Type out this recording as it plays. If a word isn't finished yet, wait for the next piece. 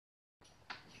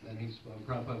then he spoke.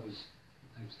 Prabhupada was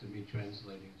next to me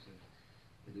translating.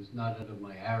 Said, "It is not out of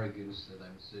my arrogance that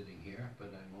I'm sitting here,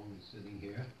 but I'm only sitting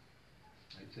here.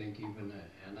 I think even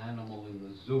an animal in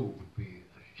the zoo would be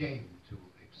ashamed to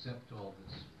accept all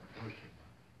this worship.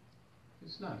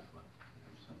 It's not fun to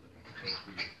have somebody go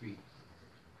to your feet.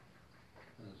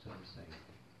 That's what I'm saying.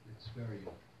 It's very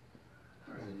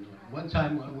annoying. One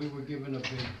time we were given a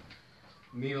big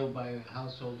meal by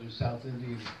householders, South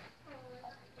Indian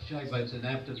Shaivites, and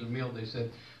after the meal they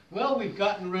said, "Well, we've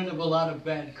gotten rid of a lot of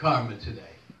bad karma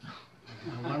today."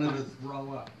 I wanted to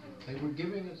throw up. They were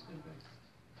giving us the big.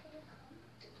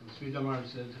 Sridhar Maharaj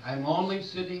says, "I'm only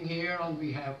sitting here on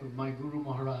behalf of my Guru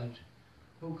Maharaj,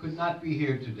 who could not be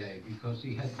here today because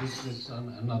he had business on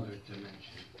another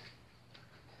dimension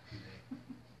today."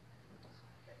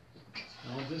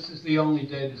 Now, this is the only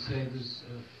day to say this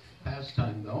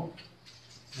pastime, though,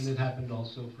 and it happened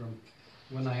also from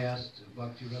when I asked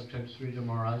Bhakti Rakshak Sridhar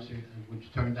Maharaj,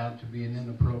 which turned out to be an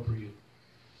inappropriate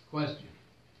question.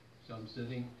 So I'm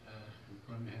sitting in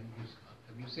front of him.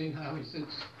 Have you seen how he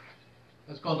sits?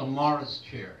 That's called a Morris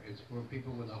chair. It's for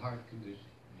people with a heart condition.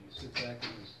 And you sit back in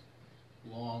this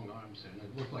long arms there, and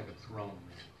it looked like a throne.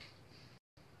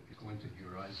 If you squinted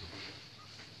your eyes a little.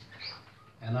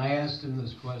 And I asked him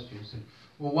this question. He said,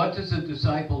 "Well, what does a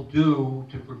disciple do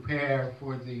to prepare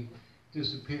for the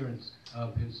disappearance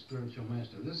of his spiritual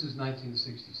master?" This is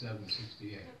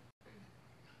 1967-68.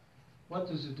 What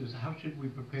does it do? How should we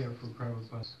prepare for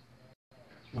Prabhupada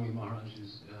Swami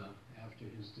Maharaj's after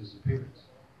his disappearance?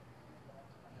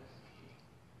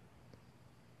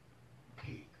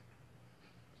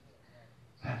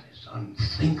 That is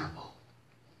unthinkable.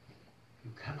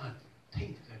 You cannot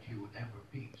think that you would ever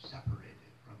be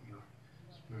separated from your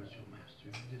spiritual master.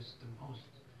 It is the most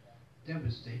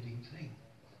devastating thing.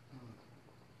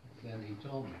 Then he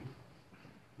told me,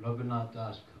 Raghunath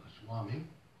Das Goswami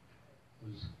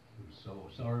was so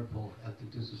sorrowful at the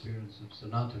disappearance of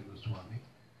Sanatana Goswami.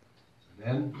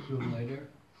 Then, soon later,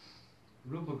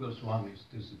 Rupa Goswami's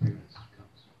disappearance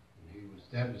comes, and he was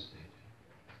devastated.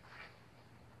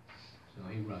 So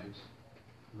he writes,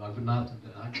 Raghunath,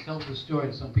 I tell the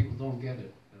story, some people don't get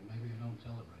it, but maybe I don't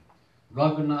tell it right.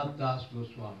 Raghunath Das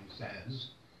Goswami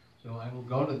says, so I will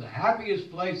go to the happiest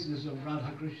places of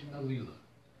Radha Krishna Leela.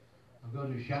 I'll go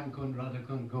to Shamkund,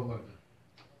 Radhakund, Govardhan.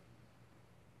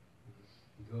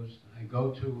 I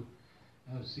go to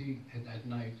see at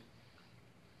night,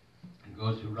 I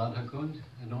go to Radhakund,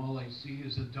 and all I see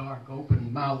is a dark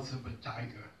open mouth of a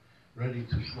tiger ready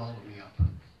to swallow me up.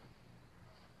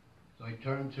 So I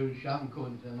turn to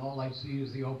Shamkund, and all I see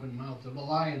is the open mouth of a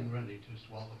lion ready to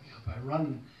swallow me up. I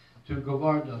run to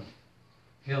Govardhan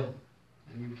Hill,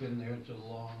 and you've been there, it's a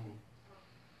long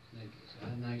snake,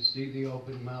 and I see the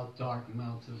open mouth, dark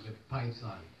mouth of a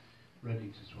python ready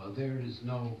to swallow. There is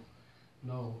no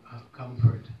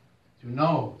comfort to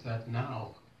know that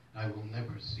now I will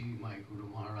never see my Guru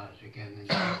Maharaj again in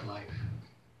this life.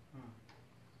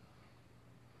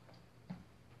 I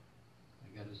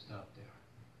got to stop there.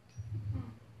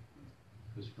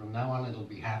 Because from now on it'll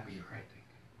be happier, I think.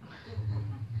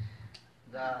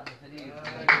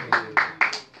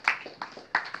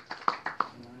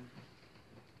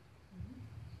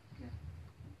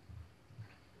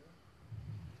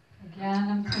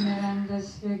 Jnanam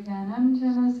Timirandasya Jnanam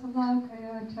Jana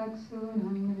Salakaya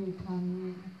Chaksunam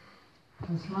Militam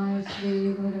Tasmai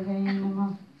Sri Gurave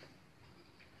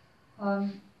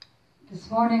Namah. This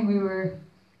morning we were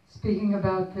speaking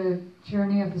about the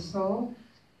journey of the soul.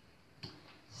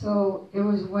 So it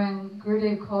was when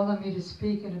Gurudev called on me to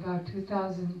speak in about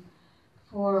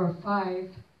 2004 or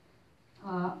 5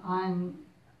 on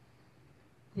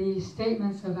the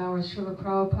statements of our Srila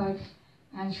Prabhupada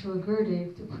and Srila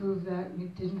Gurudev to prove that we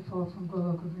didn't fall from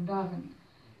Goloka Vrindavan.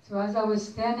 So as I was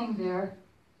standing there,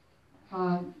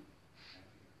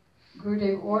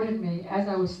 Gurudev ordered me, as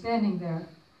I was standing there,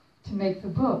 to make the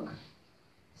book.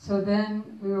 So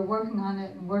then we were working on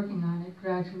it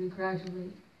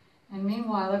gradually. And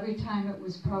meanwhile, every time it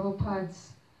was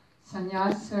Prabhupada's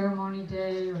sannyas ceremony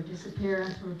day or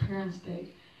disappearance or appearance day,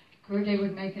 Gurudev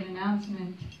would make an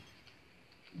announcement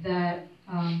that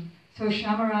so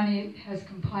Shamarani has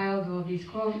compiled all these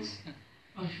quotes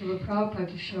of Srila Prabhupada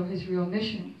to show his real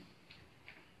mission.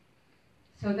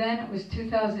 So then it was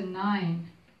 2009,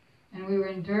 and we were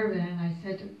in Durban, and I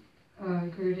said to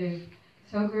Gurudev,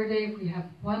 "So Gurudev, we have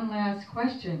one last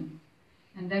question,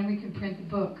 and then we can print the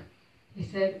book." He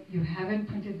said, "You haven't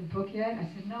printed the book yet?" I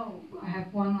said, "No, I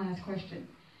have one last question."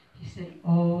 He said,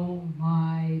 "Oh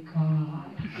my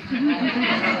God."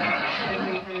 Then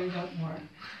we hurried up more.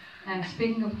 And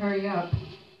speaking of hurry up,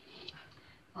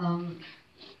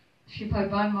 Sripad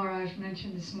Bhan Maharaj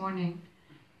mentioned this morning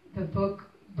the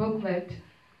booklet,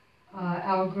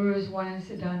 Our Gurus, One in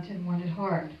Siddhanta and One at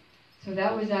Heart. So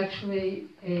that was actually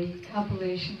a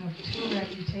compilation of 2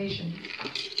 reputations,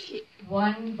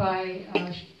 one by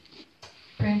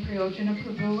Prem Priyojana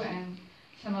Prabhu, and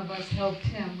some of us helped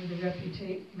him with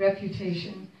a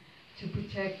reputation to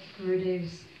protect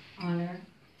Gurudev's honor.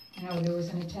 There was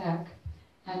an attack.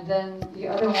 And then the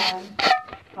other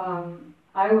one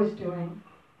I was doing,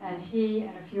 and he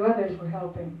and a few others were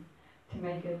helping to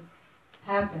make it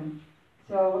happen.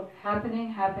 So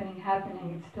happening,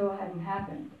 it still hadn't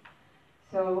happened.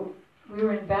 So we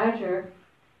were in Badger,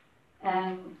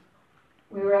 and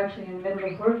we were actually in the middle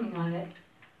of working on it,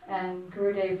 and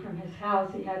Gurudev from his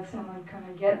house, he had someone come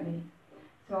and get me.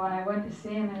 So when I went to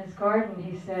see him in his garden,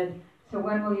 he said, "So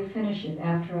when will you finish it?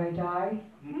 After I die?"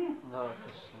 No.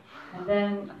 And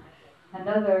then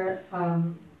another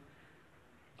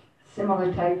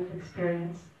similar type of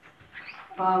experience.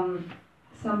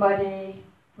 Somebody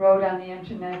wrote on the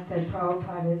internet that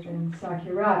Prabhupada is in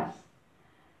Sakyarats.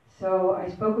 So I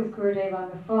spoke with Gurudev on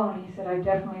the phone. He said, "I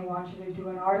definitely want you to do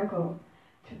an article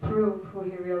to prove who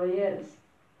he really is."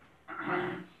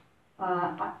 And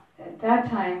at that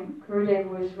time, Gurudev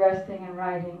was resting and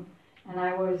writing, and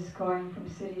I was going from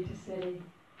city to city,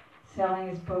 selling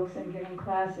his books and giving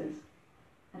classes.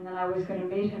 And then I was going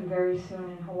to meet him very soon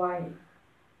in Hawaii.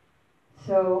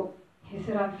 So he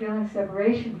said, "I'm feeling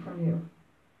separation from you."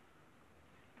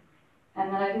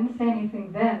 And then I didn't say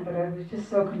anything then, but it was just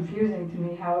so confusing to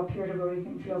me how a pure devotee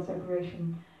can feel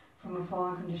separation from a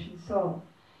fallen conditioned soul.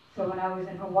 So when I was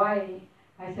in Hawaii,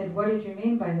 I said, "What did you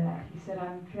mean by that?" He said,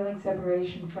 "I'm feeling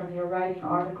separation from your writing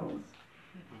articles."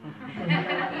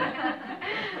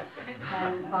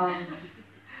 And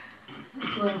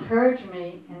to encourage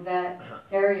me in that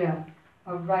area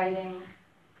of writing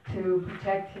to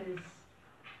protect his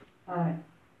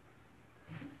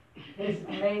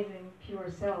amazing pure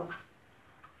self.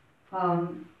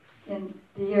 In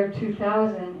the year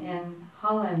 2000 in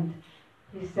Holland,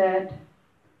 he said,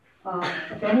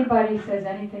 "If anybody says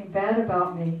anything bad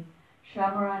about me,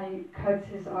 Shamarani cuts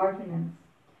his arguments.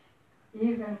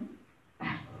 Even,"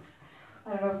 I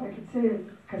don't know if I could say this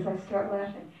because I start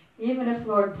laughing, "even if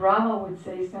Lord Brahma would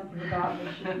say something about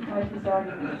me, she would cut his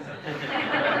arguments."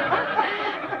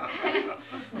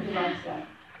 He likes that.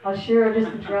 I'll share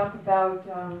just a drop about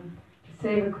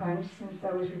Seva Kunj, since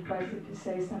I was requested to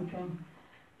say something.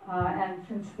 And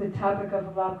since the topic of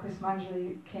Alap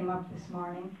Kusmanjali came up this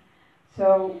morning.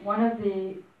 So one of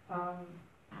the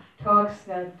talks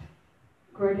that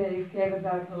Gurudev gave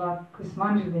about Alap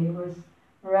Kusmanjali was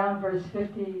around verse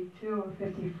 52 or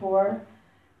 54,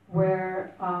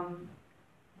 where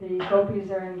the gopis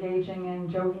are engaging in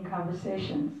joking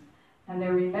conversations. And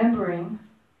they're remembering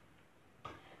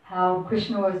how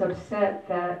Krishna was upset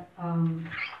that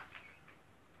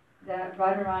that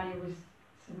Radharani was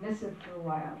submissive for a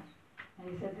while. And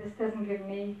he said, "This doesn't give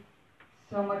me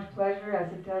so much pleasure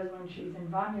as it does when she's in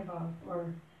Vanyabhav,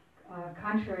 or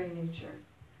contrary nature."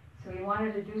 So he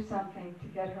wanted to do something to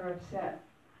get her upset.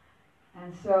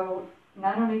 And so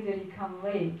not only did he come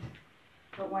late,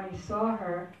 but when he saw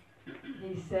her,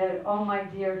 he said, "Oh my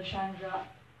dear Chandra,"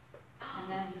 and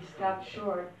then he stopped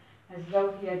short as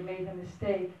though he had made the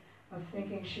mistake of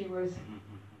thinking she was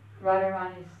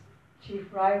Radharani's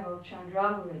chief rival,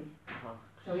 Chandravali.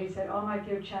 So he said, "Oh my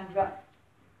dear Chandra,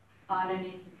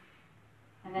 Anani,"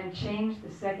 and then changed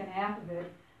the second half of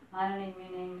it, Anani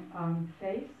meaning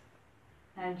face,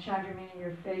 and Chandra meaning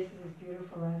your face is as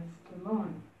beautiful as the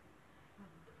moon.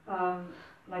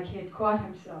 Like he had caught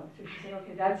himself. So she said,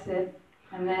 "Okay, that's it."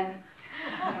 And then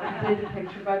he did the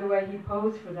picture. By the way, he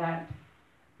posed for that.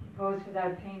 He posed for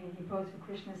that painting. He posed for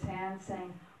Krishna's hand,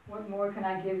 saying, "What more can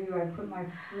I give you? I put my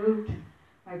flute,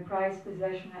 my prized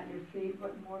possession at your feet.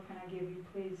 What more can I give you?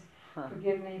 Please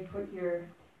forgive me. Put your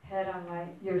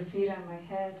feet on my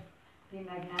head. Be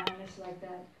magnanimous like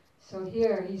that." So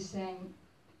here he's saying,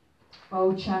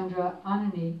 "Oh Chandra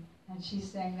Anani," and she's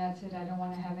saying, "That's it. I don't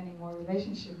want to have any more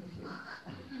relationship with you."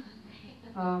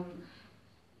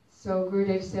 So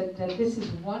Gurudev said that this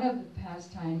is one of the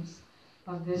pastimes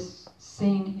of this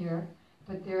scene here,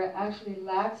 but there are actually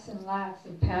lakhs and lakhs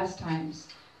of pastimes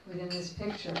within this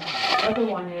picture. The other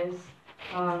one is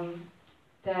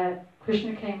that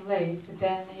Krishna came late, but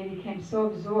then he became so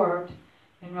absorbed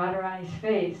in Radharani's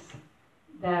face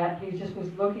that he just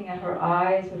was looking at her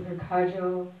eyes with her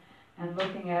kajal and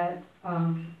looking at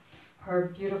her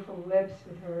beautiful lips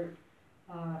with her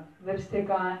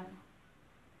lipstick on.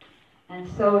 And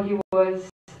so he was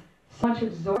so much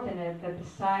absorbed in it that the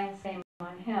signs came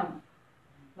on him.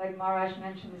 Like Maharaj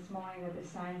mentioned this morning that the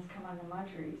signs come on the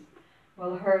manjaris.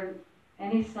 Well, her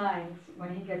any signs,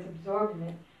 when he gets absorbed in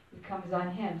it, it comes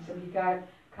on him. So he got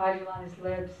kajal on his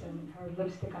lips and her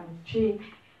lipstick on his cheek,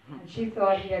 and she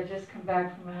thought he had just come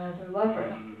back from another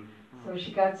lover. So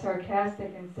she got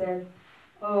sarcastic and said,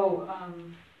 oh,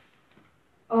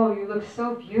 you look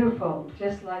so beautiful,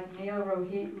 just like Neil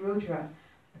Rudra,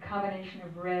 a combination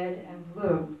of red and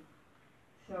blue.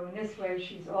 So in this way,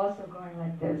 she's also going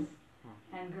like this.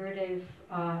 And Gurudev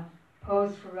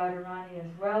posed for Radharani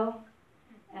as well.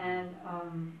 And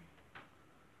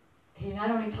he not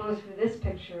only posed for this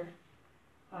picture,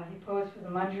 he posed for the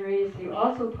Manjaris, he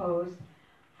also posed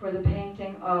for the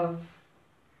painting of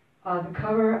the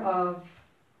cover of,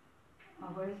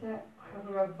 what is that?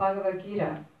 Cover of Bhagavad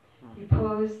Gita. He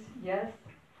posed, yes,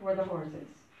 for the horses.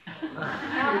 He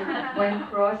went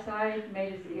cross-eyed,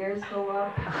 made his ears go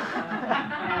up,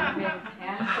 and made his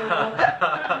hands go up.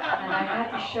 And I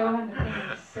had to show him the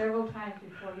painting several times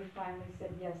before he finally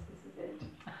said, yes, this is it.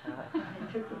 And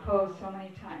he took the pose so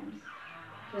many times.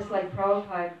 Just like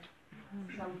Prabhupada,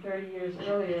 some 30 years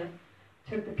earlier,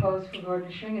 took the pose for Lord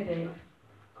Nrsingadev,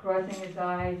 crossing his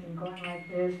eyes and going like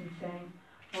this and saying,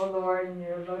 "O Lord, in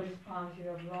your lotus palms you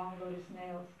have long lotus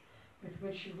nails, with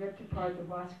which you ripped apart the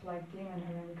wasp-like demon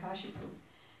Hiranyakashipu."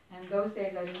 And those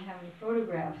days I didn't have any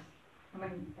photographs. I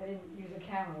didn't use a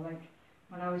camera. Like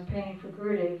when I was painting for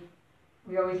Gurudev,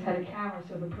 we always had a camera,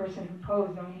 so the person who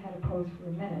posed only had to pose for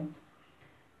a minute.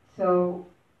 So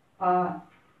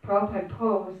Prabhupada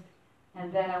posed,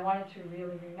 and then I wanted to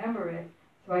really remember it.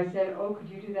 So I said, "Oh, could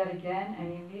you do that again?"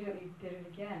 And he immediately did it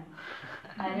again.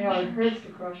 And it hurts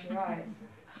to cross your eyes.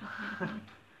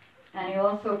 And he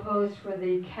also posed for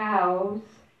the cows.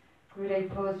 Gurudev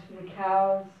posed for the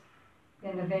cows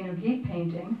in the Venugit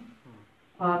painting.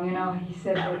 He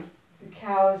said that the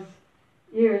cow's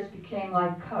ears became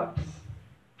like cups.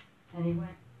 And he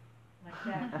went like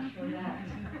that to show that.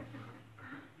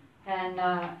 And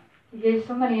he gave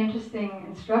so many interesting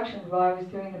instructions while I was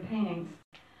doing the paintings.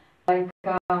 Like,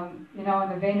 in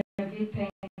the Venugit painting,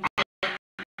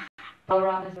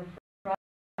 Balaram is the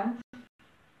front.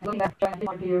 Looking back, I didn't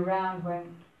want to be around when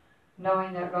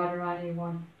knowing that Radharani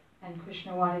and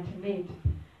Krishna wanted to meet.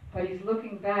 But he's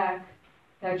looking back,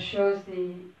 that shows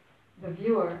the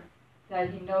viewer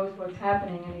that he knows what's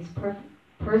happening and he's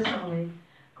personally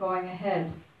going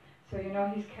ahead. So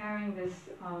he's carrying this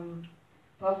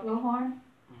buffalo horn.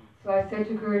 So I said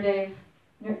to Gurudev,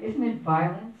 isn't it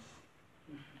violence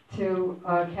to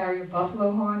carry a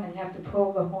buffalo horn and you have to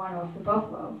pull the horn off the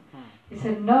buffalo? He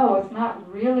said, no, it's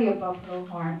not really a buffalo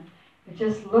horn. It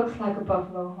just looks like a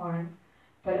buffalo horn,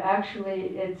 but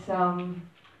actually it's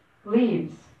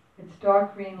leaves. It's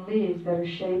dark green leaves that are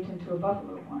shaped into a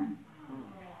buffalo horn.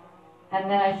 And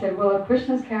then I said, well, if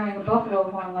Krishna's carrying a buffalo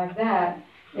horn like that,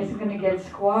 it's going to get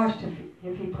squashed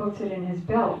if he puts it in his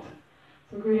belt.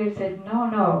 So Gurudev said,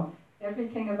 no,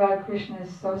 everything about Krishna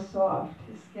is so soft.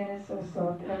 His skin is so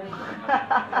soft, everything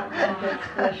gets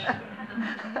squished.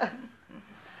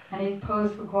 And he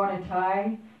posed for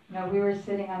Gauratai. We were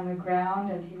sitting on the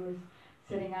ground and he was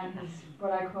sitting on his,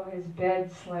 what I call his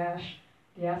bed /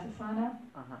 Vyasasana.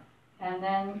 And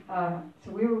then,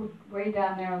 so we were way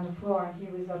down there on the floor and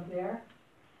he was up there.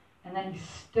 And then he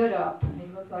stood up and he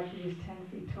looked like he was 10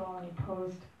 feet tall and he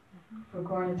posed for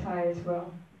Gauratai as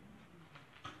well.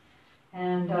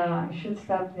 And I should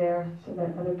stop there so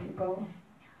that other people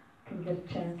can get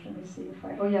a chance. Let me see if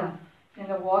in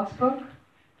the Walks book,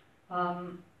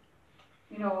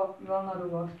 you all know the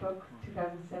Walks book,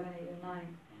 2007, 8, and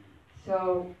 9.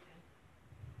 So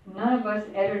none of us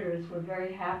editors were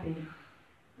very happy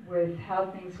with how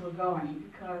things were going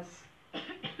because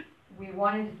we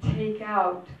wanted to take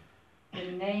out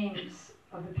the names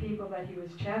of the people that he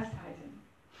was chastising.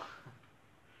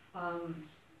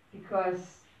 Because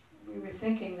we were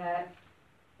thinking that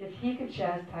if he could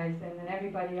chastise them, then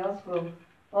everybody else will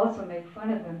also make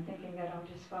fun of them, thinking that I'm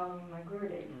just following my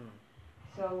Gurudev.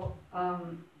 So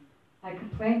I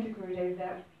complained to Gurudev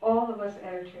that all of us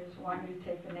editors want you to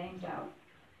take the names out.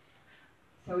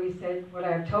 So he said, what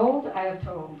I have told, I have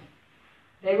told.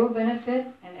 They will benefit,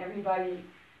 and everybody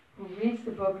who reads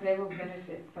the book, they will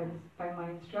benefit by my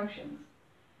instructions.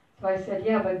 So I said,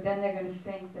 yeah, but then they're going to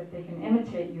think that they can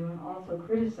imitate you and also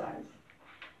criticize.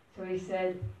 So he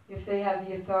said, if they have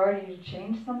the authority to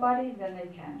change somebody, then they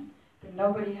can. But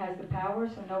nobody has the power,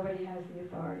 so nobody has the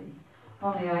authority.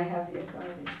 Only I have the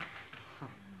authority.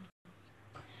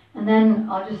 And then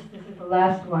this is the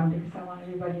last one because I want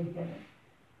everybody to get it.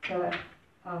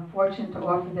 The fortune to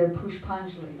offer their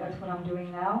Pushpanjali. That's what I'm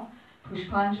doing now.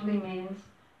 Pushpanjali means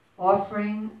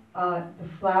offering the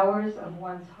flowers of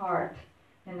one's heart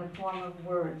in the form of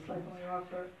words. Like when we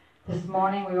offer, this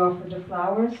morning we offered the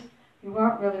flowers. we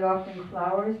weren't really offering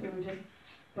flowers.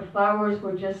 The flowers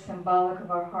were just symbolic of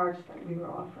our hearts that we were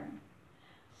offering.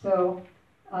 So,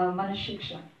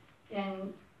 Manashiksha.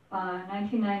 In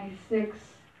 1996,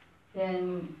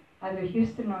 in either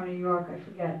Houston or New York, I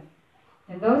forget.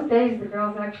 In those days, the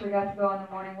girls actually got to go on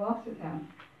the morning walks with him.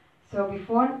 So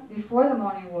before the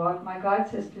morning walk, my god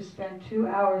sister spent 2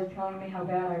 hours telling me how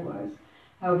bad I was,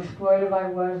 how exploitive I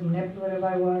was, manipulative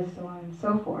I was, so on and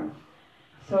so forth.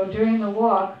 So during the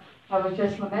walk, I was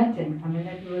just lamenting. I'm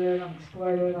manipulative, I'm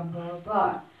exploitive, I'm blah, blah,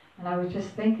 blah. And I was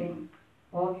just thinking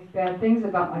all these bad things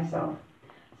about myself.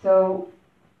 So,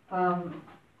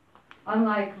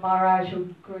 unlike Maharaj,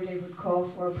 who Gurudev would call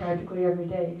for practically every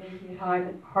day, he'd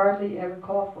hardly ever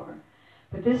call for.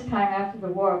 But this time after the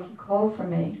walk, he called for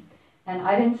me, and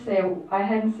I hadn't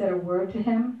said a word to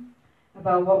him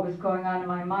about what was going on in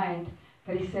my mind,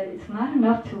 but he said, it's not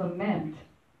enough to lament.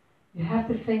 You have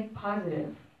to think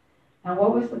positive. And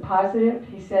what was the positive?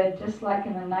 He said, just like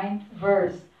in the 9th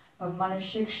verse of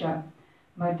Manashiksha,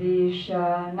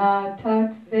 Madisha na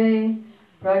tatve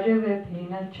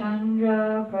Prajavipina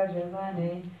Chandra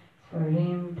Prajavane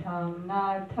Swarim Tam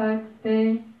Na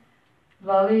Tatve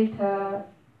Lalita.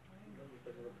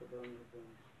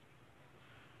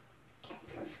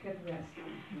 Forget the rest.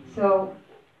 So,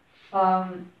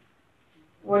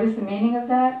 what is the meaning of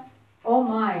that? Oh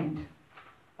mind,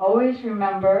 always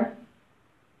remember,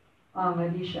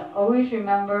 Madisha, always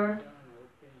remember.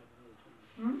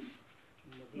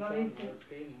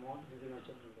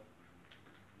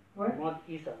 What?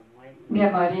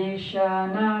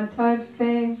 Yamarisha na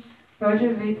tatve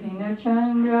Brajavipina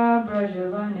Chandra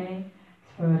Brajavane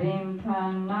Swarim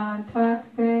Tan na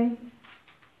tatve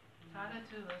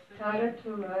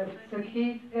Taratula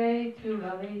Sakitve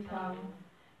Tulalitam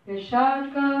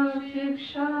Vishaka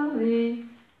Shikshali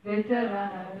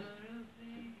Vitaranas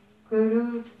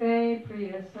Gurutve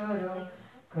Priyasaro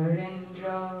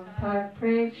Karindro Tat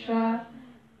Preksha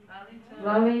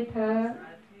Lalita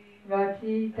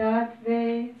Rati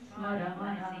Datve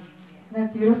Smaramana. Isn't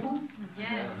that beautiful?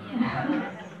 Yes.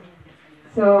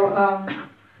 So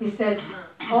he said,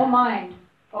 oh mind,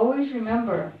 always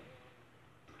remember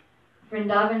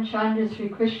Vrindavan Chandra Sri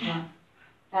Krishna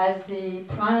as the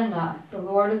Prananath, the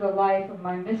Lord of the life of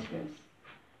my mistress,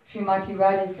 Srimati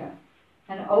Radhika.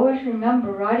 And always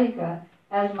remember Radhika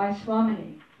as my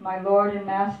Swamini, my Lord and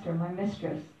Master, my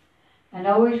mistress. And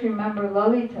always remember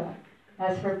Lalita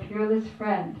as her peerless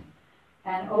friend.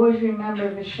 And always remember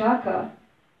Vishaka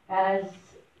as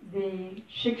the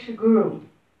Shiksha Guru,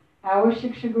 our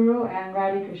Shiksha Guru and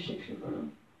Radhika's Shiksha Guru.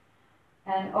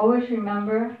 And always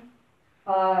remember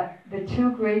the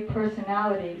 2 great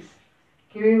personalities,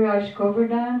 Giriraj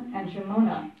Govardhan and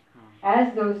Jamuna,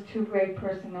 as those 2 great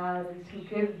personalities who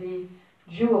give the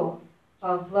jewel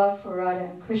of love for Radha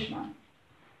and Krishna.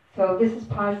 So this is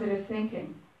positive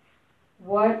thinking.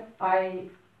 What I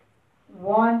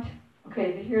want,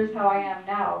 okay, here's how I am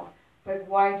now, but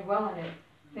why dwell in it?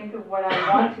 Think of what I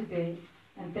want to be,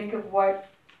 and think of what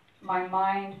my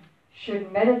mind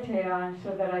should meditate on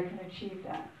so that I can achieve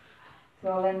that. So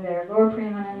I'll end there. Lord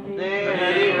Premanandi.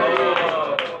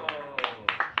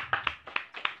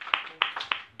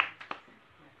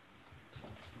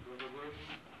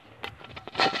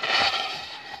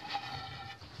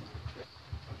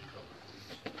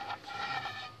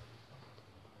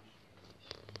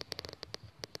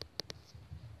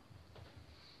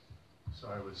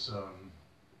 So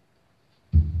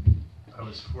I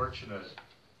was fortunate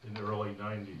in the early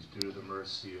 90s, due to the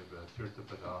mercy of Tirtha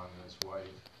Padan and his wife,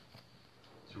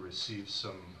 to receive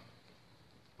some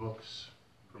books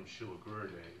from Srila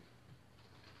Gurudev.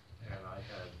 And I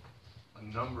had a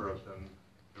number of them.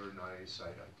 They were nice. I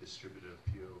distributed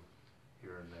a few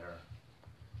here and there.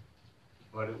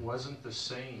 But it wasn't the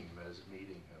same as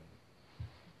meeting him.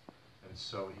 And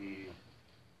so he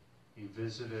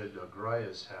visited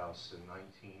Agraya's house in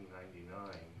 1999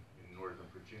 in Northern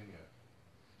Virginia.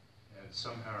 And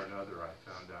somehow or another I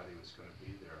found out he was going to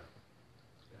be there.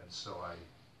 And so I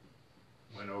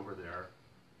went over there,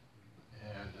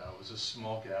 and it was a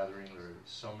small gathering. There were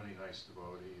so many nice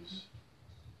devotees.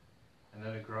 And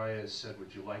then Agraya said,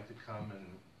 would you like to come and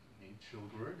meet Srila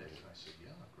Gurudev? And I said,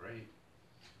 yeah, great.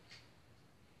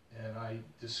 And I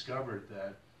discovered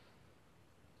that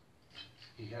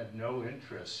he had no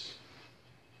interest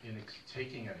in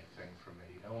taking anything from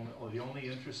me. The only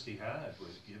interest he had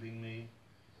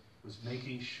was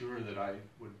making sure that I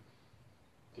would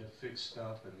get fixed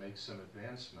up and make some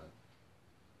advancement.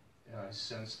 And I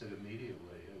sensed it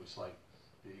immediately. It was like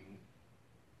being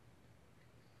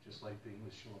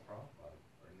with Srila Prabhupada,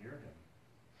 or near him.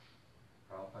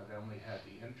 Prabhupada only had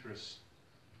the interest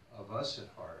of us at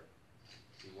heart.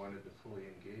 He wanted to fully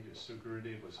engage us. So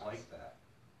Gurudev was like that.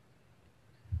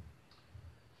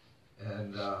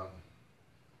 And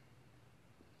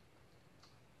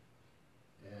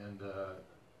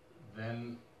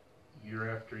then year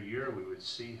after year we would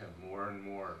see him more and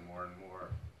more and more and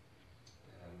more.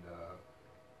 And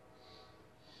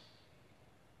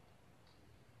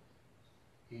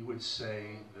he would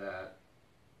say that,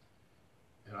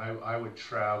 and I would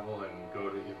travel and go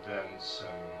to events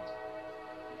and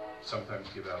sometimes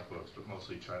give out books, but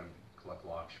mostly try to collect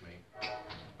Lakshmi.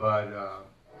 But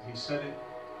he said,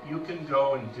 you can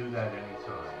go and do that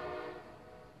anytime.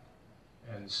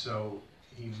 And so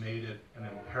he made it an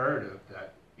imperative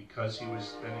that because he was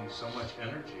spending so much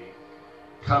energy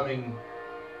coming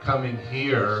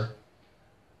here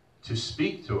to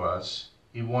speak to us,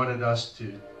 he wanted us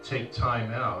to take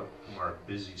time out from our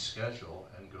busy schedule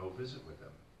and go visit with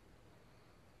him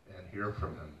and hear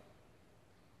from him.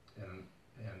 And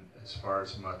as far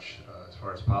as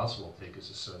possible, take his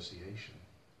association.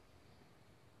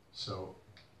 So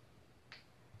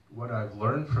what I've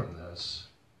learned from this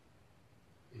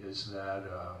is that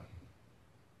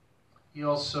he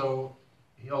also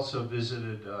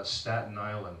visited Staten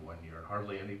Island one year.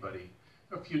 Hardly anybody,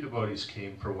 a few devotees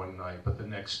came for one night, but the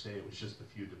next day it was just a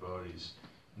few devotees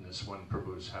in this one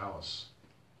Prabhu's house.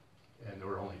 And there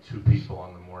were only 2 people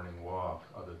on the morning walk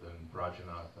other than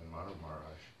Brajanath and Manu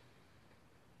Maharaj.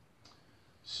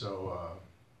 So,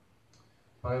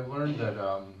 but I've learned that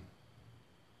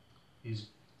he's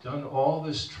done all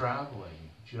this traveling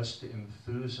just to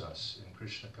enthuse us in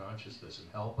Krishna consciousness and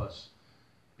help us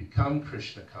become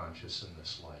Krishna conscious in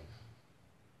this life.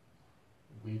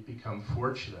 We've become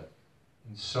fortunate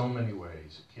in so many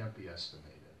ways, it can't be estimated.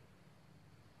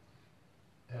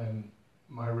 And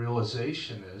my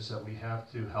realization is that we have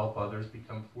to help others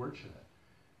become fortunate.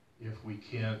 If we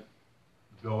can't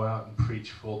go out and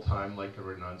preach full-time like a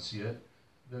renunciate,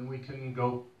 then we can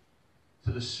go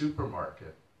to the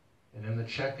supermarket and in the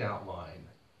checkout line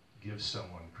give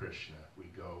someone Krishna. We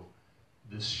go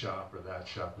this shop or that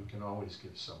shop, we can always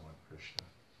give someone Krishna.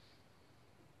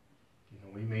 You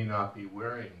know, we may not be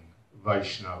wearing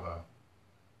Vaishnava,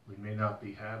 we may not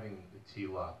be having the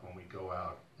tilak when we go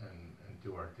out and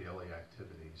do our daily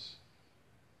activities,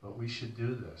 but we should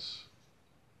do this.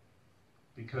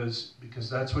 Because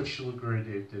that's what Srila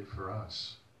Gurudev did for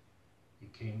us. He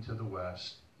came to the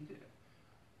West.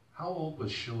 How old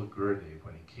was Srila Gurudev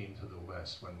when he came to the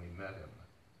West when we met him?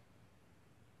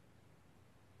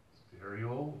 He's very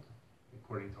old,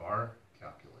 according to our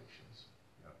calculations.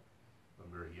 You know, when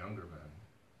we were younger men.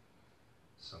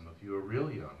 Some of you are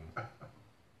real young.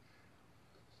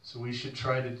 So we should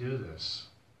try to do this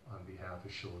on behalf of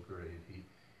Srila Gurudev.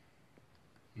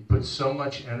 He put so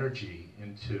much energy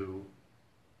into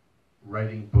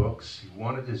writing books. He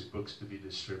wanted his books to be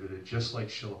distributed just like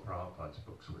Srila Prabhupada's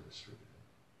books were distributed.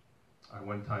 I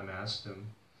one time asked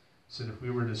him, said, if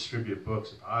we were to distribute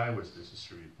books, if I was to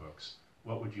distribute books,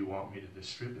 what would you want me to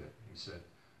distribute? He said,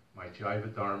 my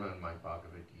Jaiva Dharma and my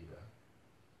Bhagavad Gita.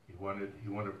 He wanted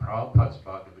Prabhupada's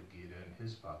Bhagavad Gita and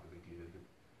his Bhagavad Gita to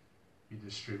be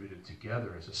distributed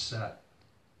together as a set.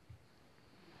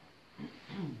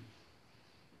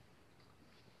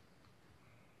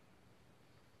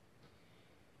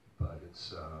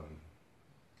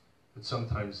 But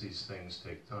sometimes these things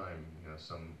take time. You know,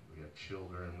 we have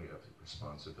children, we have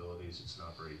responsibilities. It's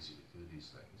not very easy to do these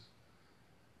things.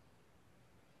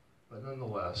 But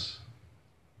nonetheless,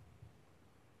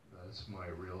 that's my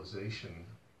realization.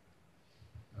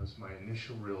 That was my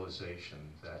initial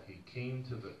realization that he came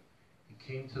to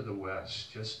the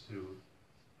West just to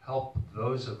help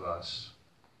those of us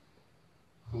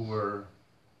who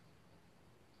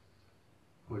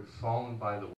had fallen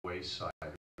by the wayside,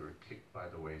 who were kicked by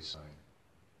the wayside.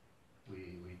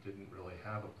 We didn't really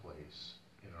have a place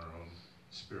in our own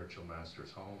spiritual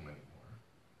master's home anymore.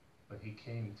 But he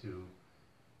came to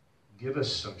give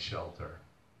us some shelter.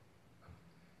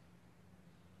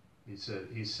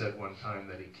 He said one time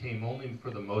that he came only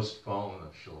for the most fallen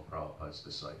of Srila Prabhupada's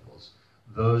disciples,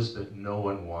 those that no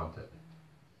one wanted.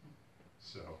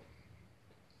 So,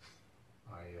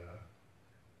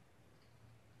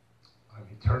 I'm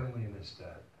eternally in his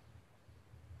debt.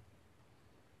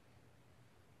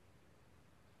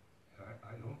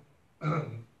 I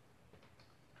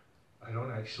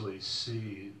don't actually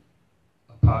see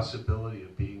a possibility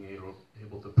of being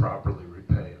able to properly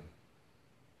repay him.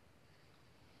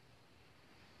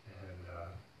 And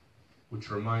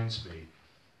which reminds me,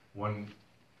 one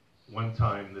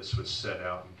time this was set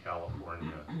out in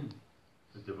California.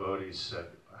 The devotees said,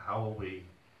 how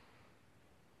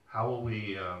how will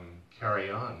we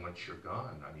carry on once you're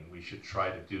gone? I mean, we should try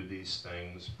to do these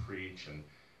things, preach and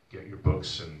get your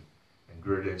books. And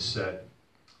Gurudev said,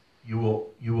 you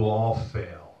will all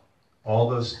fail. All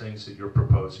those things that you're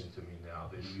proposing to me now,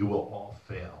 that you will all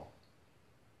fail.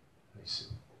 And he said,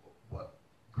 what,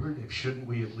 Gurudev, shouldn't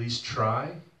we at least try?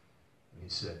 And he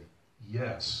said,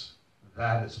 yes,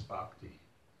 that is bhakti.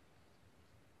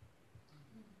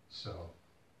 So,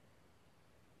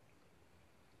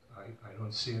 I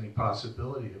don't see any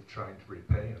possibility of trying to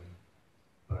repay him,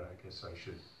 but I guess I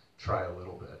should try a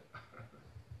little bit.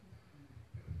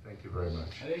 Thank you very much.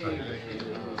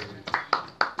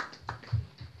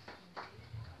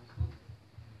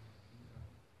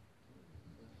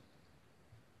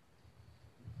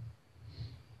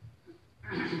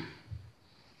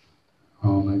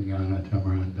 Om Jnana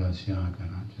Tamarandasya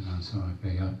Kanachana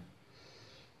Savakaya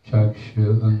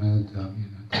Chakshu Amidam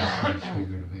Yunatasi Sri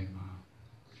Gurave Maha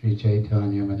Sri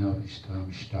Chaitanya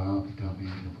Manavishtam Shtapitam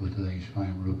Yunaputale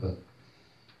Swayam Rupa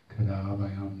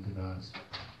Kadavayam Dadas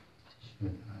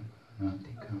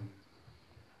Shvedhantikam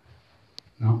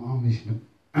Namo Vishnu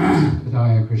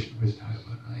Padaya Krishna Prasthaya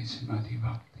Bhadale Srimati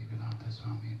Bhakti Vedanta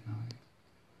Swami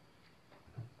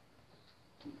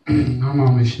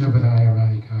Namo Vishnu Padaya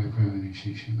Radhikaya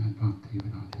Pravanishi Srimad Bhakti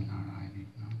Vedanta Narayani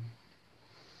Namo.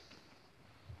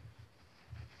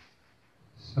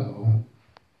 So,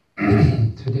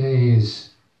 today is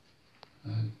a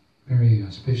very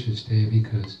auspicious day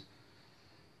because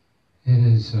it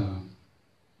is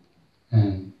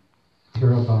an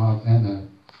Tirabhav and a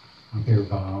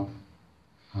Abhirbhav,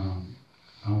 Baba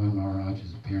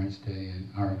Maharaj's appearance day and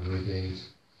our Gurudev's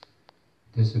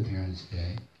disappearance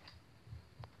day.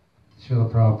 Srila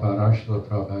Prabhupada, our Srila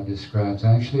Prabhupada describes,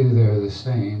 actually they're the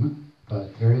same,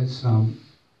 but there is some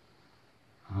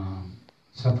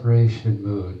separation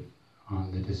mood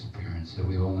on the disappearance, that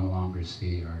we will no longer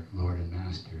see our Lord and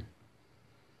Master.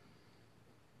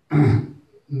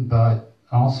 But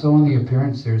also in the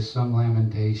appearance there's some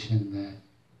lamentation that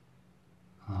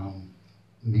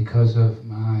because of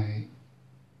my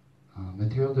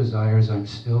material desires, I'm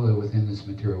still within this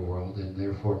material world, and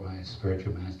therefore my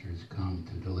spiritual master has come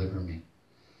to deliver me.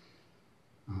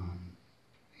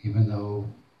 Even though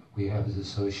we have his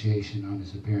association on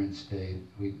his appearance day,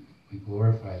 we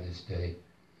glorify this day.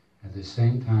 At the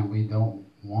same time, we don't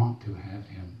want to have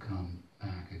him come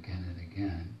back again and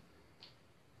again,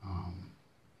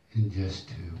 and just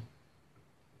to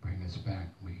bring us back.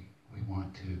 We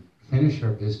want to finish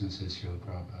our business, as Srila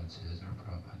Prabhupada says, our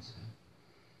Prabhupada said.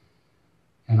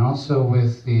 And also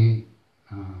with the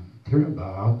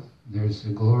Tirabhav, there's a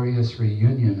glorious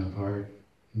reunion of our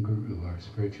Guru, our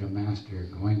spiritual master,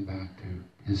 going back to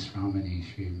his Sramani,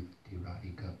 Srimati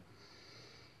Radhika,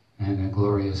 and a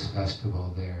glorious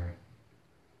festival there.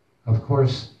 Of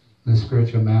course, the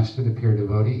spiritual master, the pure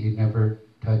devotee, he never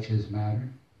touches matter.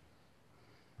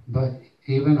 But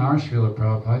even our Srila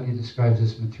Prabhupada, he describes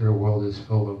this material world as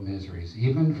full of miseries.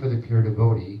 Even for the pure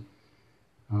devotee,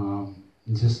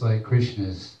 just like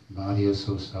Krishna's body is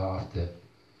so soft that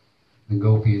the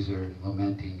gopis are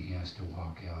lamenting he has to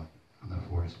walk out on the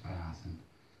forest path,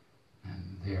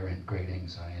 and they're in great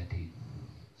anxiety.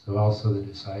 So also the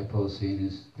disciples, seeing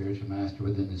his spiritual master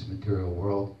within this material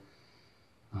world,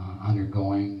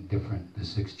 undergoing the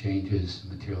 6 changes,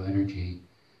 material energy,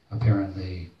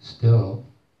 apparently still.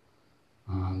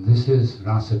 This is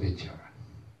rasa vichara,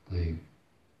 the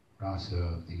rasa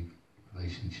of the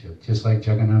relationship. Just like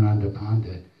Jagannananda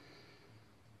Pandit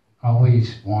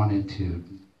always wanted to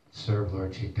serve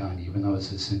Lord Chaitanya, even though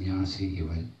it's a sannyasi,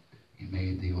 he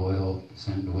made the oil,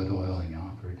 sandalwood oil, and he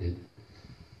offered it.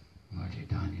 Lord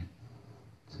Chaitanya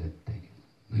said, take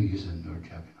it, use it in Lord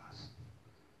Jagannath's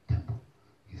temple.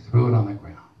 He threw it on the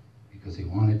ground because he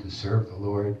wanted to serve the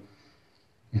Lord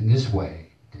in this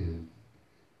way, to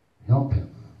help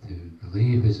him, to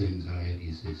relieve his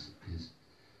anxieties, his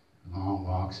long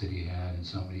walks that he had, and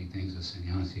so many things, the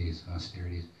sannyasis,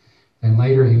 austerities. Then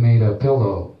later he made a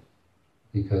pillow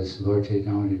because Lord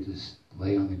Chaitanya would just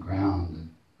lay on the ground, and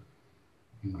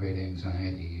in great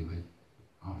anxiety he would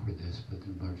offer this, but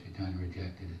the Lord Chaitanya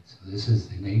rejected it. So this is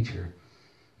the nature,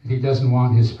 that he doesn't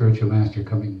want his spiritual master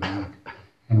coming back.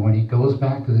 And when he goes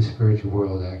back to the spiritual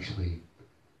world, actually,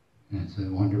 it's a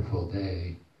wonderful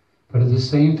day. But at the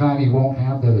same time, he won't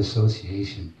have that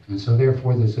association. And so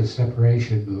therefore there's a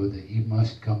separation mood that he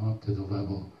must come up to the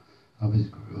level of his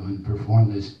Guru and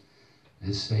perform this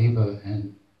seva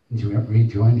and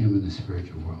rejoin him in the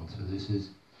spiritual world. So this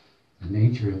is the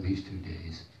nature of these 2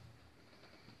 days.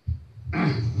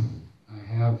 I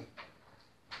have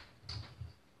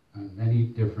many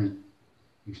different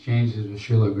exchanges with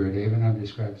Srila Gurudev, and I've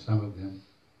described some of them,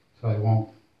 so I won't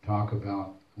talk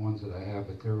about the ones that I have,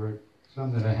 but there were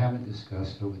some that I haven't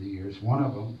discussed over the years. One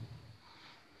of them,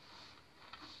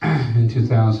 in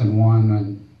 2001,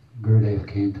 when Gurudev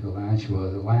came to Alachua,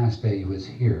 the last day he was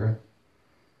here,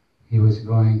 he was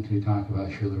going to talk about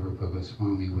Srila Rupa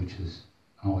Goswami, which is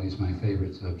always my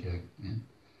favorite subject in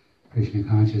Krishna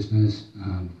consciousness.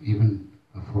 Even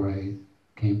before I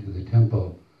came to the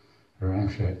temple, or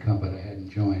actually I'd come but I hadn't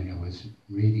joined, I was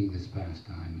reading this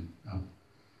pastime of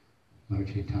Lord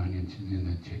Chaitanya in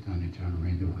the Chaitanya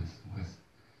Charitamrita with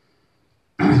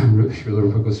Srila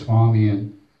Rupa Goswami,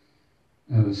 and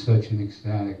it was such an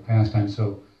ecstatic pastime.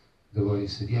 So the devotee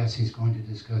said, yes, he's going to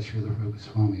discuss Srila Rupa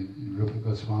Goswami, Rupa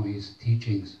Goswami's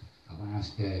teachings the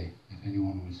last day. If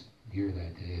anyone was here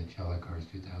that day at Chalakars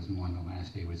 2001, the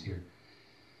last day was here.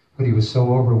 But he was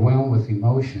so overwhelmed with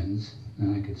emotions,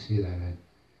 and I could see that.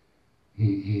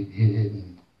 He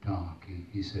didn't talk.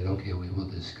 He said, okay, we will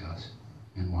discuss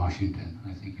in Washington.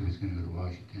 I think he was going to go to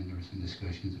Washington. There were some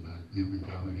discussions about Newman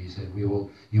Brahman. He said,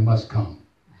 you must come.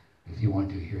 If you want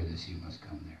to hear this, you must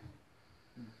come there.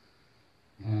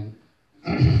 And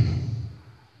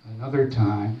another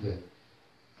time that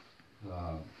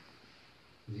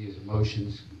these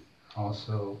emotions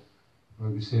also were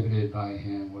exhibited by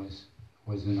him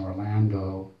was in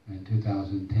Orlando in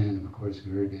 2010. Of course,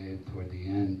 Gurudev, toward the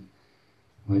end,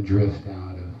 would drift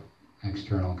out of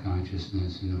external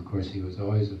consciousness, and of course he was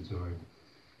always absorbed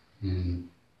in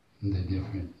the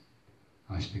different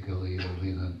Ashtaka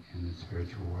Lila in the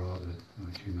spiritual world with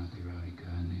Srimati Radhika,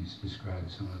 and he's described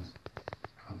some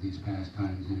of these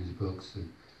pastimes in his books,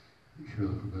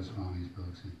 Srila Rupa Goswami's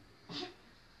books.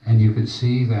 And you could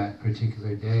see that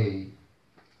particular day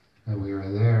that we were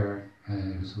there,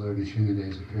 it was Lord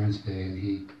Nrsingadev's appearance day, and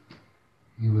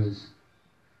he was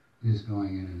just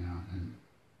going in and out and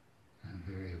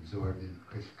very absorbed in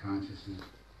Krishna consciousness.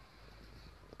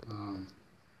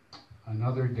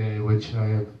 Another day, which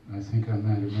I think I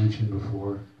might have mentioned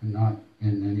before, not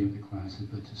in any of the classes,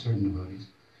 but to certain devotees.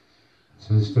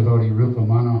 So this devotee Rupa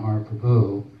Manohar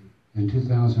Prabhu, in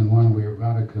 2001 we were at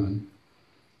Radhakund,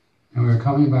 and we were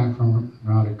coming back from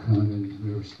Radhakund, and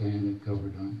we were staying at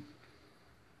Govardhan.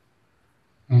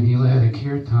 And he led a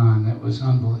kirtan that was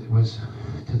unbelievable. It was,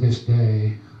 to this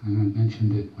day, and I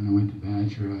mentioned it when I went to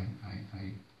Badger,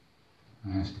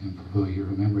 I asked him, Prabhu, you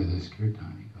remember this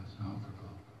kirtan? He goes, oh,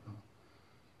 Prabhu,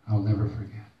 I'll never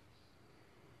forget.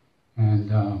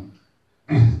 And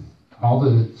all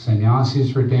the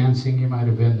sannyasis were dancing. You might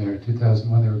have been there.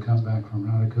 2001, they were coming back from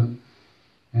Radhakund.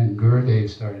 And Gurudev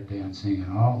started dancing,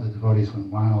 and all the devotees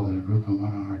went wild, and Rupa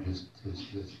Manohar just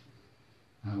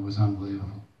was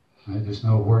unbelievable. I just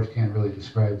know words can't really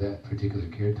describe that particular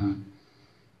kirtan.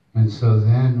 And so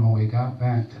then when we got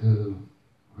back to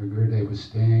where Gurudev was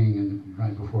staying, and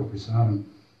right before Prasadam,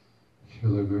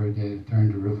 Srila Gurudev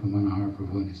turned to Rupa Manohar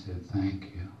Prabhu and he said,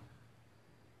 thank you.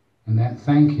 And that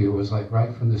thank you was like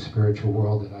right from the spiritual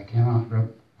world, that I cannot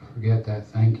forget that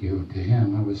thank you to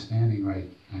him. I was standing right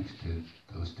next to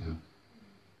those two.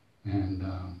 And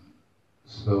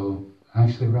so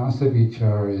actually Rasa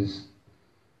Vichar is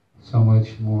so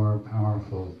much more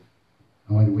powerful.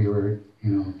 When we were,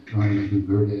 going to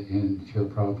Gurudev in Srila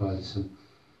Prabhupada's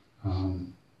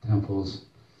temples,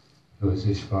 it was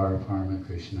Ishvara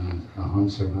Paramakrishna, Aham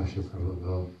Sarvasya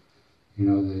Prabhu,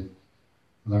 the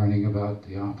learning about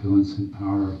the opulence and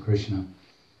power of Krishna.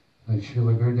 But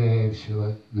Srila Gurudev,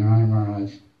 Srila Narayan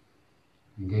Maharaj,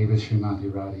 gave us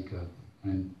Srimati Radhika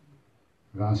and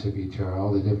Rasa Vichar,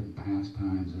 all the different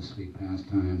pastimes, the sweet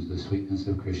pastimes, the sweetness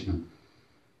of Krishna.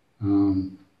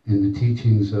 In the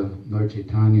teachings of Lord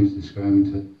Chaitanya is describing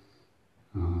to,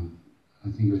 I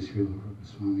think it was Srila Rupa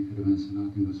Goswami, could have been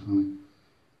Sanatana Goswami.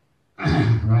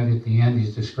 Right at the end,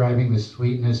 he's describing the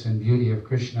sweetness and beauty of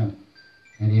Krishna,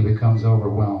 and he becomes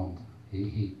overwhelmed.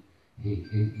 He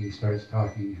starts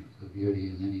talking of the beauty,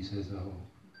 and then he says, "Oh,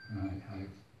 I've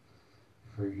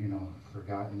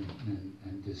forgotten,"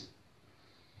 and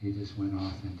he just went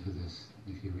off into this.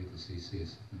 If you read the CC,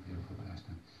 it's a beautiful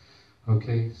pastime.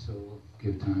 Okay, so we'll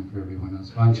give time for everyone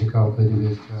else.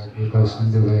 Vanchakalpadivishcha,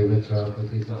 Kripasindhaveva,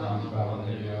 Patitanam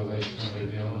Bhavaniya,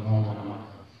 Vaishnavya, Namo Namaha.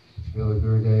 Srila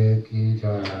Gurudev ki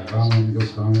jai, Raman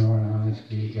Goswami Maharaj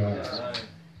ki jai.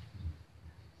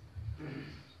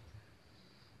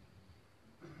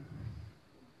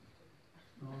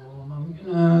 Om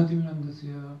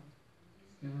Gyanadimirandasya,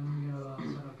 Gyamya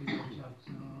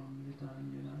Sarakitaksam,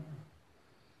 Nitanyana,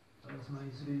 Tasmai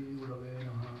Sri Gurave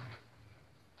Namaha.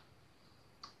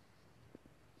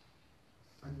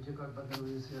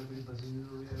 Panchakalpadavesya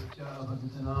Kripasindhavya,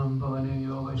 Patitanam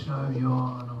Bhavaniya, Vaishnavya,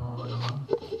 Namo Namaha.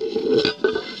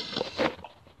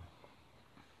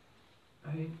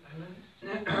 I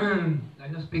went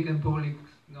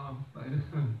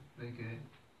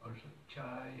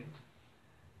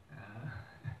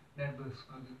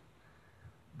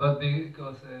But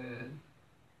because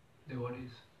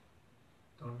devotees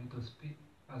told me to speak,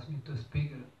 asked me to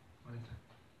speak, when I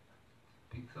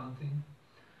speak something,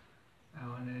 I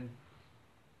want to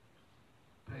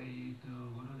pray to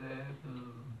Gurudev to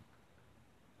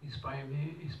inspire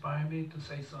me to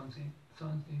say something.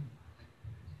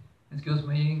 Excuse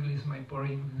my English, my poor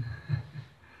English.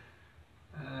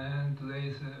 And today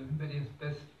is a very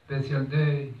special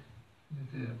day.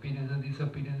 It's the appearance and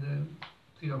disappearance of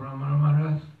Srila Brahmana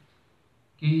Maharaj.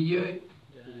 Ki Jai.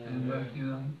 And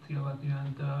Srila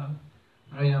Bhaktivedanta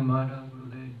Raya Maharaj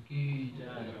Gurudev Ki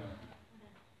Jai.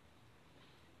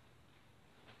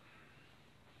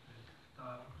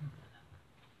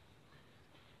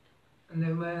 And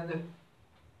then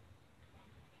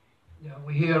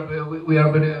we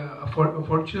are very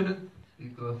fortunate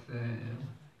because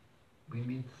we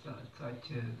meet such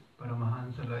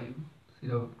Paramahansa like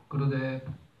Srila Gurudev,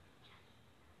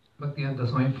 Bhaktivedanta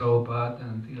Swami Prabhupada,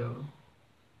 and Srila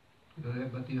Gurudev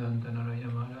Bhaktivedanta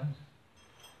Narayana Maharaj.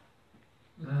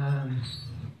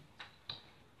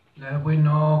 And we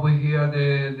know, we hear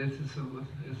this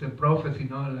is a prophecy,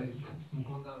 like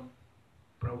Mukunda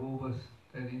Prabhu was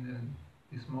telling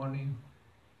this morning.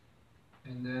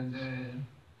 And then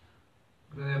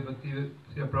Gurudev Bhaktivedanta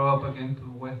Srila Prabhupada came to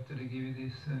West to give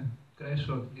this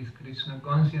threshold, this Krishna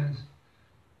conscience.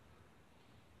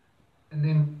 And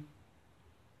then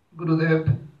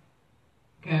Gurudev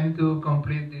came to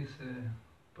complete this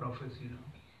prophecy.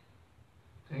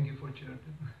 Thank you for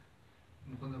charity,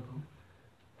 Mukunda Prabhu.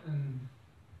 And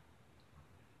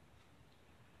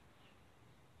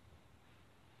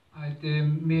I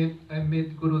met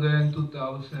Gurudev in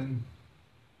 2000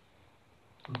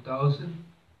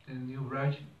 in New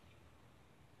Raj.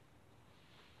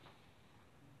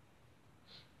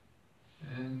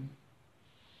 And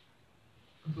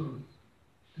so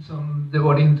some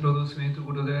devotee introduced me to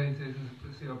Gurudev. He says,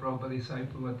 "This is a proper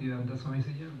disciple." Bhaktivedanta Swami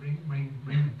said, "Yeah, bring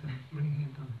him to."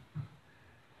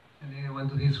 And then I went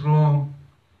to his room,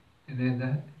 and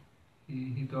then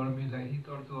he told me, like he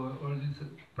told to all these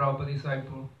proper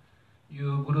disciples,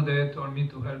 "You Gurudev told me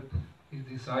to help his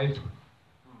disciple.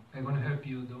 I'm gonna help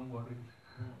you. Don't worry."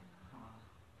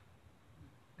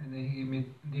 And then he gave me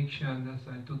Diksha. That's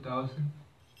like 2000.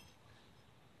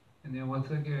 And then once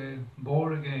I get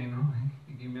bored again,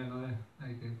 he gave me another,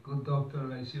 like a good doctor,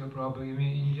 like Srila Prabhupada gave me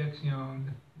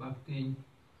injection, Bhakti,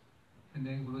 and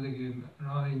then Gurudev gave me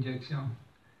another injection.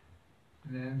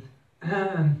 And then,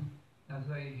 as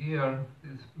I hear,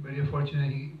 it's very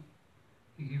fortunate he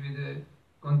gave me the,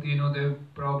 continue the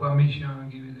Prabhupada mission,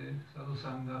 give me the Sadhu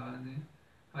Sangha and the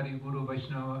Hari Guru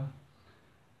Vaishnava.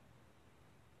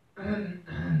 And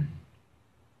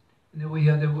then we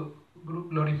had the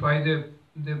glorify the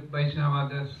Vaishnava,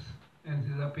 that's, and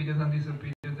his appearance and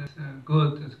disappearance, that's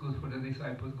good. It's good for the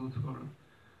disciples, good for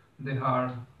the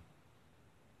heart.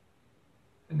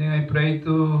 And then I prayed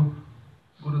to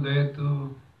Gurudev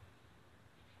to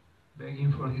beg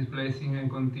him for his blessing and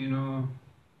continue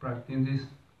practicing this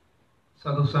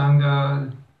Sadhu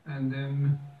Sangha. And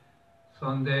then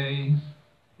Sunday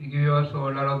he gave also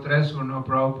a lot of treasure,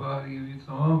 Prabhupada, he gave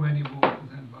so many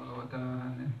books and Bhagavata.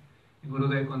 And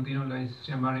Gurudev continued, like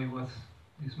Shamari was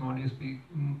this morning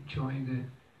showing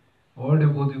all the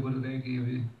Buddha Gurudev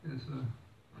gave. It's,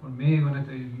 for me, going to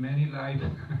take many lives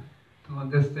to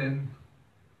understand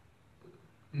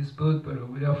this book, but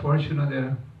we are fortunate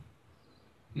that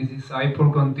his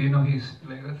disciple continue his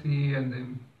legacy and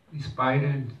then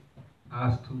inspired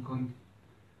us to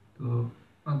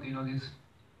continue this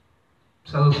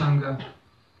Sadhu Sangha.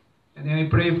 And then I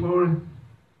pray for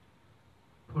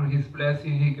his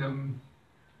blessing. He can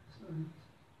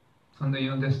someday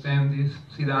understand this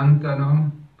Siddhanta,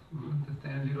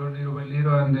 understand little by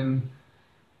little, and then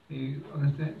he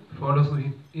follows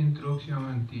his instruction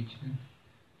and teaching.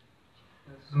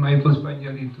 This is my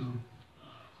Puspanjali to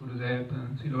Gurudev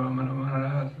and Srila Ramana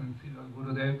Maharaj and Srila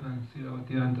Gurudev and Srila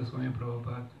Bhaktivedanta Swami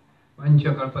Prabhupada.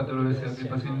 Vancha kalpatarusya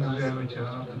kripasindhubhya vacha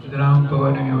patidram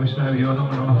pavanam vaishnavyo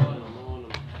namo namaha.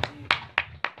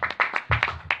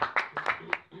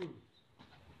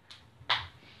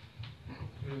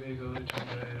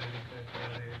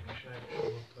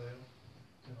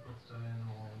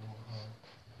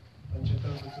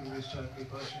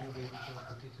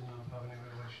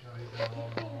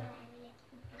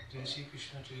 Jai Shri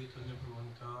Krishna Chaitanya Prabhu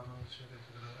Nityananda Shri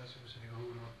Advaita Shri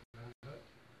Gaura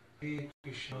Hare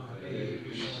Krishna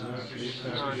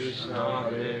Krishna Krishna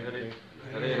Hare Hare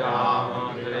Hare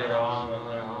Rama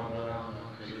Rama Rama.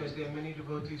 Because there are many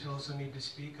devotees who also need to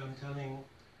speak, I'm telling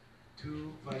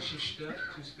two Vaishishta,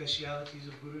 two specialities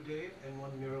of Gurudev and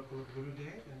one miracle of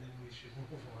Gurudev, and then we should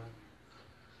move on.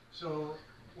 So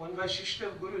one Vaishishta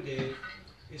of Gurudev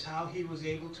is how he was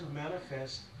able to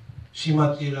manifest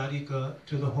Srimati Radhika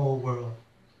to the whole world.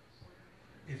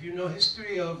 If you know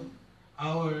history of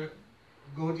our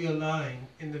Gaudiya line,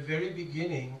 in the very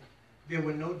beginning, there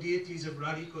were no deities of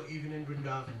Radhika even in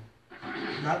Vrindavan.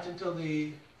 Not until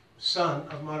the son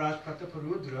of Maharaj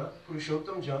Prataparudra,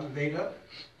 Purushottam Jam, later,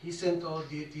 he sent all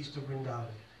deities to Vrindavan.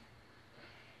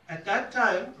 At that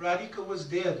time, Radhika was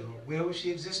there though. Where was she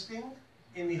existing?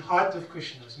 In the heart of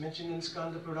Krishna. It's mentioned in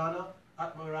Skanda Purana,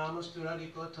 Atma Ramastu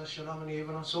Radhika Tasharamani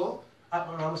Evanaso,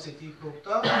 Atma Ramasati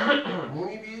Prokta,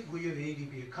 Munibi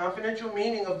Guyavedi. Confidential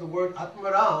meaning of the word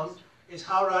Atma Ram is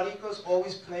how Radhika is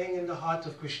always playing in the heart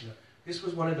of Krishna. This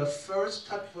was one of the first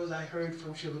tattvas I heard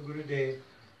from Srila Gurudev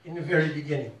in the very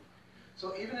beginning.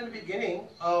 So even in the beginning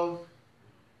of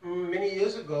many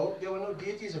years ago, there were no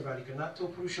deities of Radhika, not till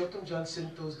Purushottam Jan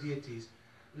sent those deities.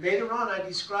 Later on, I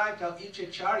described how each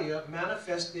acharya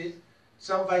manifested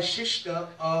some Vaishishta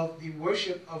of the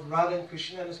worship of Radha and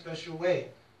Krishna in a special way.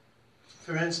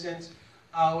 For instance,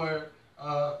 our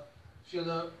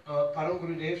Srila Param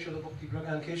Gurudev, Srila Bhakti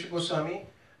Pragyan Kesha Goswami,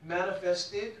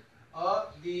 manifested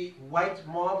the white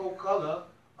marble color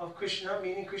of Krishna,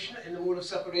 meaning Krishna in the mood of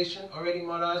separation, already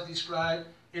Maharaj described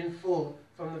in full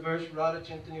from the verse Radha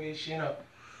Chintani Vaishena.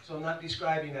 So I'm not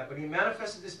describing that, but he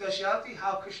manifested the speciality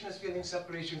how Krishna is feeling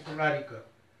separation from Radhika.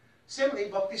 Similarly,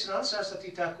 Bhaktisiddhanta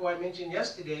Saraswati Thakur, I mentioned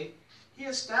yesterday, he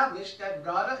established that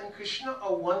Radha and Krishna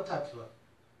are one tattva.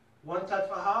 One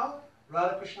tattva how?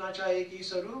 Radha Krishna cha eki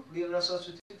sarup, Leela Rasa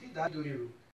Sutiti, Duri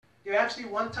Rup. They're actually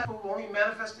one tattva who only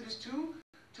manifested as two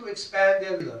to expand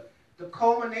their Leela. The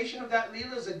culmination of that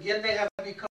Leela is again they have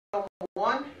become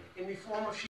one in the form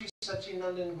of Shri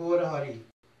Sachinandan Gaura Hari.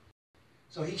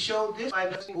 So he showed this by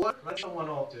manifesting Gaura right on one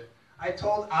altar. I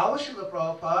told our Srila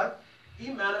Prabhupada, he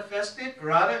manifested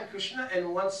Radha and Krishna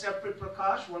in one separate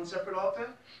Prakash, one separate altar.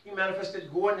 He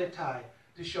manifested Gaura Nitai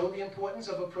to show the importance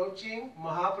of approaching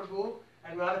Mahaprabhu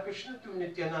and Radha Krishna through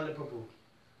Nityananda Prabhu.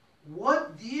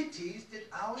 What deities did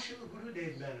our Srila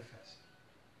Gurudev manifest?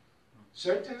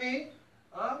 Certainly,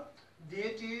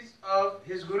 deities of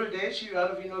his Gurudev, Sri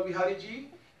Radha Vinod Bihari Ji,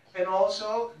 and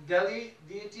also Delhi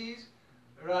deities,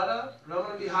 Radha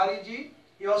Ramana Bihari Ji,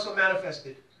 he also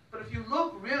manifested. But if you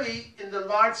look really in the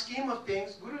large scheme of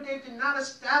things, Gurudev did not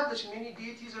establish many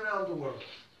deities around the world.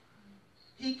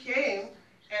 He came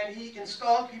and he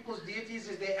installed people's deities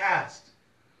as they asked.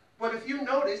 But if you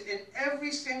notice, in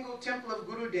every single temple of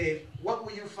Gurudev, what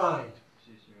will you find?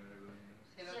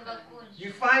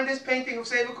 You find this painting of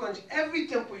Sevakunj. Every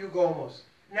temple you go almost.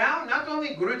 Now, not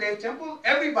only Gurudev temple,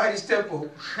 everybody's temple,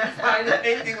 you find a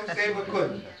painting of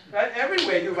Sevakunj. Right?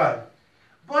 Everywhere you find.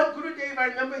 But Gurudev, I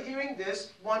remember hearing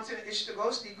this once in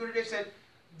Ishtagosti. Gurudev said,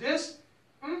 this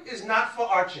is not for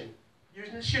Archan.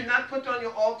 You should not put on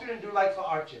your altar and do like for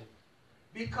Archan.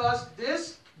 Because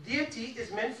this deity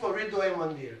is meant for Hridoya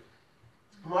Mandir.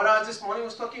 Maharaj this morning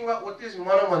was talking about what is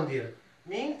Mana Mandir,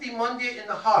 meaning the Mandir in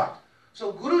the heart.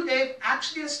 So Gurudev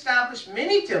actually established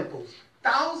many temples,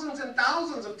 thousands and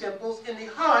thousands of temples in the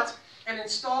heart, and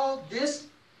installed this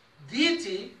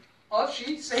deity of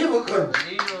Shri Sevakund.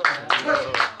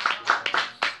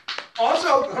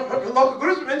 Also, the local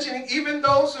gurus were mentioning even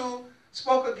those who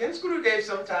spoke against Gurudev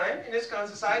sometime in ISKCON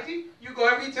society, you go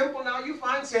every temple now, you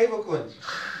find Sevakund.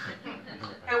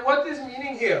 And what is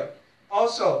meaning here?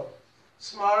 Also,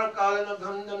 Smara Kalana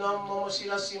Gandhanam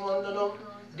Mamasila Simandanam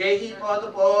Dehi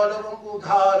Padapadavam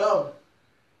Udharam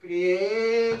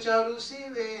Priye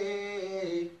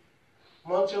Charusile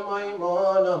Manchamai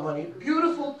Manamani.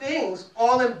 Beautiful things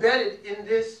all embedded in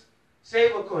this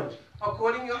Sevakunj.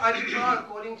 According to your Adhikar,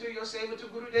 according to your Seva to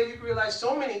Gurudev, you can realize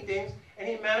so many things, and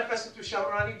he manifested to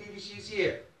Shamarani Devi, she's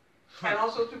here. And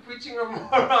also to preaching of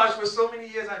Maharaj for so many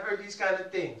years, I heard these kind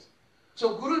of things.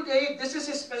 So Gurudev, this is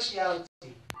his speciality.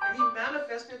 And he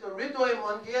manifested the Hridoya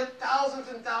Mandir, thousands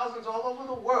and thousands all over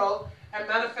the world, and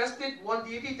manifested one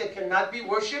deity that cannot be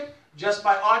worshipped just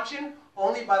by Archan,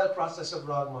 only by the process of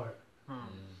Ragmarg.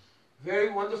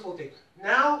 Very wonderful thing.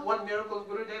 Now, one miracle of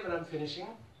Gurudev, and I'm finishing.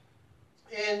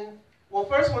 Well,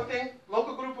 first one thing,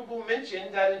 local Guru Prabhu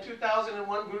mentioned that in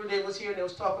 2001, Gurudev was here and there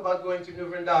was talk about going to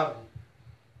New Vrindavan.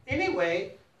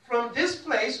 Anyway, from this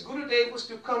place, Gurudev was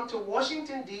to come to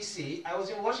Washington, D.C. I was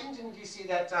in Washington, D.C.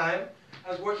 that time.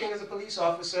 I was working as a police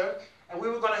officer, and we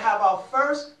were going to have our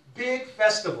first big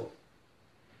festival.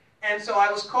 And so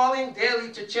I was calling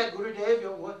daily to check Gurudev,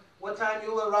 what time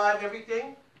you'll arrive,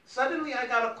 everything. Suddenly, I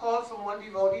got a call from one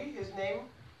devotee, his name,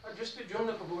 just to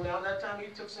Jumna Prabhu now. That time he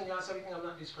took sannyas, everything I'm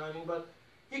not describing, but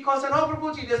he called and said, oh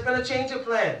Prabhuji, there's been a change of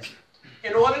plans.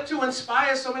 In order to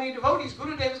inspire so many devotees,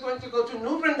 Gurudev is going to go to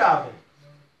New Vrindavan.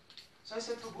 So I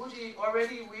said, Prabhuji,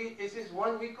 already this is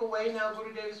 1 week away now.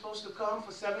 Gurudev is supposed to come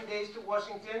for 7 days to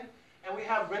Washington. And we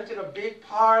have rented a big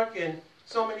park and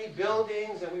so many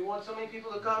buildings, and we want so many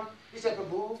people to come. He said,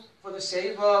 Prabhu, for the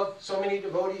sake of so many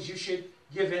devotees, you should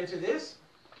give in to this.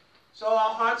 So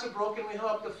our hearts are broken. We hung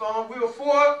up the phone. We were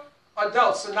 4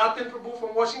 adults. Sanatan Prabhu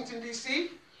from Washington, D.C.,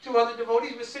 2 other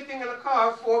devotees were sitting in a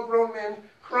car, 4 grown men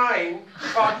crying,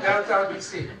 parked downtown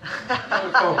D.C. on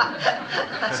the phone.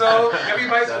 So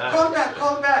everybody said, call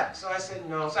back. So I said,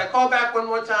 no. So I called back one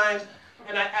more time,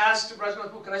 and I asked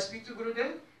Brajnath, can I speak to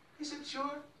Gurudev? He said,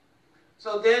 sure.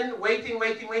 So then, waiting,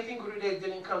 Gurudev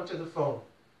didn't come to the phone.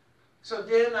 So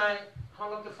then I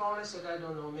hung up the phone and said, I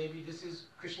don't know, maybe this is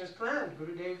Krishna's plan.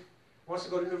 Gurudev wants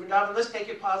to go to New Vrindavan. Let's take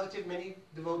it positive. Many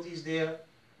devotees there.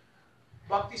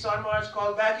 Bhakti Sar Maharaj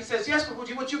called back. He says, yes,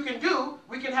 Prabhuji, what you can do,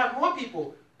 we can have more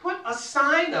people. Put a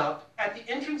sign up at the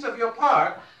entrance of your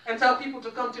park and tell people to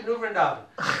come to New Vrindavan.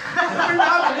 New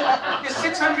Vrindavan is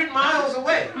 600 miles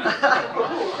away.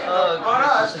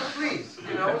 Maharaj, please,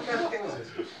 what kind of thing is this?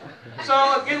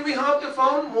 So again, we hung up the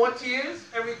phone, more tears,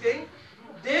 everything.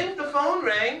 Then the phone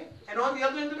rang, and on the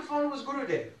other end of the phone was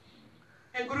Gurudev.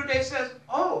 And Gurudev says,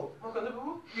 oh,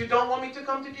 you don't want me to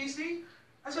come to DC?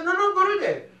 I said, no,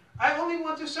 Gurudev. I only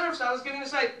want to serve, so I was giving a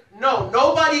sign. No,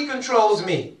 nobody controls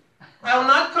me. I will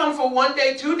not come for 1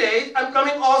 day, 2 days. I'm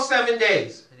coming all 7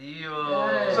 days.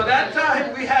 So that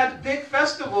time we had big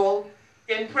festival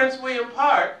in Prince William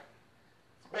Park.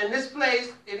 And this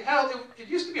place, it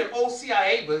used to be an old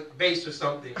CIA base or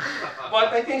something.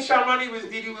 But I think Shamrani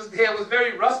Didi was there. It was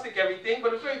very rustic, everything, but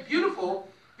it was very beautiful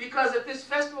because at this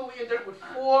festival we ended up with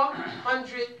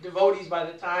 400 devotees by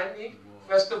the time the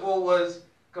festival was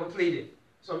completed.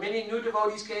 So many new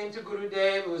devotees came to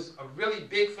Gurudev. It was a really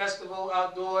big festival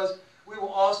outdoors. We were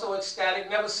also ecstatic,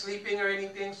 never sleeping or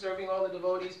anything, serving all the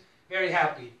devotees. Very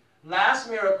happy. Last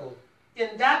miracle.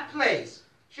 In that place,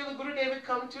 Srila Gurudev had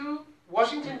come to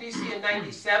Washington, D.C. in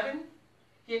 97.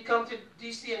 He had come to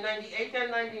D.C. in 98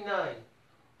 and 99.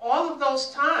 All of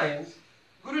those times,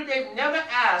 Gurudev never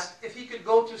asked if he could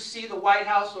go to see the White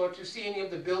House or to see any of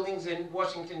the buildings in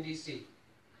Washington, D.C.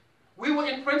 We were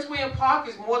in Prince William Park,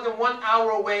 is more than 1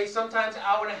 hour away, sometimes an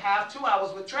hour and a half, 2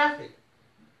 hours with traffic.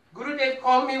 Gurudev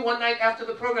called me one night after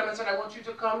the program and said, I want you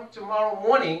to come tomorrow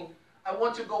morning. I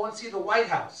want to go and see the White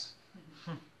House.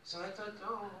 So I thought,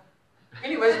 oh.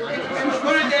 Anyways, it was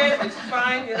Gurudev, it's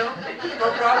fine, no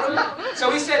problem.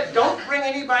 So he said, don't bring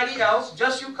anybody else,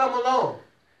 just you come alone.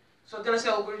 So then I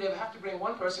said, oh, Gurudev, I have to bring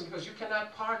one person because you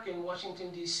cannot park in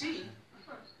Washington, D.C.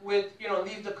 with,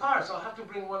 leave the car, so I'll have to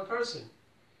bring one person.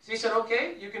 So he said,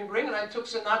 okay, you can bring, and I took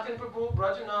Sanatan Prabhu,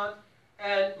 Brajanath,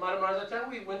 and Madam Marzatan.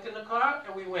 We went in the car,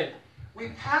 and we went. We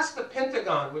passed the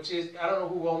Pentagon, which is, I don't know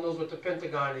who all knows what the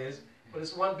Pentagon is, but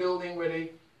it's one building where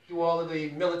they do all of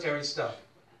the military stuff.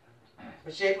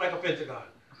 It's shaped like a pentagon.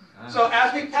 So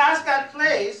as we passed that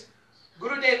place,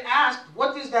 Gurudev asked,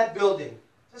 what is that building?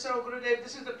 I said, oh, Gurudev,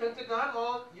 this is the Pentagon,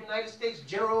 all United States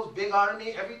generals, big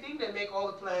army, everything, they make all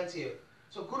the plans here.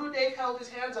 So Gurudev held his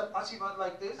hands up, Asivat,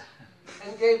 like this,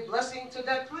 and gave blessing to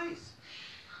that place.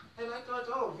 And I thought,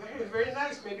 oh, very, very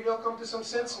nice. Maybe they'll come to some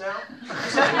sense now.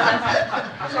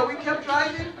 So we kept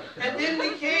driving, and then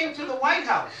we came to the White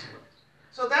House.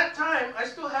 So that time, I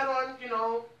still had on,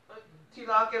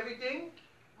 tilak, everything,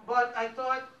 but I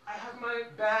thought, I have my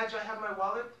badge, I have my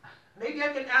wallet. Maybe I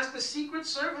can ask the Secret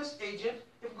Service agent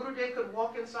if Gurudev could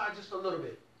walk inside just a little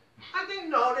bit. I think,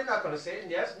 no, they're not going to say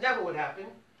yes, never would happen.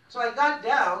 So I got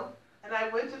down, and I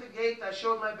went to the gate, I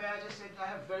showed my badge, I said, I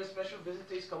have very special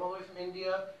visitors come all the way from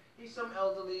India. He's some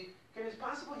elderly. It's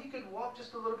possible he could walk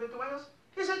just a little bit the way else?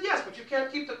 He said, yes, but you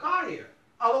can't keep the car here.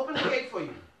 I'll open the gate for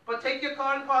you, but take your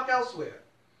car and park elsewhere.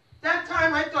 That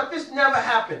time I thought, this never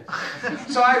happened.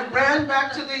 So I ran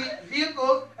back to the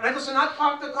vehicle, and I said, so not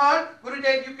park the car.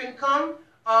 Gurudev, you can come,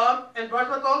 and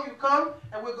Brajnath, you come,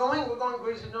 and we're going.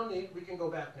 Gurudev said, no need, we can go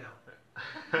back now.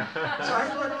 So I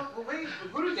thought, oh, well, wait,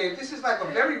 Gurudev, this is like a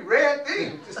very rare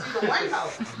thing to see the White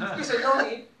House. He said, no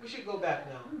need, we should go back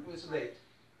now. It was late.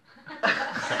 So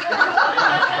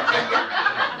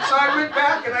I went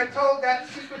back and I told that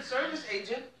Secret Service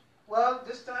agent, well,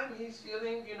 this time he's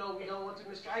feeling, we don't want to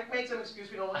miss traffic. I made some excuse,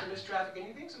 we don't want to miss traffic,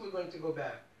 anything, so we're going to go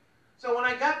back. So when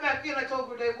I got back in, I told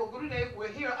Gurudev, well, Gurudev, we're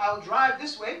here, I'll drive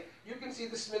this way. You can see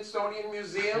the Smithsonian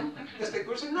Museum.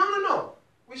 Gurudev said, no.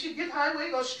 We should get highway,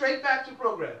 go straight back to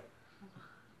program.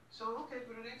 So, okay,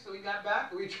 Gurudev, so we got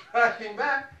back, we driving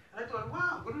back, and I thought,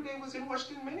 wow, Gurudev was in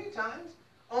Washington many times,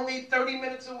 only 30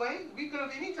 minutes away. We could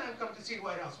have any time come to see the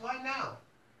White House. Why now?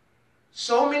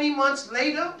 So many months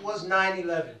later was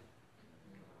 9/11.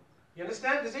 You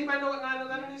understand? Does anybody know what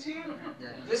 9/11 is here?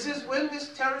 This is when this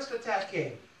terrorist attack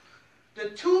came.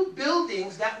 The two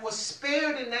buildings that were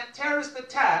spared in that terrorist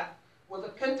attack were the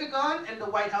Pentagon and the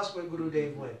White House where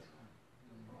Gurudev went.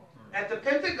 At the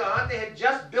Pentagon, they had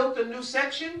just built a new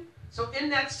section, so in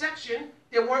that section,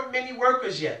 there weren't many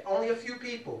workers yet, only a few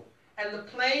people. And the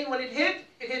plane, when it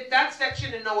hit that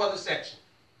section and no other section.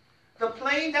 The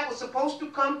plane that was supposed to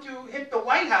come to hit the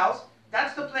White House,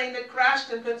 that's the plane that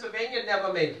crashed in Pennsylvania,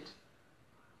 never made it.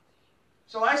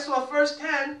 So I saw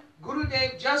firsthand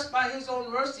Gurudev, just by his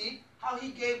own mercy, how he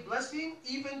gave blessing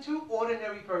even to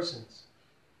ordinary persons.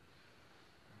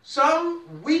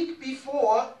 Some week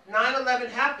before 9/11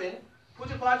 happened,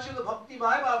 Pujapad Srila Bhakti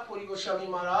Vaibhav Puri Goswami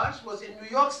Maharaj was in New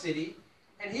York City,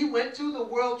 and he went to the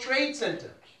World Trade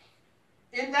Center.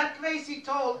 In that place, he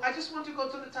told, I just want to go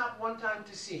to the top one time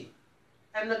to see.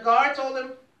 And the guard told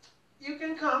him, you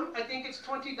can come. I think it's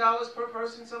 $20 per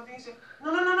person, something. He said,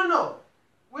 no.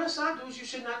 We're sadhus, you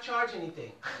should not charge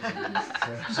anything.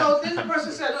 So then the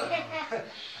person said,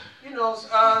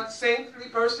 saintly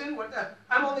person,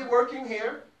 I'm only working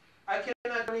here. I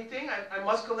cannot do anything. I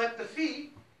must collect the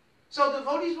fee. So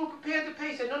devotees were prepared to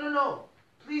pay. He said, no.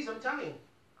 Please, I'm telling you.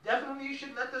 Definitely you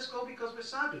should let us go because we're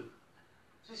sadhu.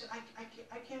 So he said,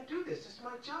 I can't do this. It's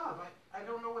my job. I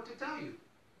don't know what to tell you.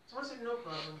 So I said, no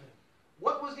problem.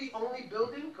 What was the only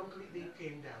building? Completely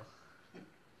came down.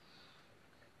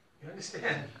 You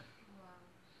understand? Wow.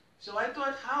 So I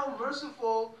thought how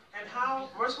merciful and how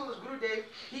merciful is Gurudev.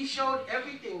 He showed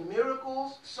everything,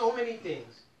 miracles, so many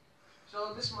things.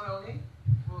 So this is my only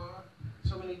for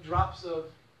so many drops of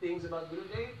things about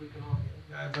Gurudev. We can all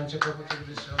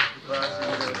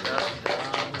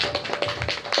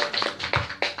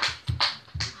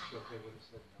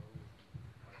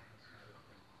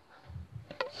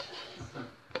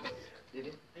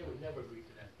They would never agree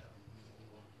to that.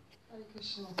 Hare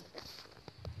Krishna.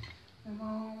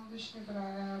 Namo Vishnu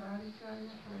Padaya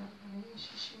Radhikaya Prayatmane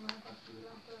Shishima Bhakti.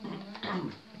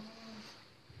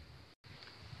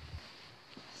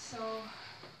 So,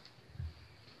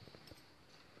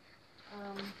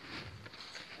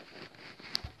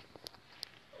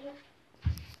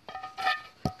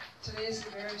 today is a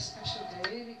very special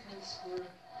day because we're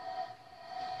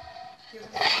given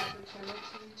the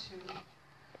opportunity to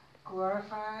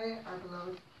glorify our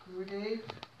beloved Gurudev.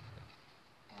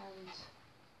 And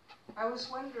I was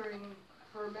wondering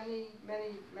for many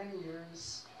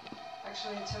years,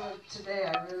 actually until today,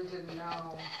 I really didn't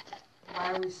know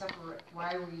why we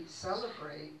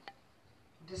celebrate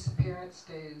disappearance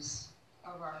days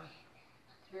of our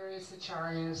various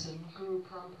acharyas and Guru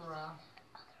Parampara.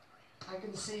 I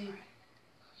can see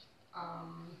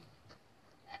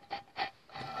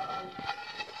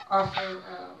often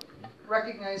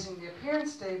recognizing the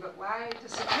appearance day, but why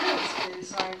disappearance day?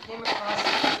 So I came across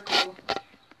an article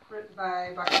written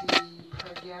by Bhakti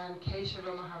Pragyan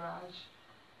Keshava Maharaj,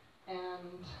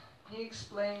 and he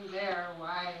explained there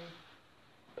why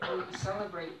we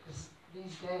celebrate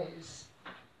these days.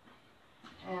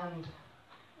 And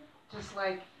just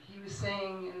like he was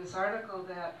saying in this article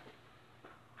that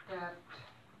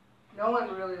no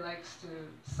one really likes to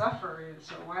suffer,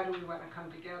 so why do we want to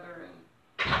come together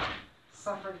and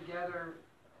suffer together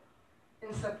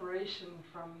in separation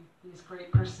from these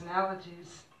great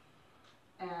personalities?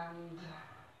 And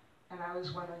I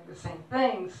was wondering the same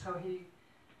thing. So he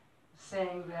was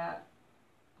saying that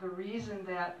the reason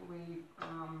that we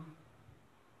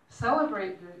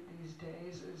celebrate these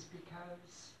days is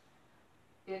because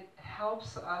it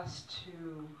helps us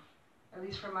to, at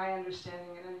least from my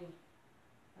understanding, and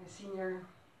my senior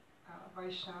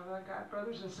Vaishnava God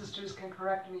brothers and sisters can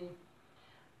correct me,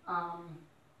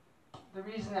 the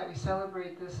reason that we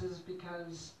celebrate this is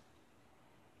because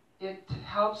it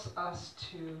helps us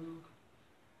to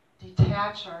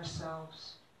detach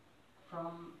ourselves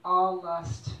from all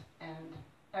lust and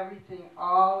everything,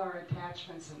 all our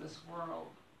attachments in this world.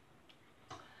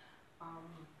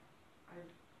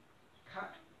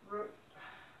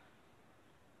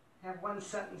 I have one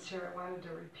sentence here I wanted to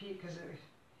repeat because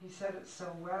he said it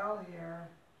so well here.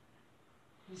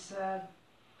 He said,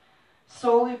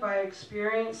 solely by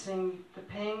experiencing the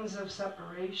pangs of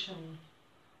separation,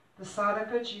 the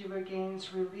sadhaka jiva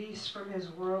gains release from his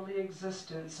worldly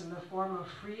existence in the form of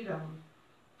freedom,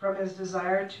 from his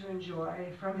desire to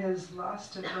enjoy, from his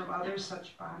lust, and from other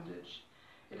such bondage.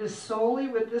 It is solely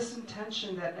with this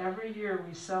intention that every year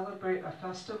we celebrate a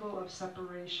festival of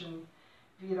separation,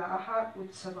 Viraha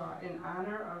Utsava, in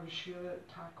honor of Srila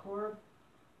Thakur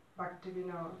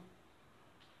Bhaktivinoda.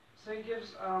 So he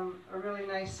gives a really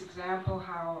nice example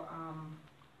how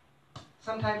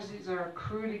sometimes these are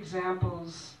crude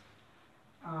examples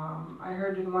I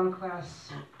heard in one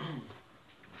class,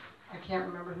 I can't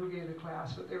remember who gave the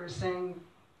class, but they were saying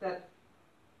that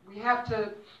we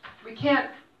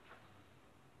can't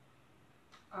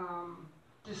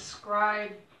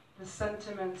describe the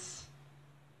sentiments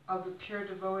of the pure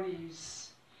devotees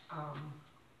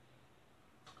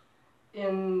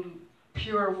in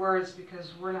pure words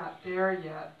because we're not there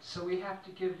yet. So we have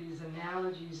to give these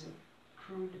analogies and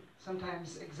crude,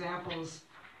 sometimes examples,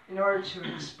 in order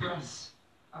to express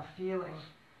a feeling.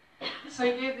 So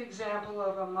he gave the example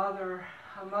of a mother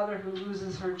who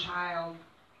loses her child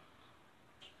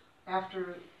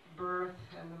after birth,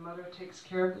 and the mother takes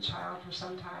care of the child for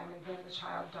some time, and then the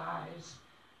child dies.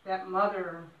 That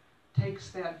mother takes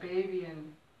that baby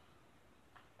and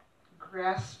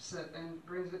grasps it and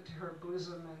brings it to her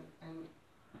bosom and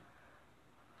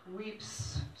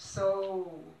weeps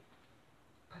so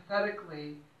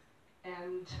pathetically.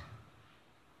 And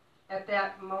at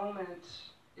that moment,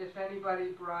 if anybody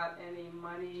brought any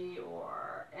money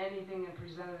or anything and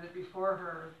presented it before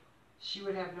her, she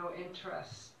would have no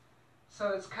interest.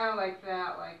 So it's kind of like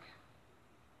that, like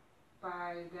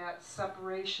by that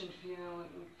separation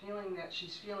feeling that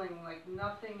she's feeling, like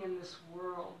nothing in this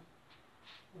world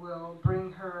will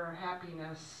bring her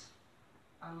happiness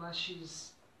unless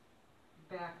she's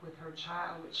back with her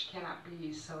child, which cannot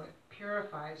be, so it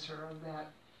purifies her of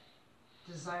that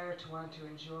desire to want to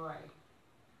enjoy.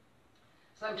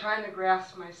 So I'm trying to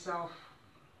grasp myself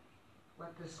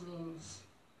what this means.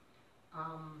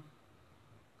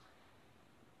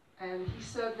 And he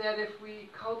said that if we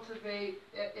cultivate,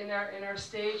 in our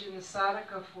stage in the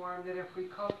sadhaka form, that if we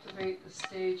cultivate the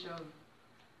stage of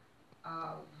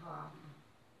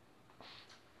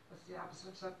what's the opposite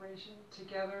of separation?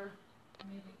 Together?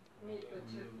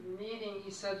 Meeting,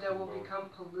 he said that will become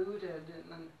polluted.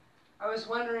 And I was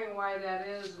wondering why that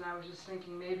is, and I was just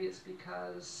thinking maybe it's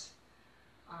because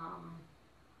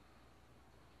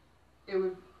it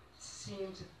would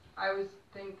seem to, I would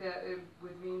think that it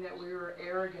would mean that we were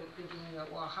arrogant, thinking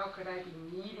that, well, how could I be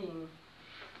meeting,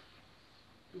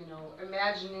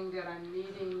 imagining that I'm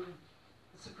meeting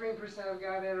the Supreme Person of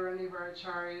Godhead or any of our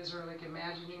acharyas, or like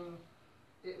imagining,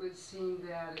 it would seem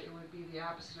that it would be the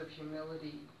opposite of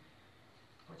humility,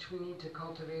 which we need to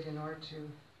cultivate in order to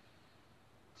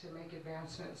make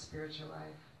advancement in spiritual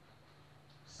life.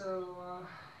 So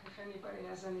if anybody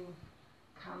has any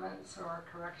comments or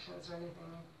corrections or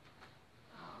anything,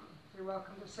 you're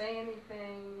welcome to say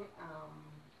anything.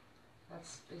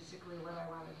 That's basically what I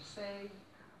wanted to say.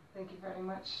 Thank you very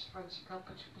much.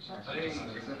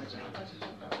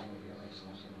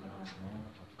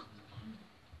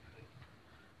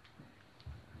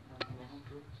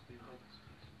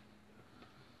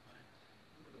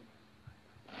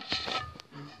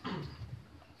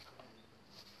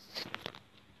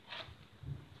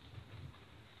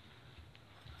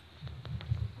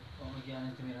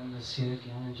 ज्ञानतिमिरन्दस्य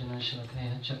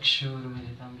ज्ञानञ्जनशलाकया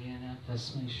चक्षुरुमिलितं येन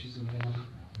तस्मै श्रीगुरवे नमः.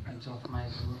 I talk my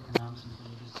Nam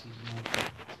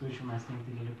spiritual master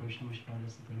Tila Prashna Mishpala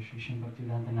Sita Sri Sri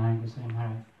Bhaktivedanta Narayan Goswami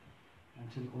Maharaj, and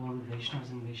to all the Vaishnavas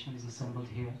and Vaishnavas assembled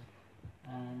here,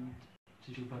 and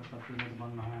to Sri Bhaktivedanta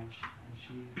Maharaj and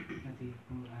Sri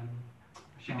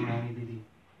Shamrani Didi,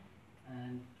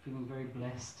 and feeling very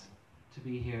blessed to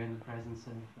be here in the presence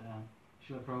of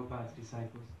Srila Prabhupada's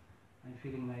disciples. I'm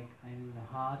feeling like I'm in the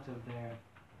heart of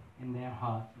in their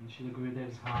heart, in Srila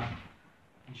Gurudev's heart,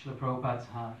 and Srila Prabhupada's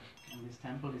heart. And this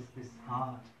temple is this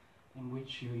heart in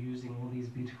which you're using all these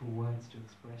beautiful words to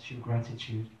express your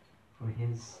gratitude for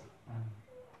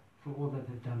for all that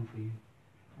they've done for you.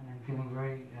 And I'm feeling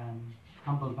very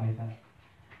humbled by that,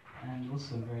 and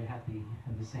also very happy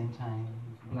at the same time,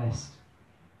 blessed.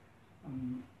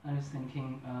 I was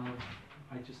thinking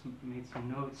I just made some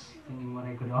notes, thinking what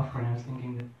I could offer, and I was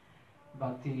thinking that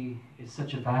Bhakti is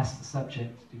such a vast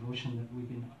subject, devotion, that we've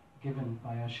been given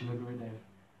by our Srila Gurudev,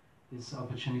 this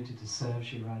opportunity to serve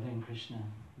Sri Radha and Krishna,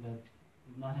 that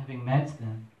not having met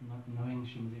them, not knowing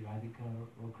Srimati Radhika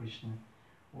or Krishna,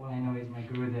 all I know is my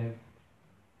Gurudev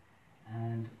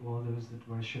and all those that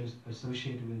were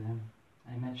associated with him.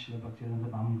 I met Srila Bhaktivedanta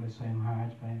Bhama Goswami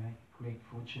Maharaj by my great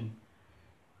fortune,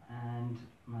 and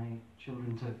my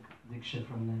children took Diksha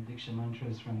from them, Diksha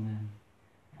mantras from them,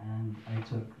 and I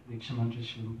took Diksha mantras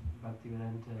from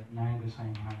Bhaktivedanta Narayan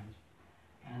Goswami Maharaj.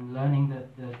 And learning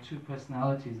that the two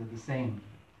personalities are the same.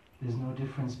 There's no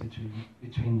difference between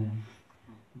them.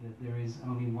 That there is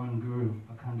only one Guru,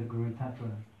 Akhanda Guru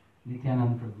Tattva,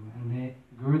 Nityananda Prabhu. And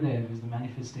Gurudev is the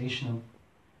manifestation of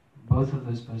both of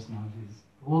those personalities.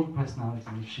 All the personalities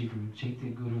of Shri Guru, Chaitya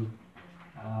Guru,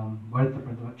 Varta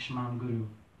Pradvakshman Guru,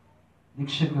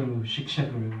 Diksha Guru, Shiksha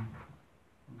Guru,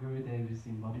 Gurudev is the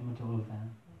embodiment of all of that.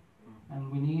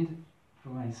 And we need, for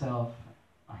myself,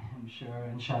 I am sure,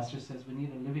 and Shastra says we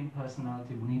need a living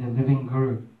personality, we need a living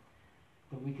Guru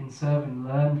that we can serve and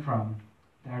learn from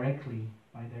directly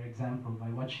by their example, by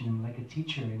watching them like a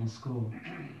teacher in a school.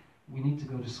 We need to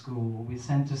go to school, we're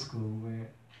sent to school where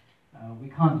we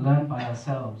can't learn by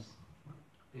ourselves.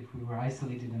 If we were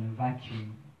isolated in a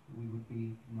vacuum, we would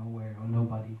be nowhere or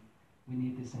nobody. We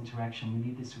need this interaction, we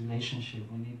need this relationship,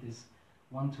 we need this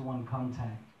one-to-one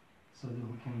contact so that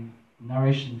we can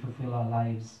nourish and fulfill our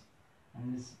lives.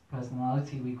 And this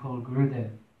personality we call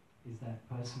Gurudev is that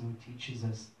person who teaches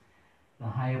us the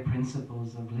higher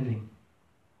principles of living,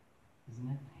 isn't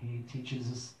it? He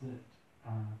teaches us that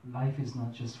life is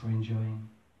not just for enjoying,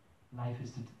 life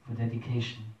is for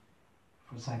dedication,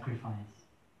 for sacrifice.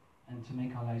 And to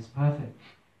make our lives perfect,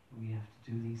 we have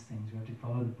to do these things. We have to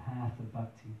follow the path of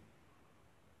bhakti.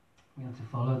 We have to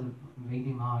follow the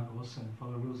Vedic marg also, and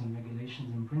follow rules and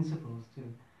regulations and principles to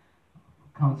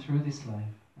come through this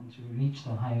life and to reach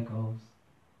the higher goals.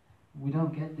 We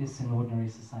don't get this in ordinary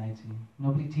society.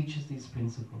 Nobody teaches these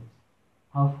principles.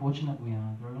 How fortunate we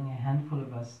are. There are only a handful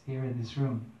of us here in this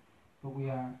room, but we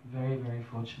are very, very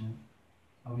fortunate.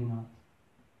 Are we not?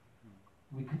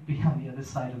 We could be on the other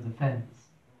side of the fence.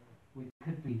 We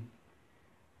could be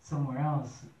somewhere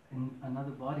else in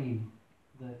another body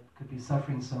that could be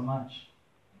suffering so much.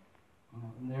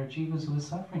 And there are jivas who are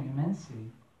suffering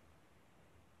immensely.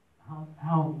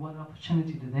 What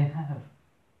opportunity do they have?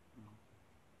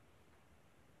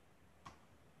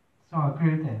 So our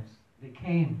Gurudevs, they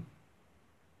came,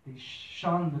 they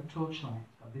shone the torchlight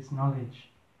of this knowledge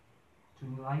to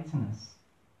enlighten us,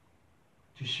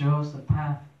 to show us the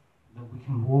path that we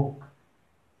can walk,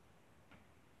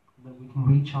 that we can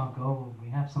reach our goal. We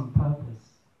have some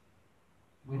purpose.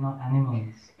 We're not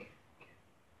animals.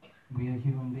 We are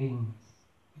human beings.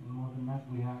 And more than that,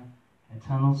 we are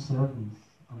eternal servants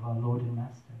of our Lord and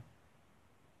Master.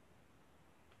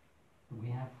 We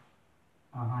have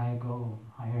a higher goal,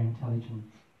 higher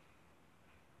intelligence.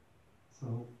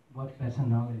 So what better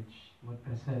knowledge, what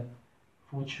better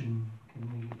fortune can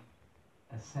we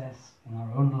assess in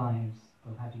our own lives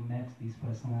of having met these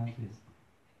personalities?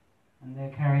 And they're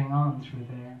carrying on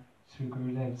through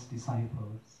Gurudev's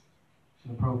disciples,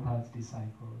 through Prabhupada's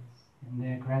disciples, and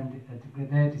their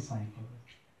disciples.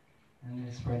 And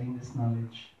they're spreading this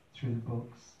knowledge through the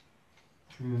books,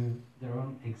 through their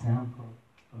own example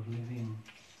of living,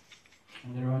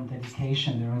 and their own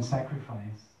dedication, their own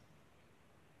sacrifice.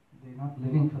 They're not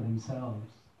living for themselves,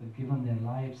 they've given their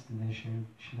lives to their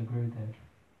Srila Gurudev.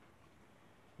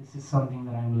 This is something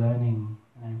that I'm learning,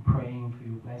 and I'm praying for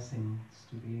your blessings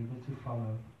to be able to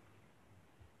follow.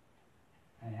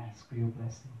 I ask for your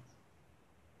blessings.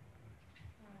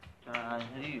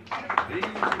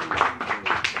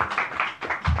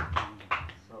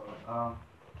 So,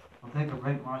 we'll take a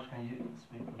break. Marsh, can you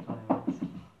speak for 20 minutes?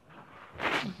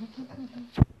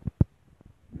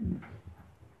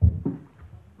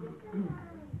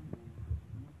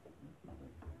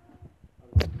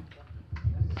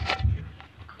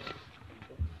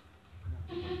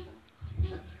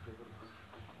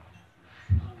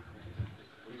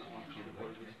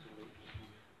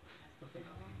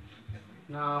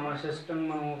 नामशिष्टं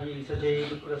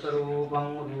मनोभीषजैविप्रसरूपं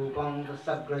रूपं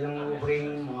तत्सग्रजं उपरिं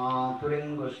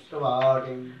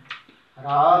मातुलिङ्गुष्टवाटिं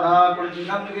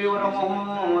राधाकुण्डं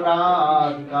गिरिवरमोहो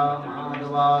राधिका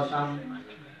माधवासां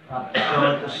प्राप्तो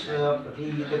तस्य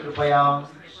प्रतीतकृपया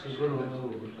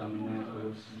श्रीगुरुतं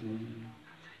नतोऽस्मि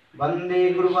वन्दे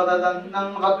गुरुपददन्तं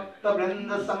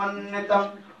भक्तवृन्दसमन्वितं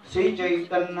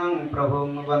श्रीचैतन्यं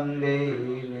प्रभुं वन्दे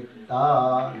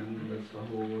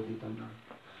नित्यानन्दसहोदितम्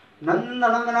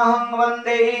नन्दनन्दनं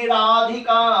वन्दे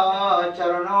राधिका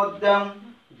चरणोद्यं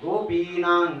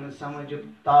गोपीनां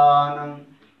समयुक्तानं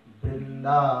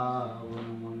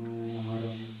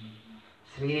वृन्दावनमनोहरम्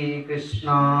श्रीकृष्ण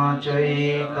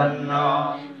चैतन्य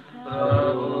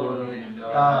प्रभु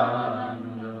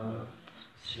नित्यानन्द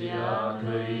श्री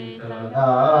अद्वैत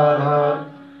गदाधर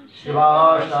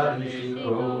शिवासादि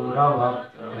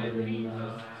गौरभक्तवृन्द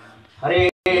हरे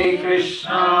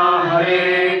Krishna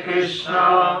Krishna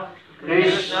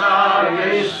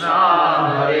Krishna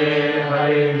Hare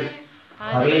Hare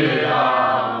Hare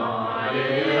Ram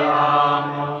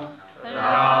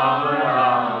Ram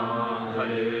Ram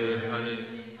Hare Hare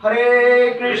Hare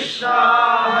Krishna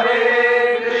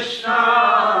Krishna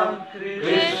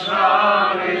Krishna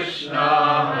Krishna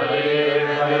Hare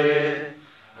Hare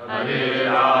Hare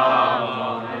Ram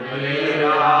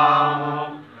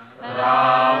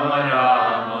Ram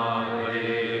Ram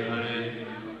Hare Hare.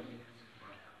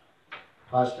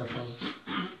 First of all,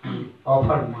 I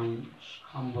offer my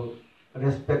humble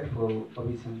respectful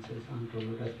obeisances unto the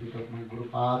lotus feet of my Guru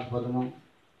Pad Padma.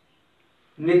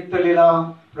 Nitya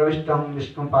Lila Pravishtam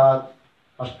Vishnupad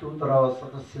Ashtutara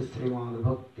Satasya Srimad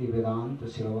Bhakti Vedanta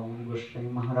Silavamani Goswami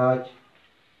Maharaj.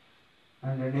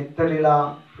 And Nitya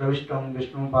Lila Pravishtam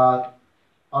Vishnupad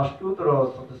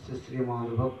Ashtutara Satasya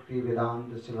Srimad Bhakti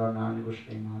Vedanta Silavamani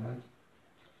Goswami Maharaj.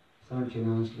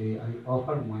 Simultaneously, I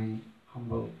offer my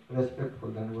humble, respectful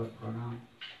Dandavat Pranam.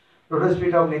 Lotus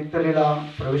feet of Nitya Lila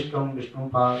Pravishtam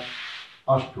Vishnupad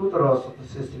Ashtutara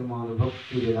Satasya Srimad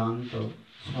Bhakti Vedanta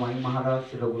Swami Maharaj,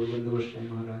 Srila Guru Govinda Goswami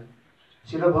Maharaj,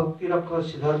 Srila Bhakti Rakha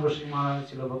Siddhar Goswami Maharaj,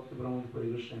 Srila Bhakti Pramod Puri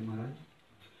Goswami Maharaj,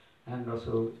 and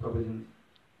also Prabhupada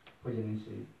Pujani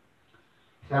Sri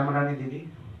Samarani Didi,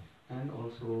 and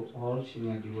also all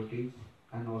senior devotees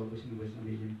and all Vaishnava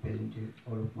region present,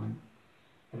 all of my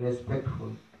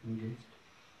respectful guests.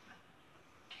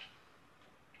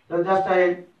 So just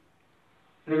I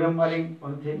remembering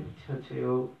one thing to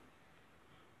you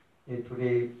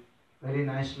today very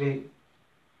nicely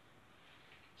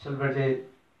celebrated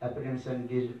appearance and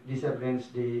disappearance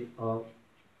day of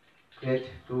great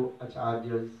two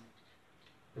acharyas,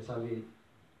 especially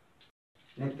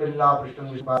Nitya Lila Pravishtam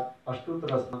Vishnupad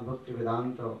Ashtutara Srimad Bhakti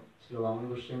Vedanta Silavamani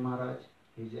Goswami Maharaj,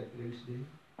 his appearance day,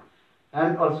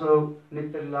 and also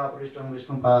Nitya Lila Pravishtam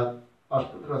Vishnupad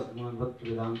Ashtutara Srimad Bhakti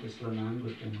Vedanta Silavamani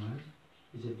Goswami Maharaj,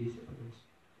 his disappearance.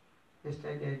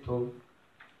 Yesterday I told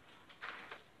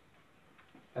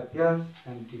appears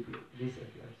and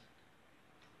disappears.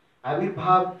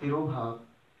 Avirbhav Tirobhav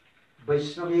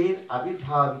Vaishnavir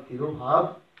Avirbhav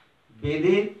Tirobhav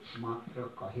Vede Matra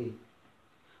Kahe.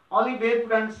 Only Ved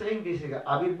Puran saying this is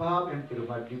Avirbhav and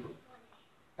Tirobhav,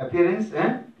 appearance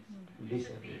and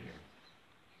disappearance.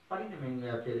 What is the meaning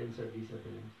of appearance or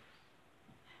disappearance?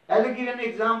 As I give an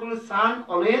example, sun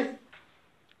always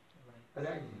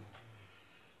rising.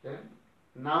 Yeah?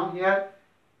 Now here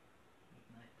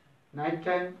night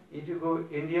time, if you go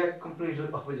India, completely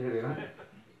opposite.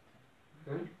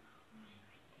 Huh?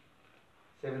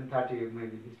 7:30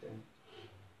 maybe this time.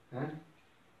 Huh?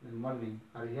 In the morning,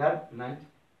 or here night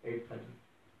 8:30.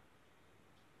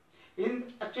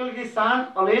 In actually the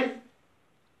sun always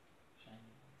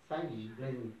shining,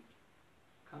 blazing,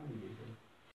 coming this way.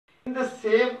 In the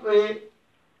same way,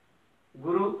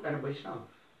 Guru and Vaishnava,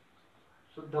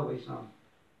 Shuddha Vaishnava,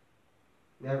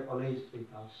 they are always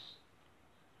with us.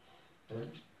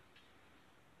 Right?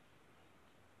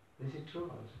 This is true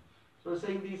also. So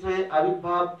saying this way,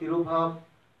 Avirbhav, Tirobhav,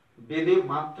 Vede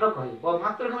Matra Kahi. But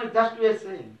Matra Kahi just we are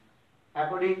saying.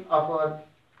 According of our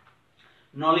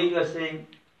knowledge, we are saying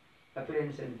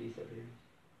appearance and disappearance.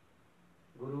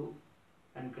 Guru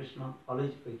and Krishna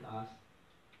always with us.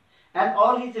 And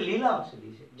all his Leela also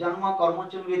this. Janma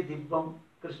Karmachanve Dibbam,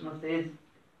 Krishna says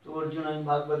to Arjuna in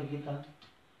Bhagavad Gita,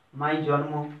 my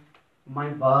Janma, my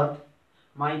birth,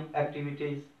 my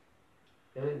activities,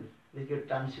 they get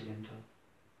transcendental.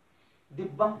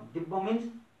 Dibbam, Dibbam means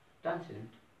transcendent.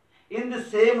 In the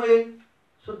same way,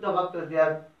 Shuddha Bhaktas,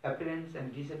 their appearance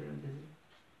and disappearance is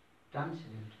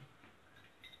transcendental.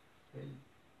 This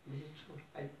is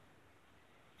true.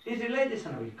 This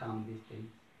realization will come, these things.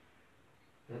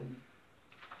 Then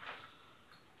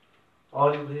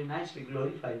all you very nicely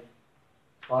glorified,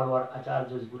 all our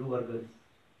acharyas, Guru Vargas,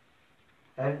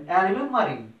 and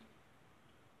remembering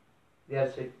their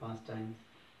sweet pastimes.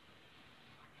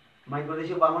 My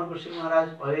Gurudev Bhaman Goswami Maharaj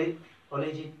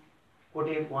always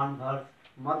quoted one verse,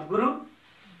 Madguru,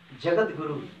 Jagat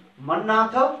Guru,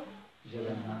 Mannatha,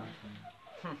 Jagannath.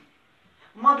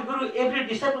 Madguru, every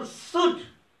disciple should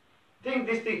think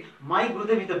this thing, my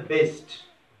Gurudev is the best.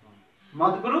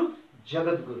 Madguru,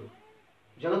 Jagat Guru.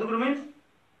 Jagat Guru means?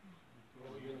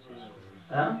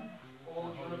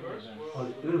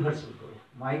 Universal Guru.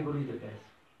 My Guru is the best.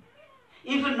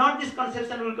 If not this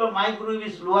conception will come, my Guru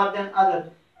is lower than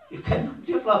others, you cannot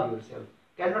develop yourself,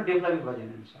 cannot develop your bhajan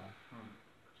and so on.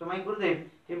 So my Gurudev,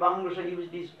 Sri Bhaman Goswami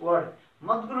used this word,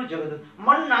 Madguru Jagat,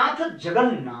 Mannatha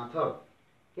Jagannatha.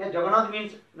 Here Jagannath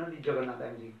means not the Jagannath I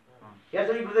am saying. Here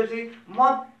Sri Gurudev says,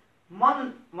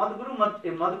 Madguru,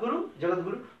 Jagat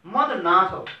Guru,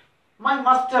 Madnatha, my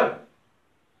master.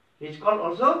 He is called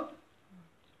also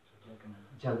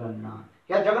Jagannath.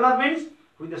 Here Jagannath means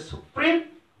with the supreme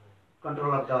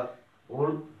control of the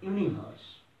whole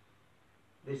universe.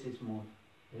 This is more.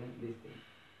 This thing.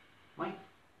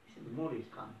 This is more is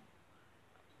coming.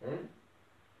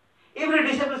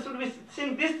 Every disciple should be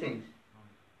seeing these things.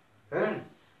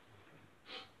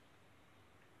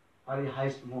 Or he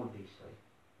hides more this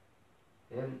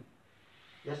way.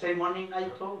 Yesterday morning I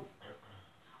told.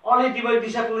 All his devout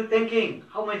disciples thinking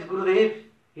how much Gurudev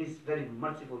is very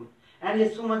merciful. and he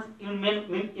has so much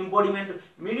embodiment,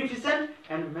 munificent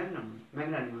and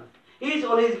magnanimous. He is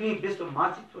always being best of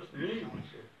mercy towards me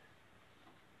also.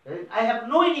 I have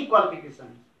no any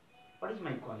qualifications. What is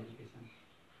my qualification?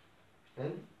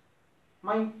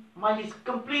 My mind is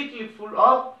completely full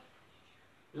of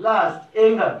lust,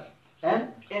 anger,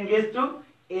 and engaged to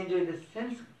enjoy the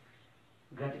sense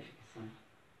gratification.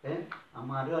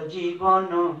 Amara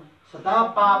jivana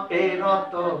sada pape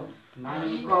rato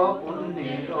nanko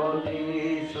punne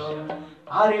roleso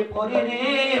are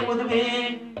porire udbe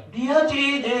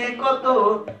diyachi je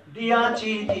koto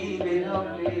diyachi dibe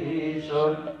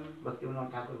roleso.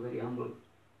 Bhaktivinoda Thakur, very humble,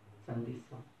 sang this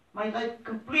song. My life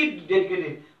completely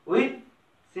dedicated with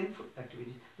sinful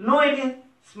activities. No any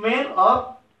smell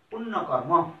of punna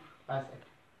karma.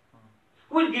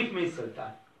 Who will give me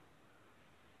shelter?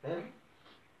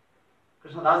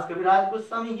 Krishna Das Kaviraj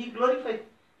Goswami, he glorified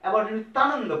about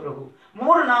Nityananda Prabhu.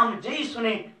 More naam jai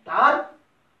sune tar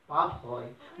paap hoy.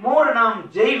 More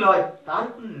naam jai loy tar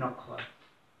punna hoy.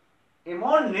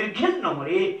 Emon nirghin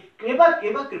namore kripa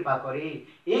keva kripa kare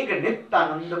ek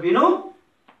Nityananda binu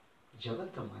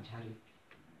jagat majhari.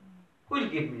 Who will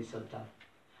give me shelter?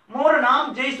 More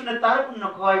naam jai sune tar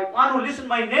punna hoy. One who listen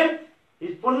my name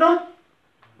is punna.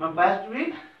 My past to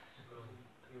be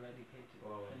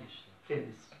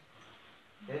finished.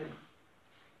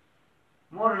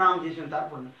 More naam jai sune tar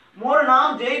punna. More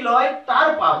naam jai loy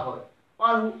tar paap hoy.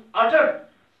 One who uttered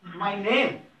my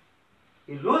name,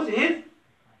 he lose his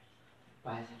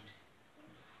past.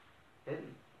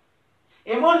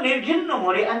 Emon nirghinna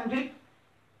more, I am very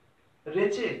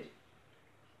wretched.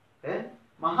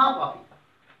 Mahapapita.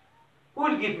 Who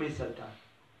will give me shelter?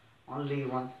 Only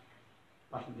one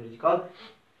person, there is called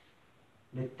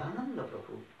Nityananda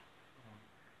Prabhu.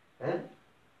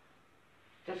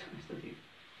 That's what it is.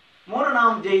 More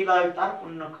naam jai loy tar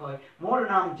punna khoy, more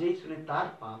naam jai sune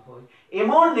tar paap hoy.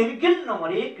 Emon nirghinna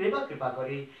more kripa kripa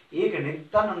kare ek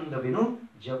Nityananda binu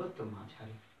jagat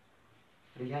majhari.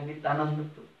 Here Nityananda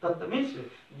Tattva means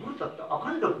Guru Tattva,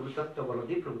 Akhanda Guru Tattva,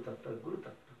 Baladev Prabhu Tattva, Guru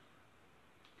Tattva.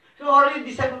 So already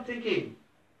disciple thinking,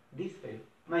 this way,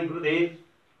 my Gurudev,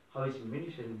 how is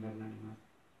munificent and magnanimous.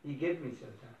 He gave me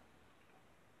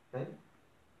shelter.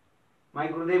 My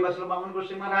Gurudev Vasala Bhaman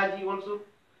Goswami Maharaj, he also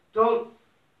told,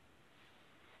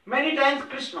 many times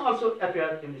Krishna also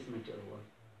appeared in this material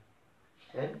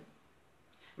world.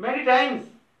 Many times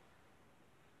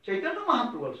Chaitanya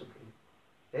Mahaprabhu also came.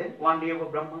 One day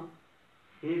of Brahma,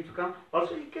 he used to come,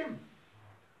 also he came.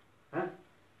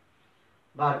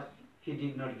 But he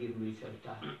did not give me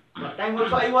shelter. That time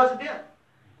also I was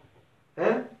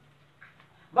there.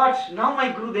 But now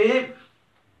my Gurudev,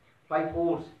 by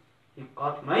force, he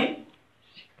caught my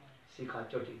Sikha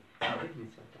Choti. He gave me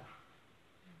shelter.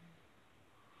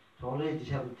 So always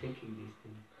disciple thinking these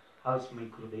things. How's my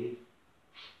Gurudev?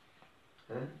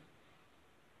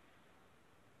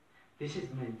 This is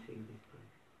main thing.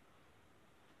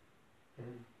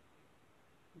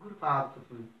 Guru Path,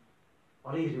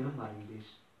 always remembering this,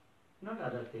 not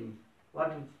other things.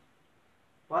 What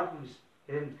is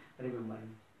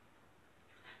remembering?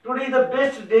 Today is the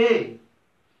best day.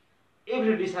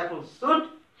 Every disciple should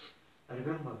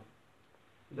remember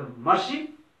the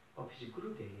mercy of his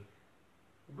Guru Dev.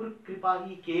 Guru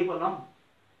Kripahi Kevalam,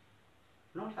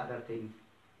 not other things.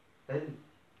 Then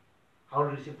how to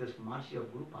receive this mercy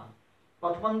of Guru Path?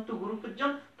 Patvantu Guru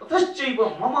Pujjan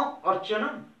Tataschaiva Mama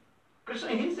Archanam. Krishna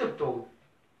himself told.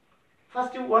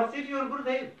 First you worship your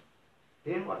Gurudev,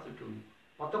 then worship to me.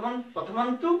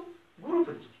 Patvantu Guru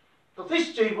Pujjan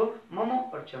Tataschaiva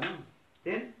Mama Archanam.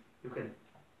 Then you can.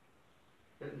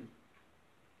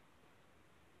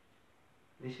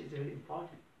 This is very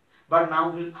important. But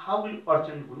now how will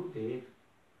Archan Gurudev?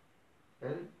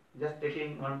 Just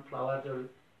taking one flower or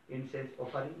incense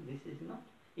offering, this is not.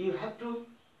 You have to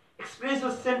express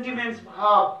your sentiments,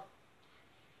 bhav.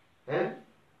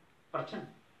 Archan.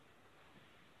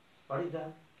 What is the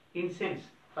incense?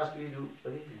 First we do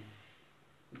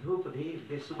Dhup Dev,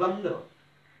 the Sugandha.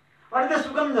 What is the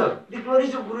Sugandha? The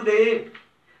glories of Gurudev,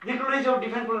 the glories of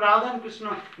different Radha and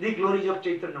Krishna, the glories of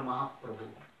Chaitanya Mahaprabhu.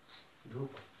 Dhup.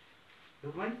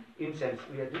 Dhup means incense.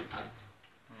 We are doing.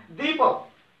 Deepa.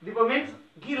 Deepa means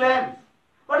ghee lamps.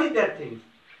 What is that thing?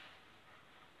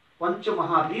 Pancha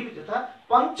Mahadev Jatha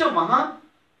Pancha Maha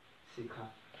Sikha.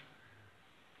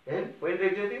 Then when they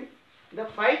do it, the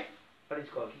five, what is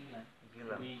called?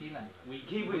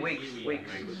 Ghee wicks.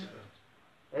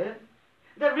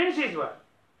 That means is what?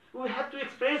 We have to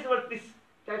express what this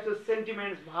types of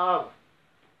sentiments, bhav.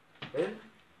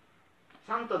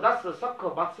 Santa Dasa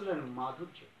Sakha Vatsala and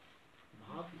Madhurya.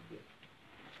 Bhav is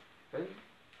here.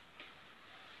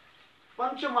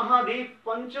 Pancha Mahadev,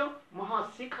 Pancha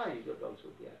Mahasikha is also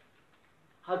there.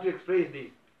 How to express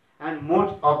this? And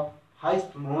mode of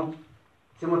highest mode,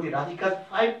 Srimati Radhika's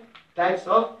 5 types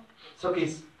of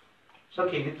Sakhis.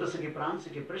 Sakhi, Nitya Sakhi, Pran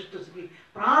Sakhi, Prishta Sakhi,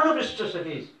 Prana Prishta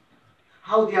Sakhis.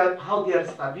 How they are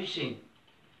establishing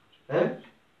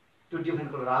to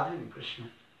different Radha and Krishna.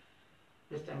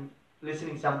 Just I'm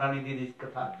listening Samrani Didi's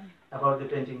katha about the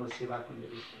painting of Siva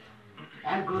Kundali.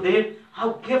 And Gurudev,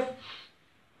 how give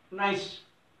nice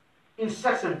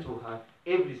instruction to her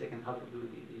every second how to do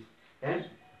this. And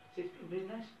she's very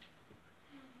nice.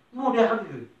 No, they have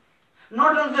to do it.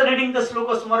 Not only reading the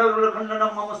slokas Maragala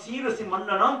Khandanam Mama Sirasi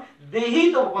Mandanam,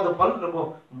 Dehita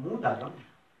Padapalabo Mudaram.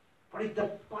 What is the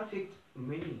perfect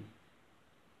meaning?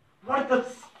 What the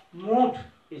mood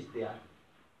is there?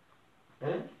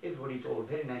 Everybody told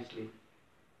very nicely.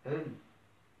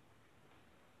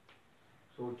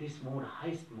 So this mood,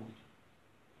 highest mood.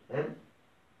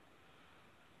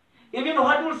 Even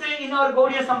what we say in our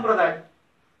Gaudiya Sampradaya,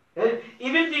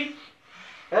 even the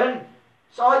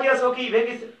Sahaja Soki,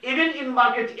 even in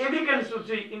market, every can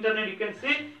see, internet you can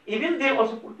see, even they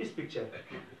also put this picture.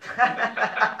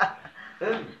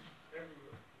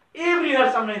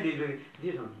 Everywhere sometimes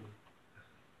they don't know.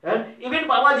 And even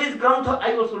Babaji's Grantha,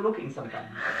 I also looking sometimes.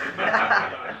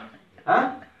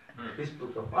 This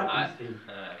book of what is this?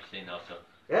 I've seen also.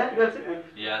 Yeah, you have seen it?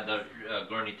 Yeah, the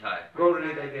Gaurnitai.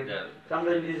 Gaurnitai.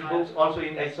 Sometimes these books also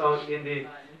I saw in the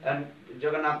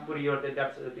Jagannath Puri or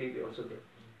that's also there.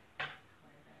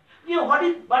 You know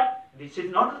but this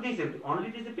is not this, only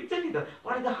this is picture either.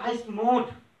 What is the highest mood?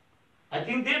 I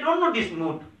think they don't know this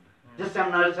mood. Just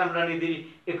Samrani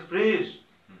Devi expressed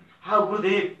how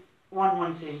Gurudev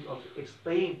one thing also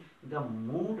explain the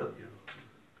mood of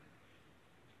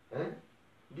you.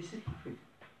 This is perfect.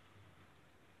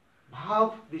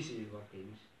 Bhav, this is what it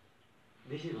is.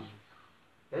 This is one.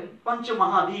 Pancha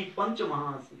Mahadev, Pancha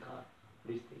Mahasikha,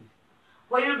 these things.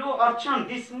 When you do archan,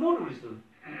 this mood will do.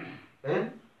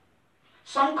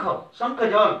 Sankha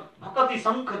Jal, Bhakati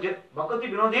Sankha, Bhakati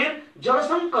Vinodir, Jala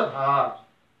Sankha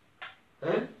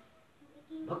Dhar.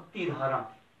 Bhakti Dhara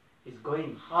is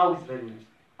going, how is very nice.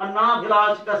 Anna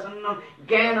Vilachita Sannam,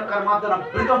 Gana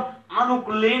Karmadana, Britam,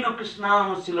 Anukulena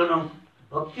Krishnam Silanam,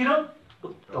 Bhaktira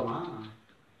Uttama.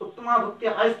 Uttama Bhakti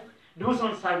has do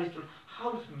some service to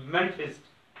how manifest.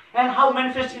 And how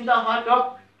manifest in the heart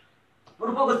of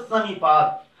Rupa Goswami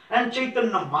Pad. And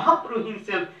Chaitanya Mahaprabhu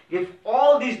himself gave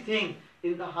all these things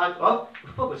in the heart of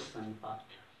Rupa Goswami Pad.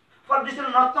 For this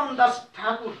Narottam Das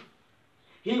Thakur,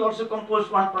 he also composed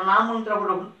one pranam mantra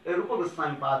for Rupa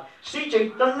Goswami Pad. Sri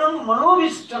Chaitanyam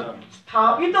Manovishtam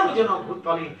Sthapitam Jana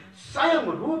Bhutali Sayam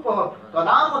Rupa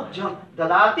Kadamajjam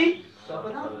Dadati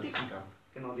Sapadanti.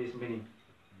 You know this meaning.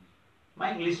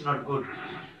 My English is not good,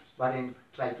 but I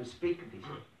try to speak this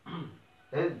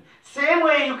way. Same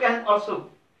way you can also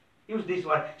use this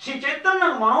word. Sri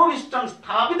Chaitanyam Manovishtam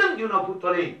Sthapitam Jana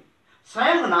Bhutali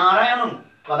Sayam Narayanam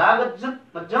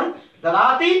Kadamajjam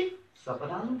Dadati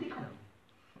Sapadanti.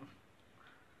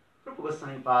 Rupa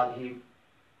Goswami Pad, he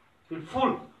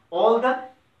fulfilled all the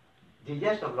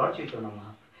desires of Lord Chaitanya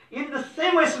Mahaprabhu. In the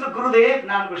same way, Srila Gurudev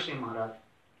Nanda Goswami Maharaj,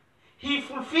 he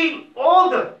fulfilled all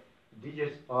the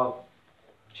desires of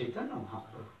Chaitanya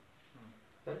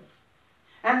Mahaprabhu.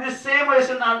 And the same way,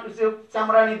 Srila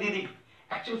Samrani Didi,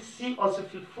 actually she also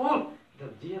fulfilled the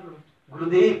dear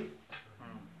Gurudev.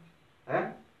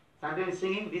 Sometimes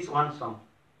singing this one song,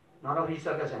 not of his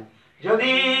occasion.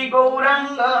 Jadi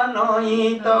Gauranga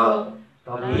noito,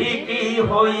 tabi ki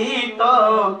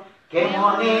hoito,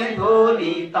 kemone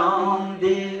dholitam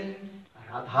de,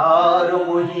 Radhar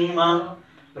Mohima,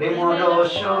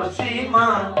 Premodosho Sima,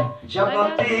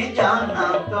 Jagati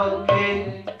Janatoke.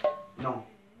 No.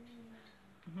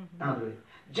 Another way.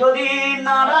 Jadi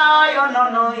Narayana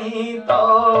noito,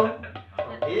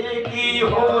 tabi ki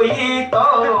hoito,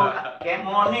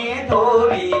 kemone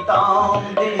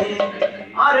dholitam de.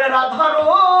 Are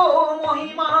Radharo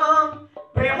Mohima,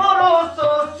 Premoroso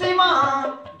Sima,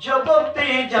 Jagote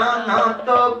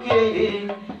Janatoke,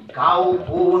 Kau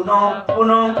Puno,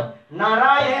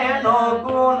 Narayano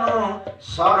Guno,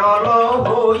 Saralo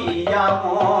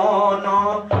Hoyamono,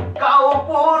 Kau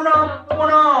Puno,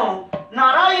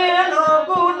 Narayano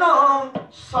Guno,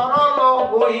 Saralo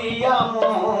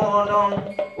Hoyamono.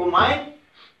 Oh my?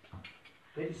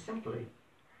 Very simply.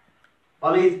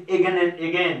 Always again and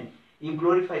again. You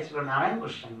glorify Srila Narayana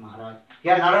Goswami Maharaj.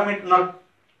 Here Narayana means not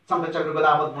Sankachakra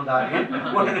Gadabad Mudari.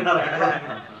 What is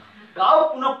Narayana?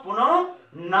 Kau Puno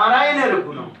Narayana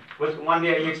Guno. One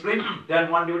day I explained, then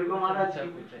one day we go Maharaj.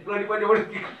 Glorify the word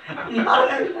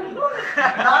Narayana.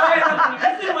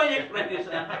 This is my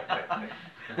explanation.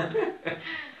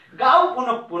 Gao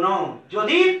puno puno,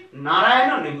 Jodi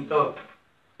Narayana Nimito.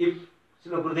 If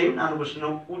Srila Gurudev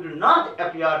Nanakrishna would not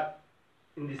appear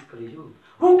in this Kali Yuga,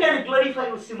 who can glorify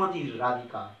Srimati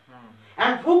Radhika?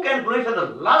 And who can glorify the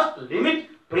last limit,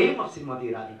 prema of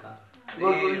Srimati Radhika?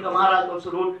 Gaur Govinda Maharaj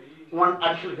also wrote one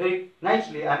article very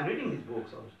nicely. I am reading his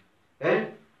books also. Eh?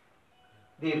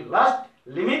 The last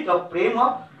limit of prema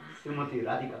of Srimati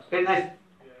Radhika. Very nice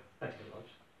article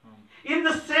also. In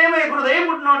the same way, Gurudev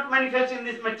would not manifest in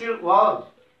this material world.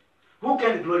 Who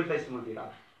can glorify Srimati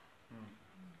Radhika?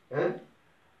 Eh?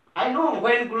 I know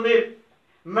when Gurudev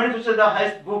manifested the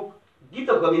highest book,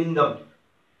 Gita Govindam,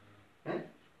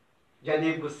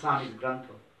 Jayadev Goswami's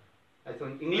Grantha. I saw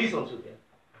in English also there.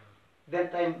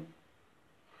 That time,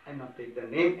 I not take the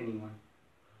name anyone.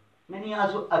 Many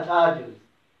also acharyas,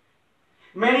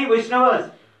 many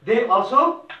Vaishnavas, they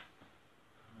also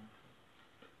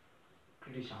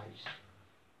criticize.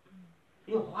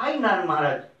 Why Narayana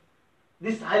Maharaj,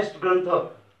 this highest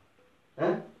Grantha,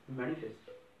 manifest?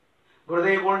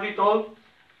 Gurudev only told,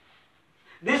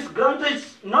 this Grantha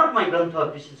is not my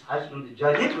Grantha, this is highest Grantha,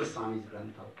 Jayadev Goswami's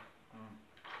Grantha.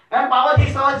 And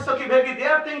Babaji Sahaj Sakhi Bhegi, they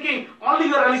are thinking only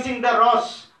you are releasing the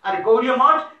Ras. And Gaudiya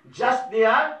Math, just they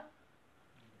are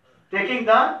taking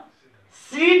the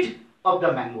seed of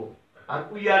the mango. And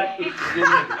we are eating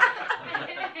it.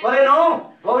 But they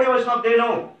know, Gaudiya Vaishnava, they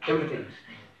know everything.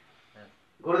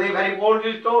 Gurudev very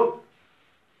boldly told,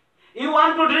 you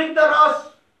want to drink the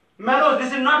Ras, mellows,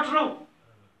 this is not true.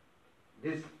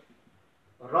 This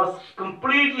Ras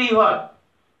completely what?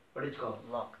 What is it called?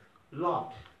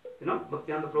 Locked. You know,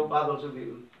 Bhaktivinoda Prabhupada also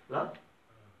gave love.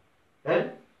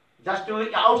 Then, just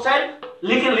to outside,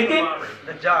 licking.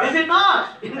 The jar. This is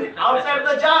not. Outside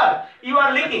the jar, you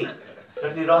are licking.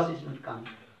 But the Ras is not coming.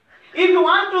 If you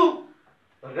want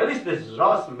to release this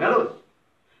Ras mellows,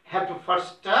 have to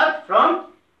first start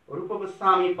from Rupa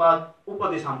Goswami Pad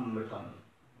Upadesamritam.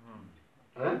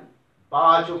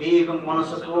 Pacho Vegam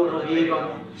Manasakoro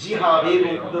Vegam Jiha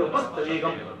Vegam Udurpasta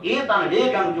Vegam Etan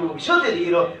Vegam Yugshate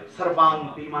Diro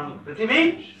Sarvang Piman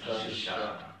Prithivi.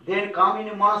 Then come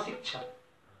in Manasiksha.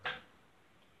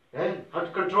 How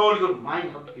to control your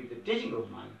mind, how to keep the teaching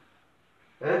of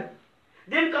mind.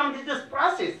 Then comes this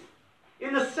process.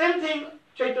 In the same thing,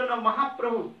 Chaitanya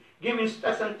Mahaprabhu gave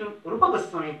instruction to Rupa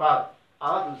Goswami Pad.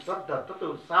 Adu Sabda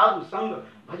Tato Sadhu Sangha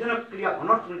Bhajana Kriya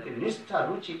Anarthanite Nishtha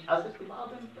Ruchi Asati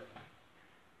Bhavanta.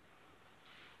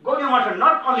 Gaudiya Math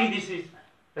not only this is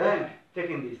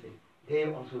taking these things, they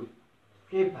also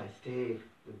step by step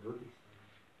to do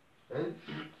this.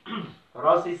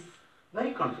 Ras is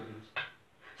very confident.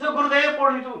 So Gurudev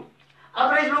told me too.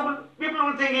 Otherwise people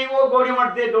will think, oh Gaudiya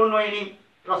Math, they don't know any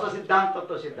Rasa Siddhanta,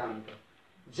 Tattva Siddhanta.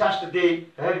 Just they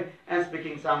and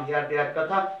speaking some here, there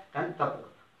Katha and Tattva.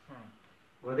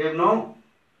 Gurudev no.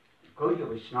 Gaudiya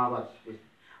Vaishnavas.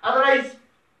 Otherwise,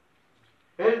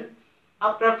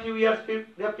 after a few years,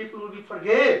 their people will be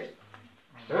forget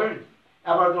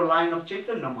about the line of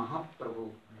Chaitanya Mahaprabhu,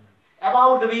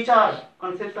 about the vichar,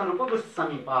 conception of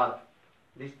Goswami Pad,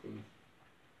 these things.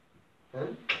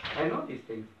 I know these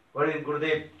things. When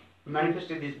Gurudev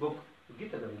manifested this book,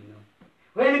 Gita Govinda.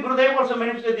 When Gurudev also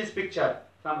manifested this picture,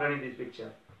 some running this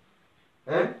picture,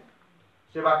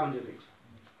 Seva Kunja picture.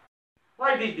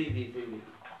 Why these things?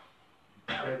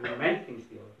 There are many things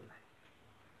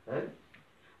here.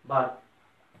 But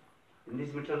in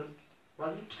this material,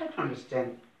 well, you try to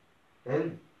understand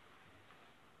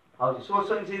how the source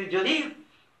is Jadi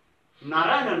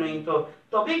Narayana nahi to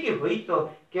tobe ke hui to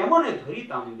kemone dhari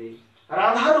tamde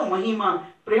Radharo Mahima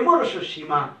Prema Rasa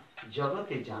Shima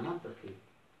Jagate Jana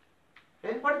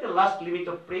Take. What is the last limit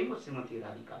of Prema Srimati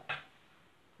Radhika?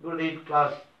 Gurudev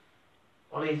class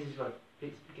always is what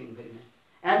speaking very nice.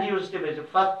 And he was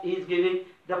first he is giving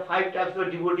the 5 types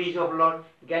of devotees of Lord: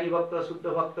 Gyani Bhakta,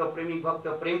 Suddha Bhakta, Premi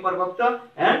Bhakta, Prempar Bhakta,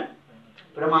 and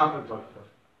Premapar Bhakta.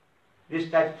 This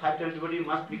type 5 types of devotee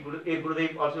must be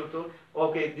Gurudev also told,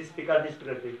 okay, this speaker.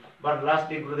 But last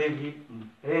day Gurudev he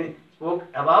spoke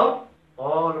about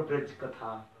all Braj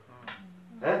Katha.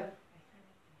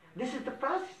 This is the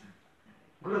process.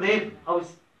 Gurudev, how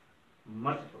is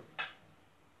merciful.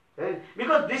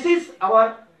 Because this is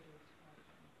our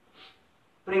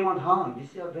Premadhan,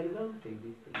 this is a very well thing,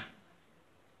 these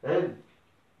things.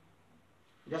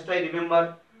 Just I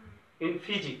remember in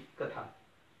Fiji, Katha.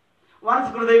 Once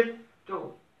Gurudev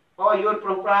told, oh, your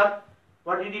Prabhupada,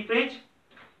 what did he preach?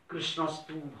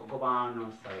 Krishnastu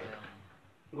Bhagavan Saya.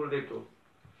 Gurudev told,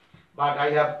 but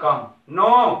I have come.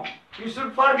 No, you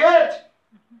should forget.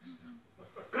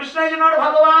 Krishna is not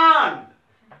Bhagavan.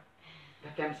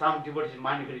 That time some devotee's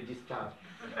mind very disturbed.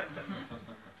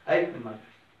 I remember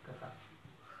Katha.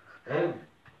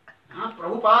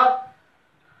 Prabhupada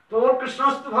told Krishna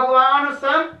is Bhagavan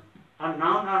son, and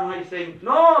now he is saying,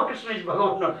 no, Krishna is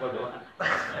Bhagavan, not Bhagavan.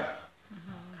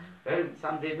 Well,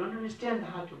 some they don't understand the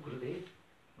heart of Gurudev.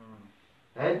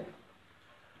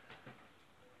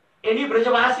 Any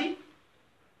Brajavasi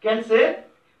can say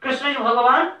Krishna is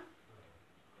Bhagavan?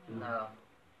 No.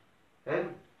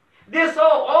 They saw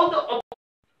all the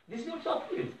this is also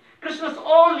opulence. Krishna's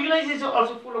all Leelas is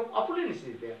also full of opulence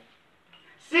is there.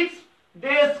 6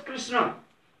 days Krishna,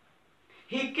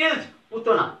 he killed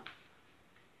Putana.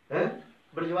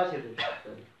 Brajavasi.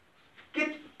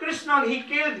 Krishna, he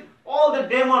killed all the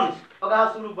demons,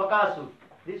 Aghasura, Bakasura.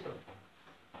 This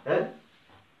one.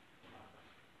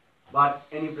 But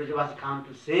any Brajavasi come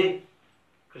to say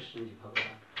Krishna is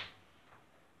Bhagavan.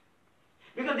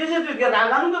 Because this is the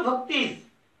Raganuga Bhaktis.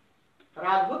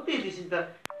 Rag Bhakti, this is the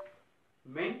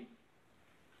main,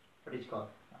 what is called?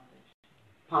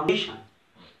 Foundation.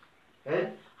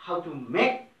 How to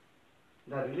make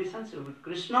the relationship with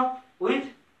Krishna with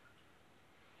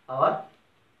our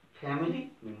family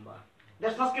member.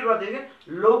 That's Sanskrit word again.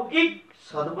 Lokik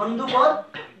sadbandhu pad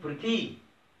priti.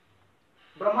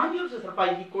 Brahmani also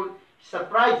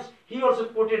surprised. He also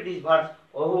quoted these words.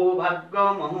 Oho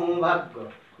bhagga maho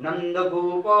bhagga nanda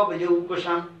gopa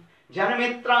vajaukusham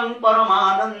janamitrang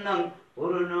paramanandam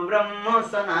purna brahma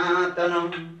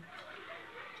sanatanam.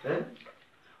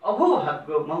 Oho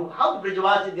bhagga maho. How the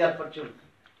Brajavasi they are fortunate.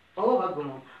 Oho bhagga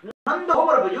maho. Nanda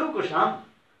gopa vajaukusham.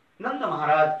 Nanda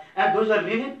Maharaj, and those are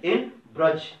living in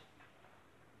Braj.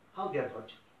 How they are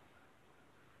fortunate.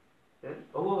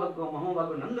 Oho Bhagga, Maho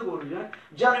Bhagga, Nanda Gaura,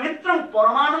 Janamitram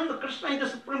Paramananda, Krishna is the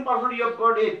supreme personality of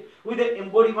Godhead with the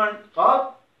embodiment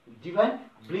of divine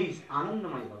bliss,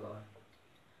 Anandamaya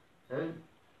Bhagavan.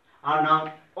 And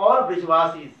now all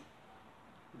Brajavasis,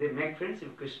 they make friends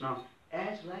with Krishna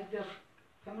as like their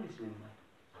family's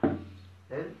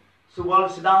member. Subal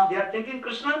Siddham, they are thinking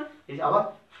Krishna is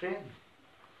our friend.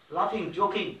 Laughing,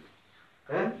 joking.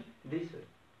 This way.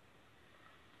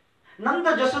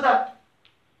 Nanda Jasoda,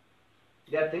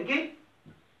 they are thinking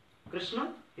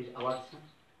Krishna is our son.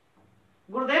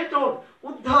 Gurudev told,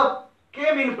 Uddhav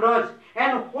came in Braj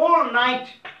and whole night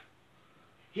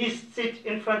he sit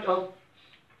in front of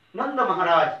Nanda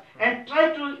Maharaj and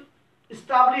tried to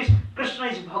establish Krishna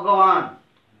is Bhagavan.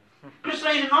 Krishna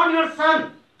is not your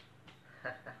son.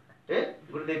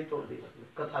 Gurudev told this.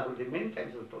 Katha Gurudev many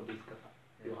times he told this Katha.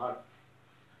 You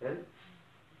heard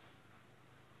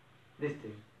this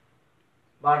thing.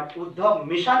 But Uddhav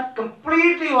mission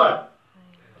completely what?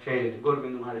 Failed.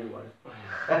 Govinda Maharaj was.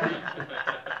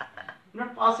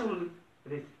 Not possible.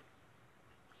 This.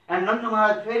 And Nanda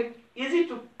Maharaj felt easy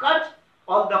to cut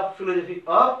all the philosophy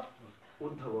of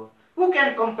Uddhava. Who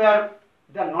can compare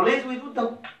the knowledge with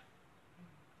Uddhava?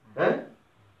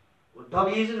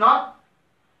 Uddhava is not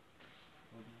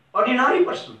ordinary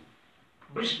person.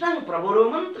 Vrishna Prabhuro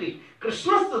Mantri,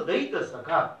 Krishna's Daita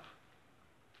Sakha,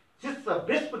 Sissa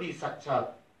Brispati Sakshat,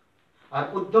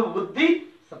 and Uddhav Buddhi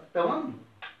Saktavam.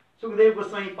 Sukadeva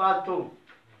Goswami Pad told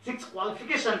 6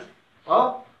 qualifications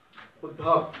of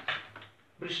Uddhav.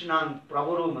 Vrishna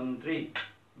Prabhuro Mantri.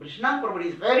 Vrishna Prabhu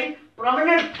is very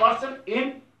prominent person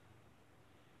in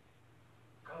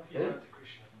Confidant to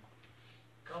Krishna.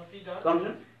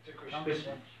 Confidant to Krishna.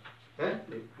 Krishna.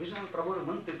 Krishna Prabhu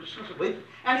Mantri Krishna Subhait,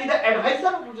 and he is the advisor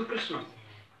of Krishna.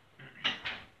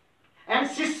 And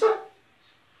Sissa,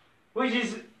 who is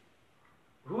his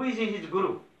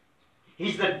guru? He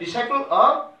is the disciple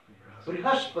of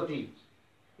Brihaspati.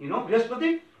 You know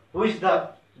Brihaspati, who is the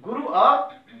guru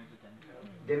of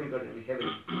demigod in heaven.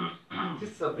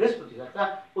 Sissa Brihaspati,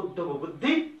 that's Uddhava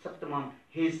Buddhi Sattamam.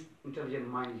 His intelligent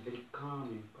mind is very calm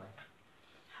and quiet.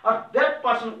 Or that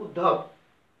person Uddhav,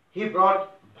 he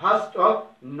brought vast of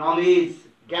knowledge,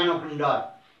 Jnana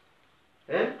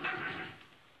Bhandar.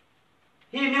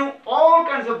 He knew all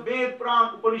kinds of Ved,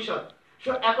 Puran, Upanishad.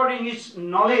 So according to his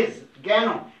knowledge,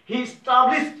 Jnana, he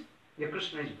established that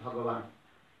Krishna is Bhagavan.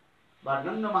 But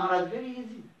Nanda Maharaj very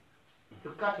easy to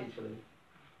cut each other.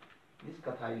 This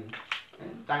katha is,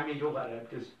 time is over, I have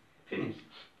to finish.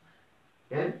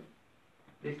 This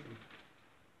thing.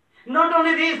 Not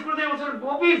only this, Gurudev also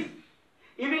gopis,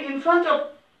 even in front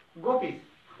of gopis,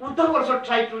 Uddhav also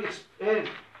tried to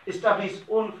establish his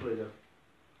own philosophy.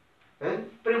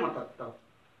 Prema Tattva.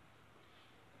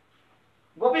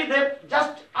 Gopi, they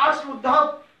just asked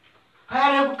Uddhav, where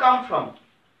have you come from?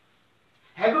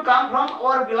 Have you come from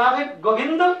our beloved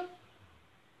Govinda,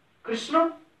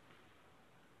 Krishna?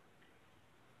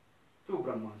 2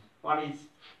 Brahmas. One is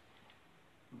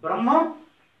Brahma,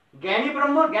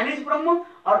 Jnani is Brahma,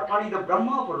 or one is the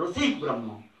Brahma of Rasik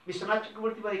Brahma. Vishwanath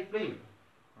Chakravarti was explained.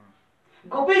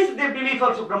 Gopis, they believe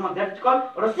also Brahma. That is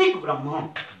called Rasik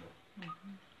Brahma.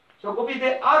 So Gopis,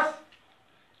 they ask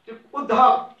to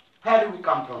Uddhav, where do you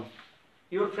come from?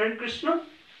 Your friend Krishna?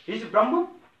 He is Brahma?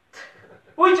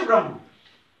 Which Brahma?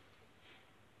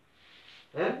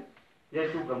 Eh? There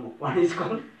are two Brahma. One is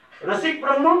called Rasik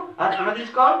Brahma and another is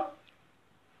called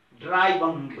Dry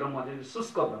Brahma. There is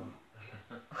Suska Brahma.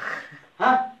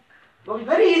 Huh? So it's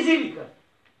very easy because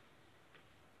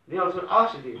they also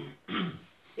asked him.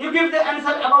 You give the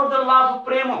answer about the love of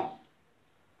prema.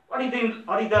 What is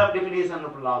the definition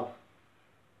of love?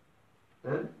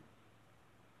 Eh?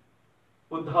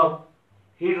 Uddhav,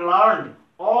 he learned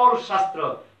all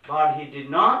Shastra, but he did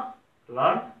not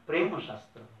learn Prema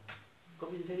Shastra.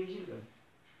 It is very easy.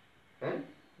 Eh?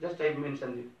 Just I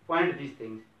mentioned, point these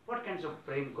things. What kinds of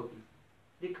Prema Gopis?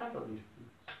 They can't understand.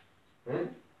 Eh?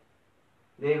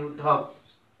 They Uddhav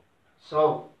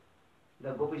saw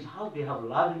the Gopis, how they have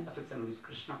love and affection with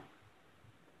Krishna.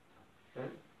 Eh?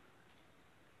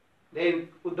 Then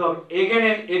Uddhav again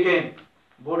and again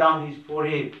bow down his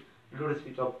forehead, lotus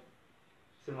feet of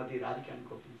Srimati Radhika and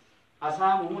Gopis.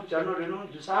 Asam Charno Renu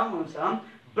Jusam Sam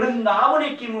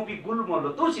Brindavane Kimupi Gulmo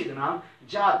Lotusidana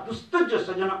Ja Dustuja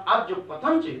Sajana Abjo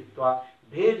Patanchi Twa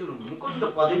Bhejuru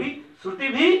Mukunda Padavi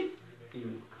Sruti Bhi.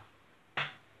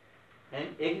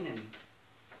 And again and again.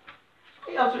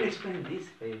 I also explained this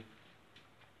way.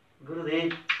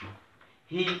 Gurudev,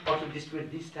 he also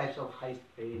distributed these types of high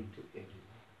pain to everyone.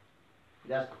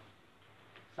 Just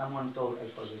someone told, I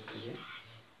forget again.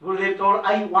 Gurudev told,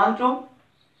 I want to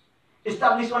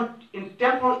establish one in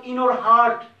temple in your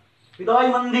heart,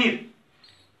 Hidaya Mandir.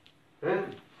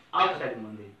 Outside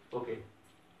Mandir, okay.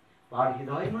 But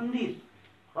Hidaya Mandir,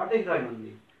 what is Hidaya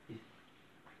Mandir?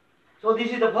 So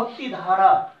this is the Bhakti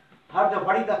Dhara,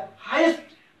 what is the highest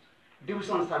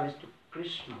devotional service to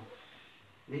Krishna.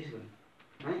 This one.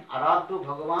 Aradhu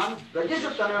Bhagavan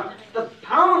Brajasatana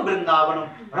Tadham Vrindavanam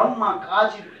Brahma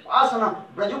Kachi Asana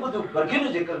Brajabudhu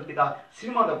Garginu Jekalpita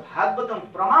Srimad Bhagavatam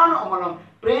Pramana Amalam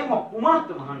Prema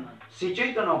Pumartamahan Sri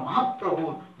Chaitanya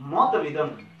Mahaprabhu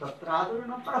Matavidam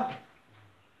Tatradurana Paraha.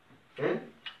 Okay?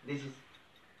 This is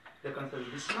the concept.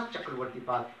 Vishwanath Chakravarti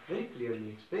path very clearly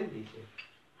explained this here.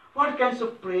 What kinds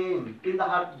of prema in the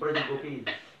heart of Braja Gopis?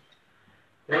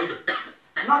 Right?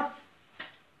 Not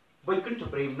Vaikuntha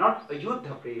Prem, not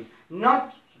Ayodhya Prem,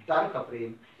 not Dwarka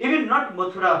Prem, even not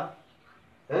Mathura.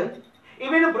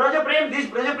 Even Braja Prem, this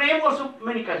Braja Prem also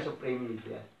many kinds of Prem is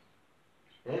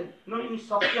there. No, in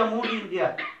Satya mood is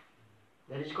there.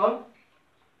 That is called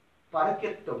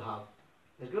Parakyatta Bhav.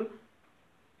 That's good.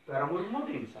 Paramur mood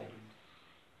inside.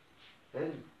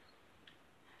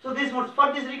 So this mood,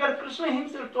 for this regard, Krishna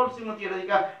himself told Srimati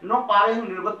Radhika, no parahim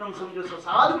nirvattam samjo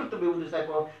sadhukrita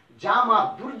bevudisaipo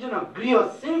Jama Durjana Griya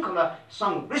Sinkhala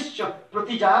Sangrishya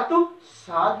Pratijatu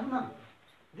Sadhana.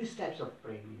 These types of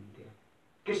praying in there.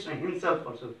 Krishna himself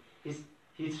also,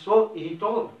 he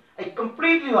told, I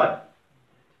completely what?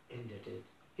 Indebted.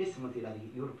 His Srimati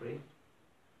Radhika, your prayer.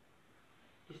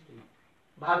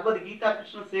 Bhagavad Gita,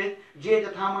 Krishna says, Je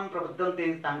Jathaman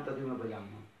Prabhaddante Tang Tadima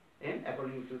Bhajama. And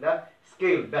according to the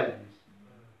scale balance.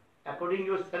 According to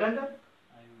your surrender,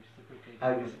 I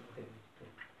will reciprocate.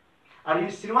 Are you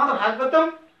Srimad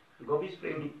Bhagavatam? Gopis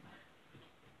Premi.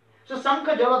 So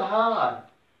Sankha Jaladhar.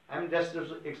 I am just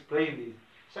to explain this.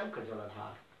 Sankha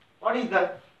Jaladhar. What is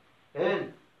the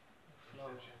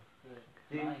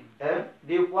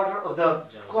the water of the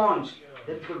conch?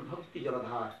 That is called Bhakti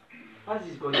Jaladhar. What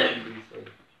is going on in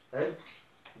this?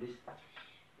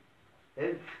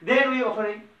 This. Then we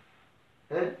offering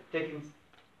taking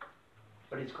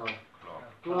what is called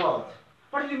cloth.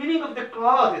 What is the meaning of the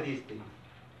cloth of these things?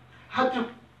 How to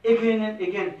again and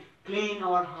again clean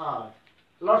our heart.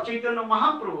 Lord Chaitanya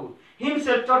Mahaprabhu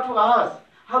himself taught to us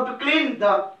how to clean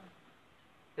the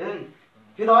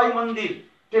Hidaya Mandir,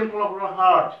 temple of our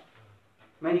heart.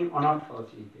 Many anarthas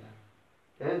is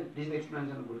there. This is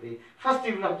explanation of Gurudev. First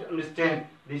you have to understand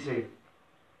this way.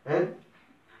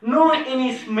 No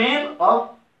any smell of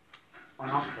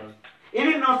anarthas.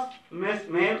 Even not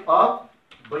smell of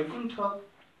Vaikuntha.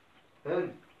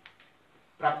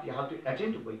 Prapti, how to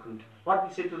attend to Vaikuntha. What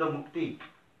we say to the Mukti?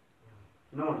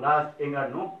 No lust, anger,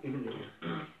 no even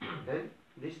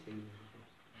this thing.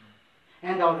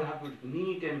 And our heart will be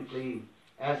neat and clean.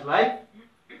 As like,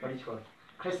 what is called?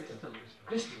 Crystal.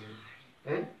 Crystal.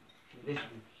 This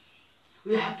thing.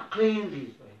 We have to clean this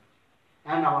way.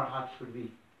 And our heart should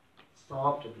be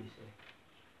soft this way.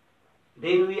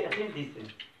 Then we attend this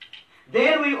thing.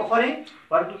 Then we offering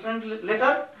what different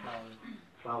letter?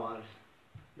 Flowers.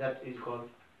 That is called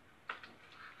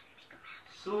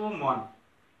Suman.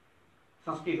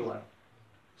 Sanskrit word.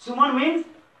 Suman means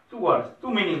Two words, two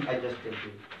meaning I just tell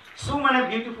you. Suman is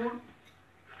beautiful.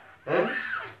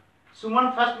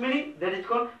 Suman first meaning, that is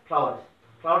called flowers.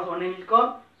 Flowers one name is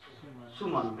called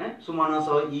Suman. Sumana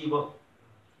so Eva.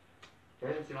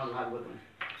 Srimad Bhagavatam.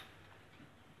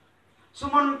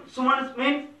 Suman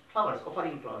means flowers,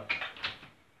 offering flowers.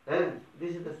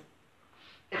 This is the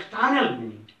external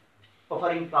meaning,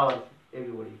 offering flowers,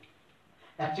 everybody.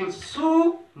 Actually,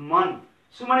 Suman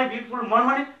is beautiful,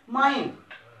 Man is mind.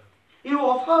 You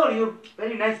offer your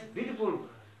very nice, beautiful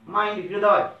mind,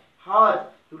 hridaya,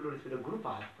 heart, to the Guru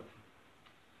Path.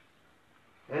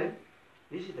 This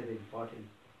is very important.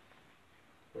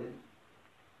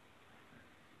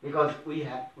 Because we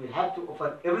have to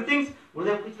offer everything, which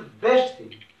is the best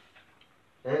thing.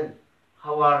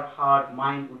 How our heart,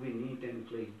 mind will be neat and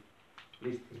clean.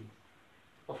 These things.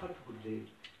 Offer to Gurudev.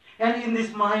 And in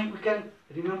this mind we can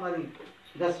remember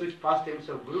the sweet pastimes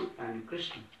of Guru and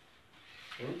Krishna.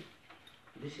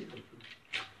 This is the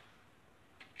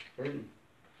thing.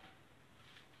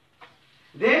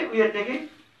 Then we are taking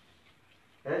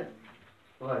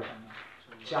what?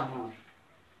 Chamar.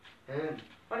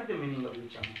 What is the meaning of the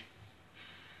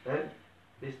chamar?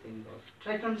 This thing goes.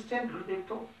 Try to understand Gurudev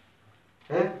talk.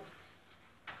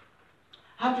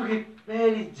 Have to give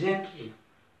very gently.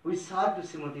 We serve to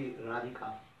Srimati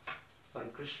Radhika for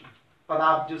Krishna.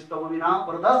 Padabjustava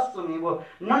pradasvamevo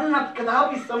nannat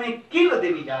kadapi same kila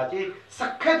devi jache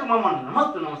sakhyatu mama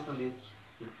namastu namastu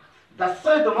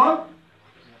dasayatama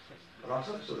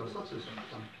rasatsu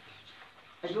samtam.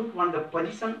 I don't want the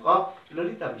position of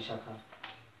Lalita Vishakha.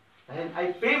 And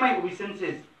I pay my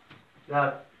obeisances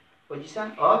the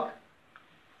position of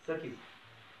Sakis,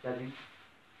 that is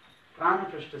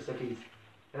Pranaprashta Sakis.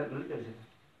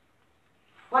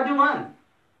 What do you want?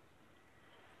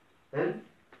 Then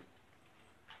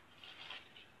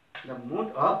the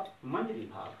mood of Manjari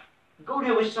Bhav.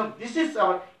 Gaudiya Vaishnava, this is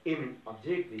our aim and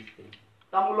object, this thing.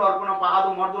 Tamulo Arpana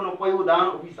Pado Mardono Payu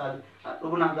Dan Upisad,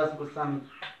 Raghunath Das Goswami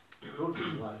wrote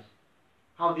these words.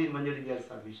 How did Manjari their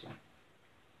salvation?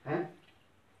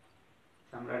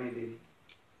 Samrani Devi.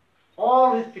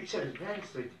 All his picture is very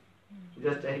sweet.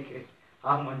 Just like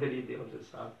how Manjari they also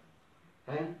saw.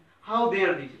 How they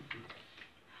are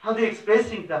how they are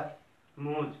expressing the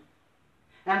mood.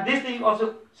 And this thing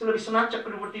also Srila Vishwanath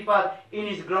Chakravarti Pad in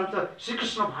his Grantha, Sri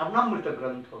Krishna Bhavnamrita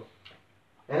Grantha.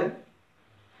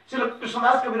 Srila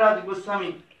Krishnadas Kaviraj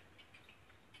Goswami,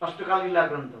 Ashtakalila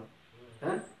Grantha.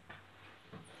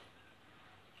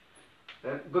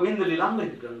 Govinda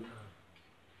Lilamrit Grantha.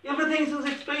 Everything is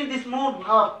explained this mood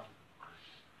bhav.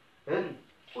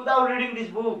 Without reading this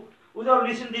book, without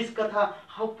listening this katha,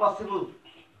 how possible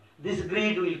this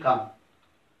greed will come?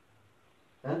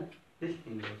 This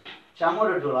thing is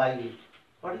Chamara Dolai.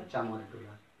 What is Chamara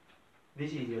Dolai?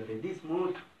 This is your day. This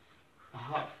mood.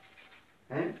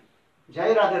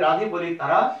 Jai Radhe Radhe Boli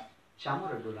Tara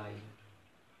Chamara Dolai.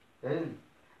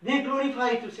 They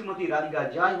glorify to Srimati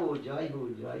Radhika. Jai ho, Jai ho,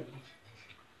 Jai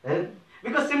ho.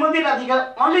 Because Srimati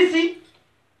Radhika only she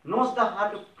knows the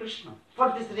heart of Krishna.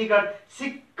 For this regard,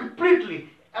 she completely,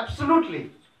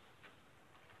 absolutely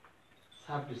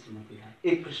served to Srimati Radhika.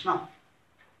 A Krishna.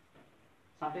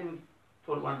 Sometimes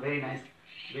told one very nice,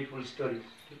 beautiful story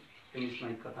to finish my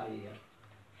katha here.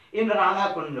 In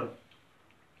Radha Kunda,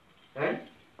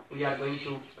 we are going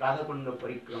to Radha Kunda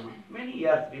Parikrama many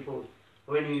years before,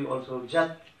 when we also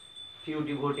just few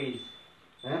devotees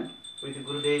with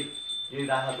Gurudev did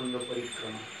Radha Kunda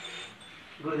Parikrama.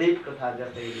 Gurudev katha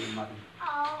just I remember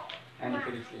and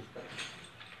finish this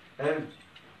katha.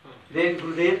 Then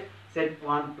Gurudev said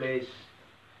one place.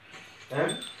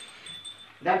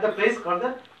 That's the place called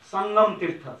the Sangam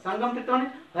Tirtha. Sangam Tirtha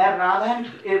means where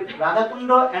Radha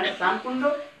Kunda and Sam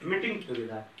Kunda meeting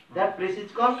together. That place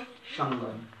is called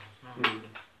Sangam.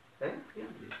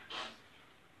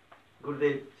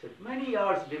 Gurudev said many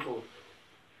years before,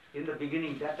 in the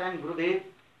beginning, that time Gurudev,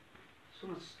 so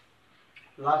much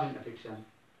love and affection,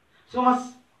 so much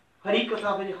Hari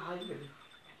Katha very high level.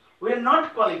 We are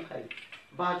not qualified,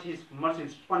 but his mercy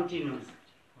is continuous.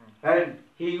 And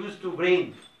he used to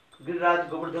bring Giriraj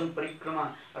Govardhan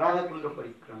Parikrama, Radha Kunda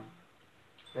Parikrama.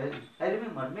 I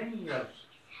remember many years.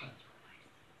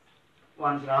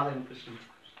 Once Radha and Krishna.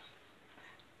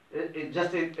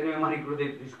 Just remember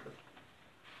Gurudev discussed.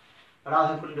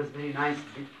 Radha Kunda is very nice,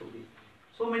 beautiful.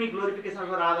 So many glorifications of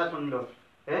Radha Kunda.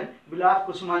 Bilaf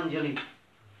Kusumanjali.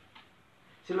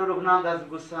 Srila Raghunath Das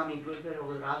Goswami glorified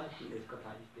over Radha Kunda's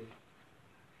katha is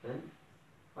there.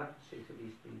 What to say to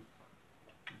these things?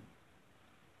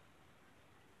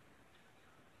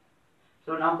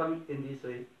 So now coming in this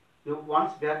way,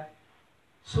 once that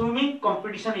swimming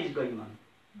competition is going on.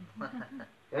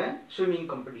 Swimming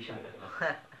competition.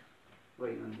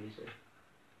 going on this way.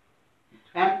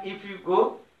 And if you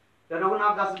go, the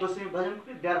Raghunath Das Goswami Bhajan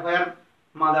Kutir, there where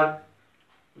Mother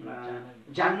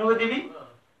Jannavi Devi,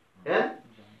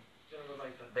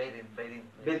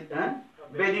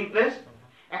 bathing place.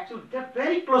 Actually, they're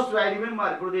very close to. I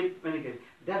remember Gurudev Manikar.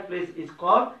 That place is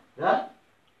called the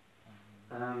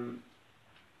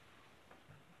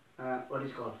what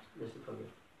is called? Just forget.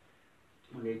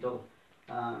 Only told.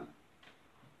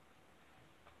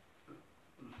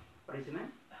 What is the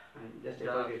name? Just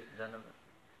forget.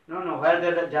 No. Where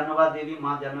the Janava Devi,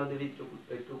 Ma Janava Devi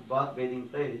took bath bathing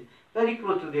place, very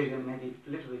close to there, maybe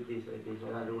little bit this way, just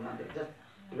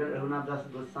Raghunath Das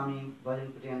Goswami, Bhajan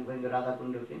Kutir, and going the Radha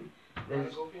Kunda thing. Then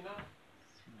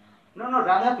no,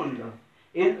 Radha Kunda.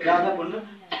 In Radha Kunda. In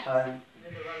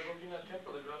the Radha Gopinath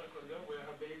temple in Radha Kunda, where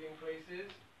her bathing place is,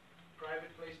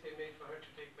 private place they made for her to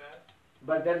take bath.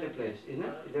 But that's the place, isn't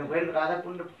it? Then when Radha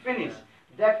Kunda finished,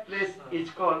 that place is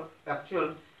called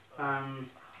actual.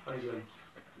 What is it?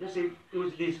 Just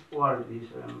use this word, this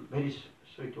very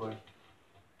sweet word.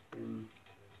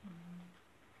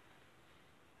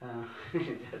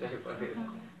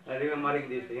 I remembering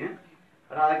this thing.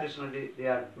 Radha Krishna, they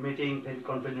are meeting very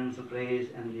confidential place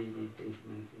and they take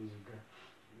many things like that.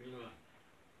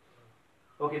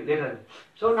 Okay, later.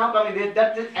 So now coming this,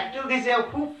 that is actually this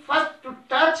who first to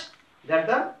touch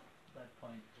that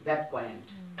point.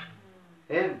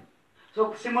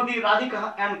 So Srimati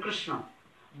Radhika and Krishna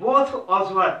both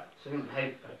also are swimming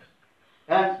very well.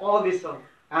 And all this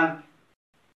and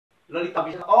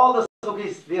Lalita, all the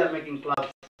Sokis, they are making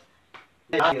clubs.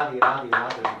 Radhi.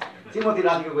 Srimati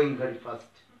Radhika going very fast,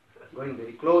 going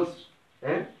very close,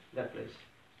 that place.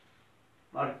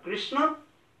 But Krishna,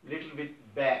 little bit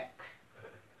back.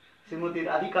 Srimati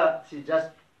Radhika, she just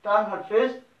turned her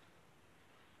face,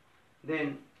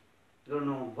 then don't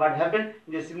know what happened.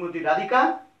 The Srimati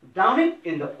Radhika drowning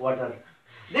in the water.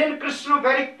 Then Krishna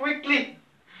very quickly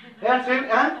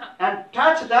and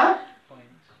touch the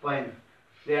point.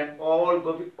 Then all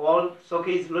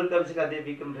Sokis, Lalita Vishaka, they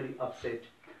become very upset.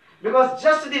 Because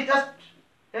just to reach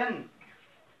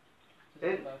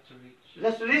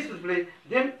this place,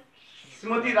 then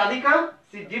Srimati Radhika,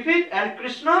 she defeat and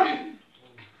Krishna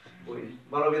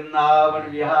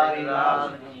Balavindavan Vihari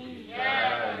Rasa.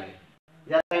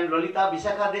 That time Lalita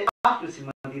Vishaka, they asked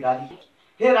Srimati Radhika,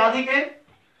 hey Radhika,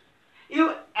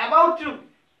 you about to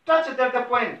touch at the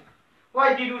point.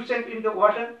 Why did you sink in the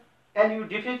water and you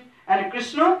defeat? And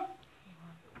Krishna?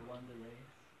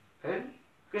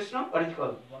 Krishna? What is it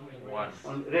called?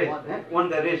 Won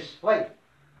the race. Why?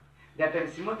 That time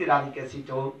Srimati Radhika, she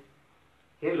told,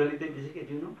 hey Lalita Vishaka,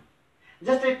 do you know?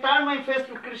 Just I turn my face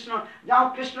to Krishna. Now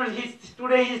Krishna,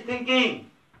 today he is thinking,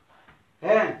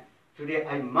 today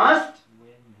I must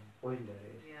win the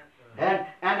race.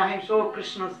 And I am so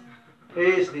Krishna's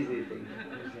face, this is thing.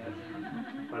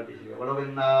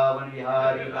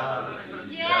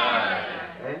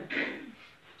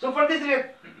 So for this reason,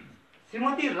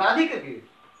 Srimati Radhika,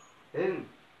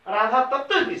 Radha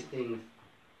Tattva these things.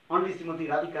 Only Srimati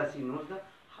Radhika, she knows the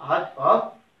heart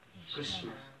of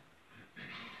Krishna.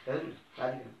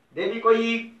 Devi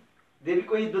koi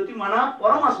duti mana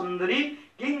parama sundari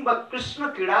kimba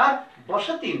Krishna kidar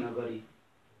basati nagari.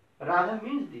 Radha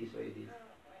means this way.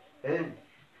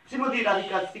 Srimati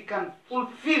Radhika, she can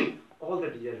fulfill all the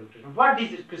desires of Krishna. What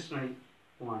is Krishna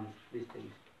wants? These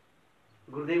things.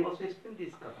 Gurudev also explained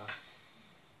this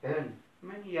katha.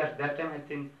 Many years, that time I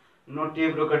think, no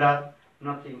tape recorder,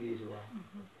 nothing is wrong.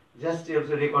 Just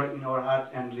also record in our heart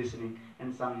and listening,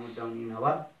 and some note down in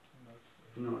our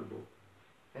notebook.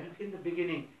 And in the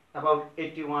beginning, about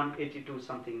 81, 82,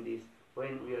 something this,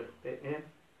 when we are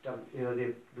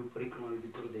they do parikrama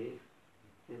with Gurudev.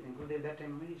 They think Gurudev that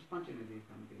time very spontaneously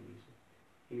something this.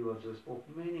 He also spoke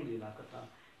many lila katha,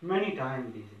 many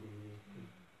times this.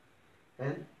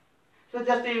 So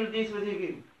just this was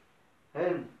again.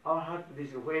 And our heart,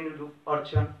 this when you do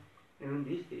archan, even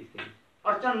these things.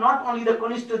 Archan, not only the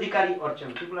Kanishta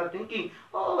archan. People are thinking,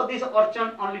 oh, this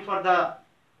archan only for the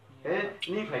Nephi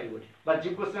devotee. But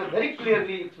Jiva Goswami very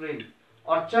clearly explained,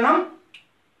 archanam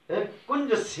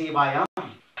kunja sevayam.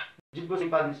 Jiva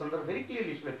Goswami very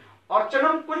clearly explained,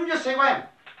 archanam kunja sevayam.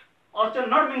 Archan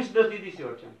not means just this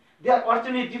archan. There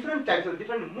archan is different types of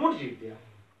different moods is there.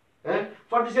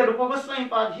 For this Rupa Goswami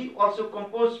Pad, he also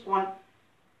composed one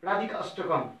Radhika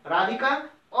Astakam. Radhika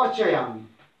Archayami.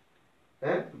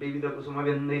 Bevida Kusuma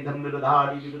Vendi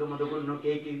Dhammiladhari, Vivida Madhukun,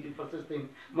 Keki, first thing.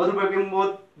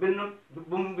 Madhubabimbod,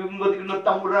 Bimbod,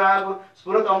 Tamurag,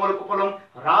 Spurat Amar Kupalam,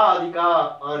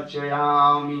 Radhika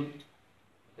Archayami.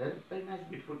 Very nice,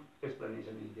 beautiful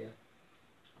explanation is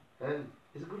there.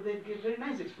 It's Gurudev gave very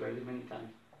nice explanation many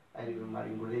times. I remember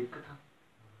in Gurudev Katha.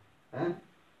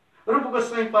 Rupa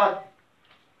Goswami Pad,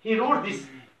 he wrote this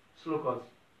slokas.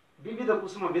 Vividha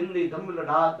Kusuma Bindi Dhammula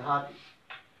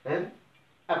Dhati.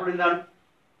 According to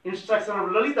the instruction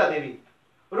of Lalita Devi,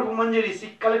 Rupa Manjari, she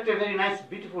collected very nice,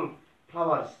 beautiful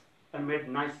flowers and made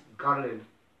nice garland.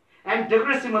 And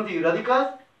decorated Srimati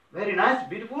Radhika's very nice,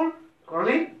 beautiful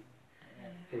curling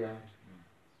hair.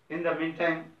 In the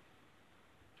meantime,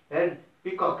 and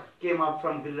peacock came up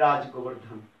from Giriraj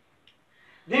Govardhan.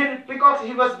 Then peacock,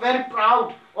 he was very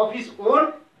proud of his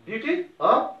own beauty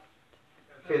of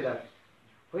feather.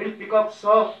 When peacock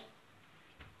saw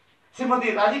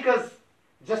Srimati Radhika's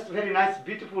just very nice,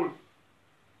 beautiful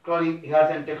curling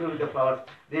hairs and decorated with the flowers,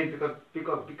 then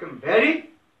peacock became very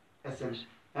essential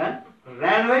and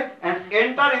ran away and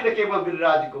entered in the cave of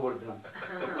Giriraj Govardhan.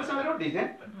 Kusuma wrote this,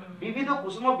 Vividha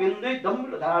Kusuma Bindai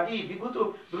Dhammula Dhati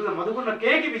Vibhutu Madhupurna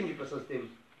Keki Bingi Prasastim.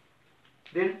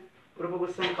 Then Rupa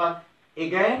Goswami Pad,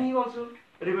 again he also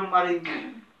remembering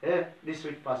this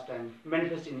sweet pastime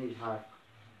manifest in his heart.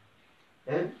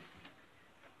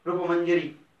 Rupa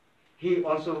Manjari, he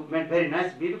also made very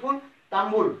nice, beautiful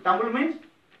tambul. Tambul means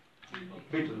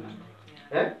beautiful.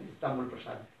 Tambul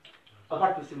Prasad.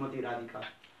 Apart to Srimati Radhika.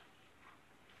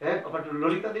 Apart to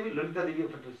Lalita Devi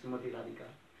offered to Srimati Radhika.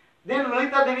 Then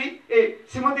Lalita Devi,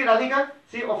 Srimati Radhika,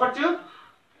 she offered to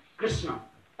Krishna.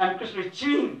 And Krishna is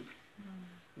chewing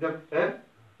the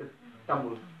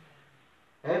tambul.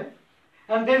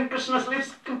 And then Krishna's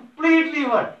lips completely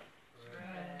what?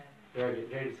 Red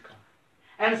is come.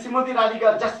 And Srimati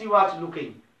Radhika just he was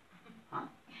looking.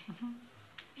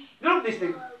 Look this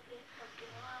thing.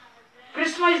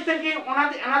 Krishna is thinking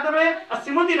another way, and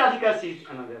Srimati Radhika sees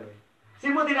another way.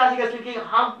 Srimati Radhika is thinking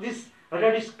how this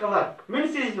reddish color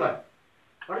means is what?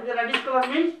 What is the reddish color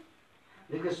means?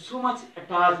 There is so much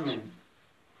attachment.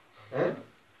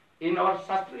 In our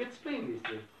Shastra we explain this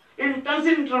thing. In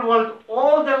transcendental world,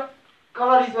 all the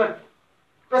color is what?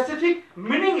 Specific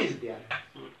meaning is there.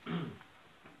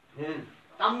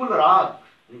 Tambul Rag.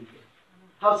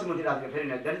 How Srimati Radhika, very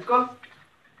nice. That is called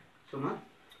Suma.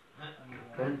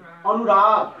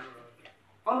 Anurag.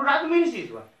 Anurag means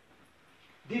is what?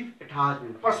 Deep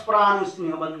attachment. Parasparanu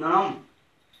Snehabandhanam.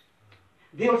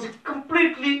 They also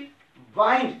completely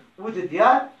bind with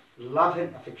their love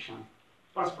and affection.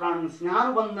 Parasparanu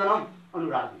Snehabandhanam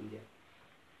Anurag in there.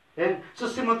 Then, so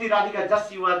Srimati Radhika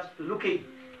just she was looking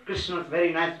Krishna's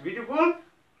very nice, beautiful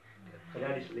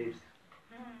reddish lips.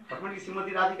 Automatically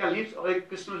Srimati Radhika lips, or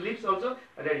Krishna's lips also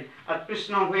reddish. And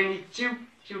Krishna when he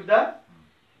chewed the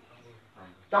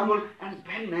tambul and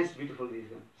very nice, beautiful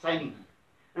vision, shining.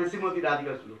 And Srimati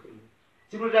Radhika is looking.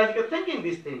 Srimati Radhika thinking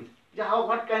these things.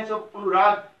 What kinds of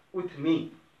anurag with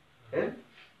me?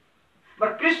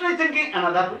 But Krishna is thinking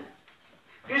another way.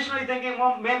 Krishna is thinking,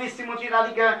 well, maybe Srimati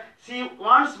Radhika, she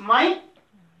wants my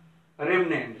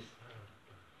remnants.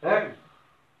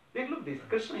 Look this,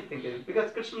 Krishna is thinking,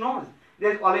 because Krishna knows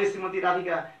there is always Srimati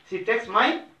Radhika, she takes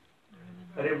my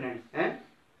remnants.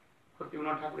 But you will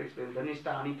not have to explain.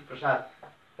 Dhanishta Anit Prasad.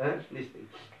 This thing.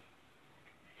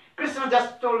 Krishna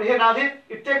just told, hey Radhe,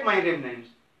 you take my remnants.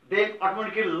 They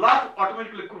automatically laugh,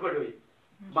 automatically crooked away.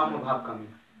 Bama Bhav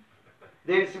coming.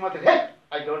 Then Srimati, hey,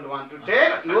 I don't want to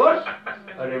take your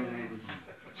remnants.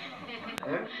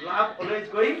 Laugh always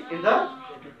going in the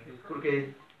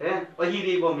crooked.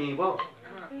 Ahiri bo me bo.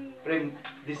 Prem,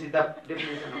 this is the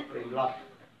definition of prem, laugh.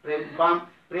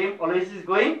 Prem always is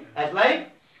going as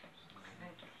like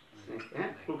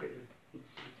snake. Crooked.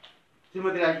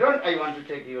 Srimati Radhika, I want to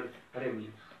take your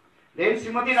remnant. Then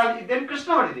Srimati Radhika, then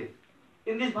Krishna what is it?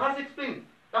 In this verse explained,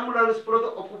 Tambularus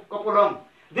Proto Kapolam.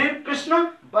 Then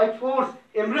Krishna by force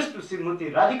embraced to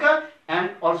Srimati Radhika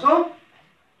and also,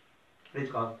 let's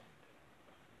call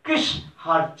kiss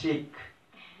her cheek.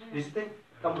 This thing,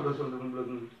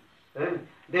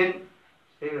 then,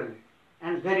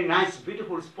 and very nice,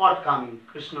 beautiful spot coming,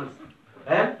 Krishna's.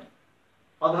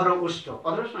 Adhara Ushta.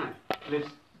 Adhara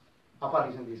lips. Papa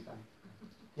listen this time.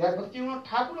 Yes, but you know,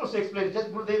 Thakur also explained,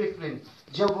 just Gurudev explained.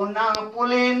 Jabuna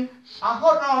Pulin,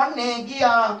 Ahora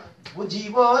Negia,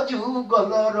 Bujibo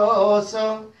Jugoloros,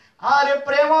 Are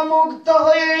Prema Mukta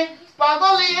Hoye,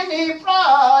 Pagolini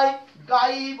Fry,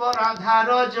 Gai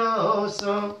Boradharo Jos.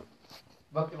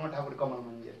 Bhakti Thakur Kamal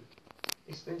Manjari.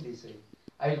 Explain this way.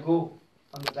 I will go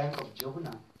on the bank of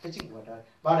Jabuna, fetching water,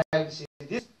 but I will say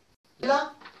this.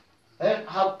 And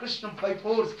how Krishna by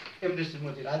force embraced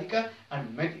Srimati Radhika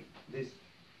and make this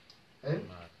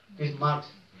his marks.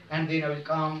 And then I will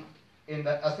come in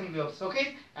the assembly of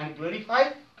Sokhet and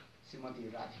glorify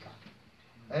Srimati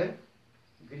Radhika.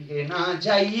 Grihena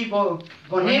jaibo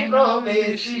bone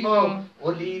pravesibo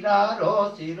olira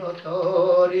rosiro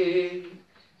tori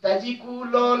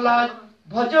tajikulo la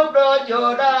भज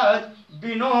ब्रजराज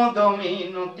विनोद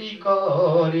मिनति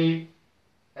करे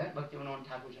Bhakti Vinod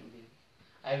Thakur Shanti.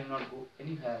 I will not go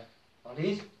anywhere.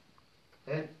 Always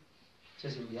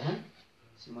chasing behind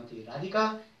Srimati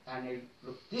Radhika, and I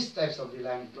look these types of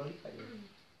lila and glorify them.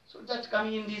 So that's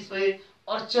coming in this way.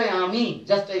 Archayami,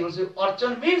 just I will say,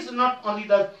 Archan means not only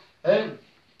that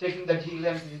taking the ghee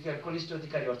lamp, Konishta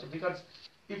Adhikari Archan, because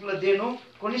people they know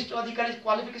Konishta Adhikari's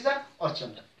qualification,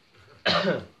 Archan.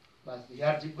 But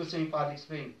here Jiv Goswami Pad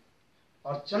explained,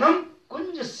 Archanam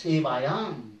Kunja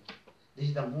Sevayam. This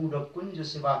is the mood of Kunja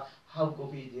Seva, how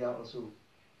Gopi they are also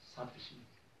sufficient.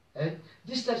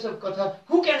 These types of katha,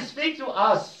 who can speak to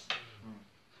us?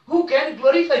 Who can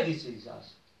glorify this is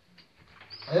us?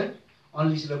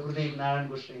 Only Srila Gurudev Narayan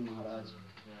Goswami Maharaj.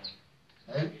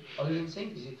 All I am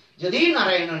saying this is, Jadi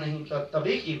Narayana nahi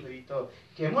tabe ki hui to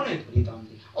kemone dhuri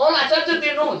tamdi. All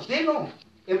acharyas they know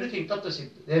everything, tattva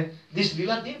siddha. This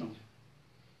lila they know.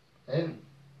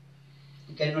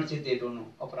 You cannot say they don't know,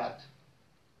 aparat.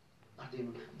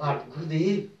 But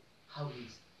Gurudev, how he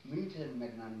is meek and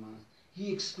magnanimous,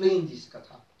 he explained this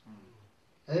katha.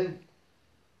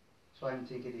 So I am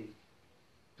thinking,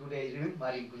 today I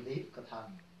remembering Gurudev katha.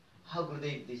 How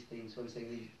Gurudev these things, so he says,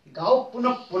 Gao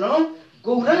punah punah,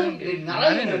 Gaurang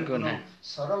Narayan punah,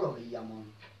 Sarala Vayyaman.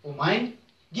 Oh mind,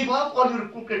 give up all your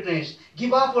crookedness,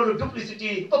 give up all your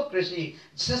duplicity, hypocrisy,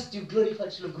 just you glorify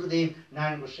Srila Gurudev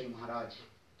Narayan Goswami Maharaj.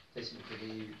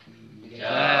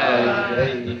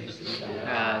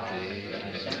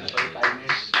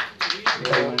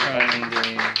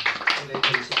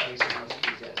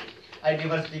 I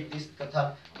never speak this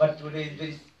katha, but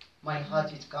today my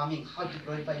heart is coming, how to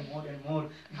glorify more and more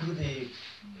Gurudev,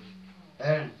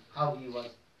 and how he was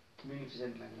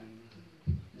magnificent.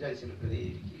 Jai Sri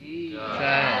Gurudev.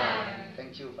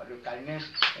 Thank you for your kindness.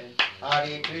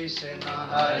 Hare Krishna,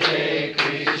 Hare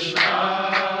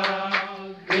Krishna.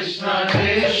 Krishna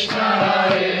Krishna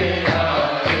Hare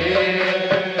Hare,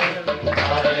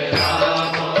 Hare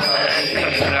Rama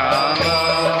Hare Rama,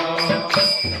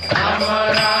 Rama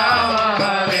Rama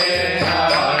Hare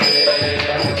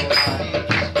Hare,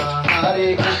 Hare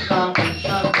Krishna Krishna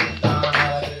Krishna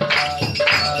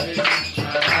Hare Hare,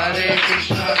 Hare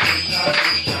Krishna Krishna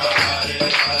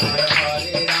Krishna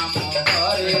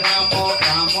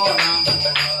Hare Hare, Hare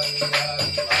Rama Rama Rama Hare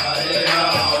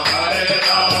Rama, Hare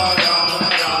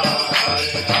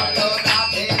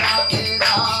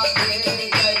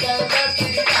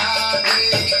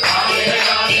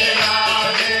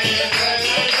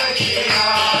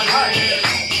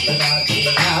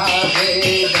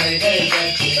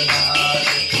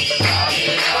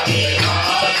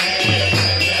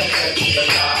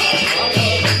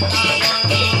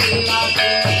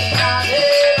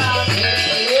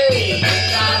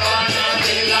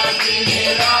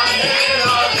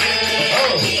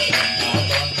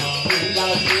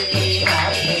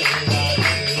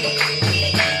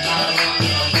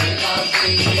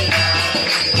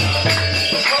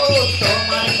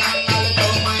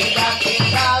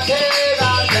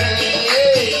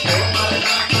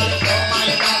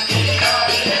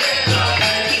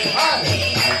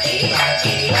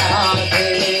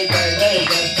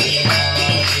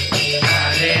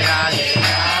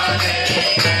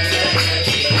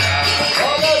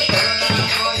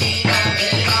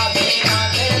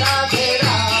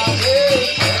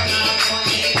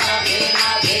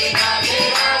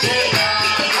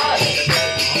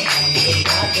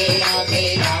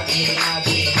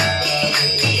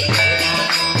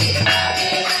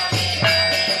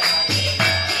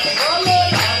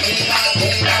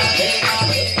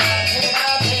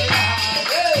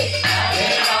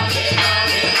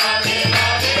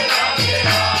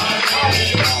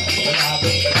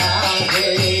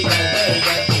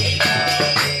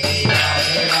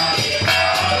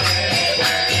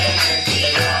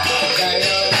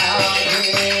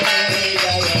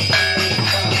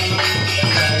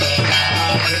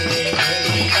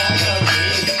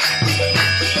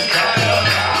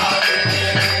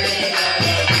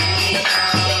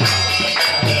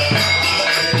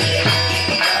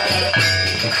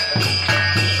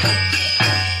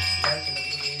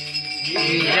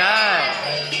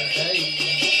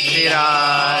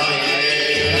Rama.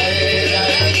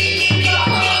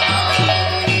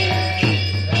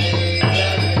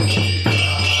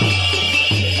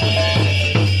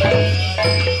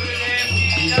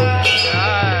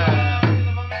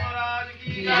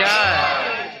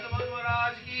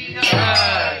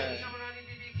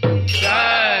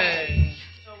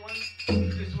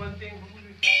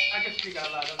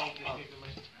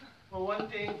 Well, one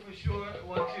thing for sure, I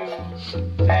want to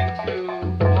thank to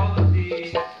all of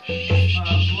the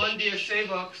Monday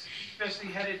Sevaks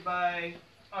especially headed by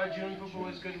Arjun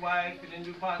Prabhu, his good wife, and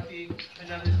Indupati,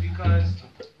 and others, because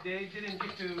they didn't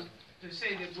get to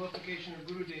say the glorification of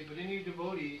Gurudev, but any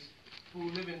devotees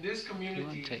who live in this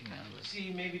community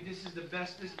see maybe this is the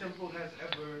best this temple has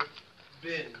ever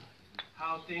been,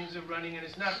 how things are running, and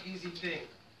it's not an easy thing.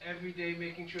 Every day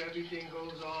making sure everything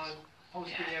goes on,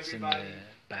 hosting everybody.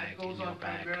 It goes on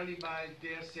primarily by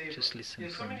their seva.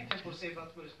 There's so many temples seva,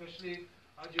 but especially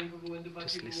Arjun Prabhu,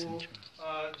 Indupati Prabhu,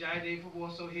 Jayadev Prabhu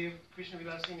also here, Krishna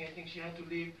Vilas Singh, I think she had to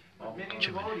leave. But many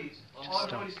devotees, all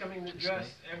devotees coming to dress,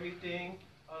 everything,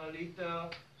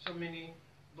 Lita, so many.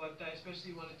 But I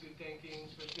especially wanted to thank him,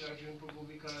 especially Arjun Prabhu,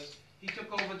 because he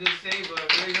took over this seva,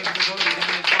 very young devotee, him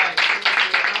and his wife.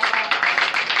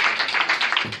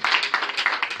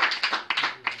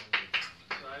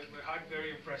 So my heart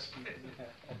very impressed me.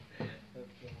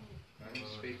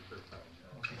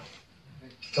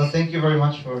 So thank you very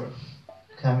much for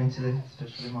coming today,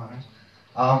 especially Maharaj.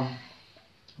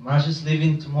 Maharaj is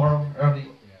leaving tomorrow early,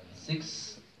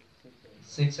 6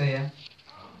 a.m.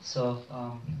 So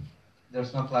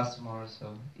there's no class tomorrow.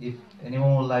 So if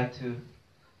anyone would like to,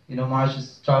 Maharaj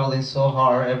is traveling so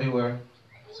hard everywhere.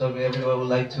 So if everyone would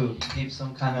like to give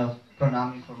some kind of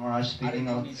pranami for Maharaj speaking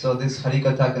out, so this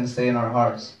Harikatha can stay in our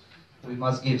hearts. We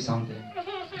must give something.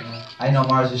 I know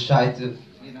Maharaj is shy to,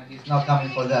 he's not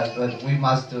coming for that, but we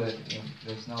must do it.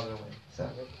 There's no other way. So,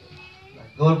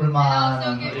 Gaur Brahman.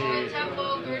 Also give to the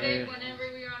temple, Gurudev, whenever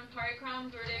we were on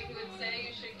Parikram, Gurudev would say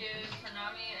you should give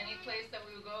pranami any place that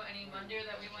we would go, any mandir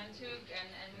that we went to, and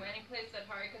any place that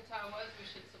Harikatha was, we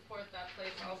should support that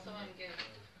place also and give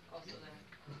also there.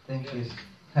 Thank you.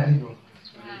 Hari Bol.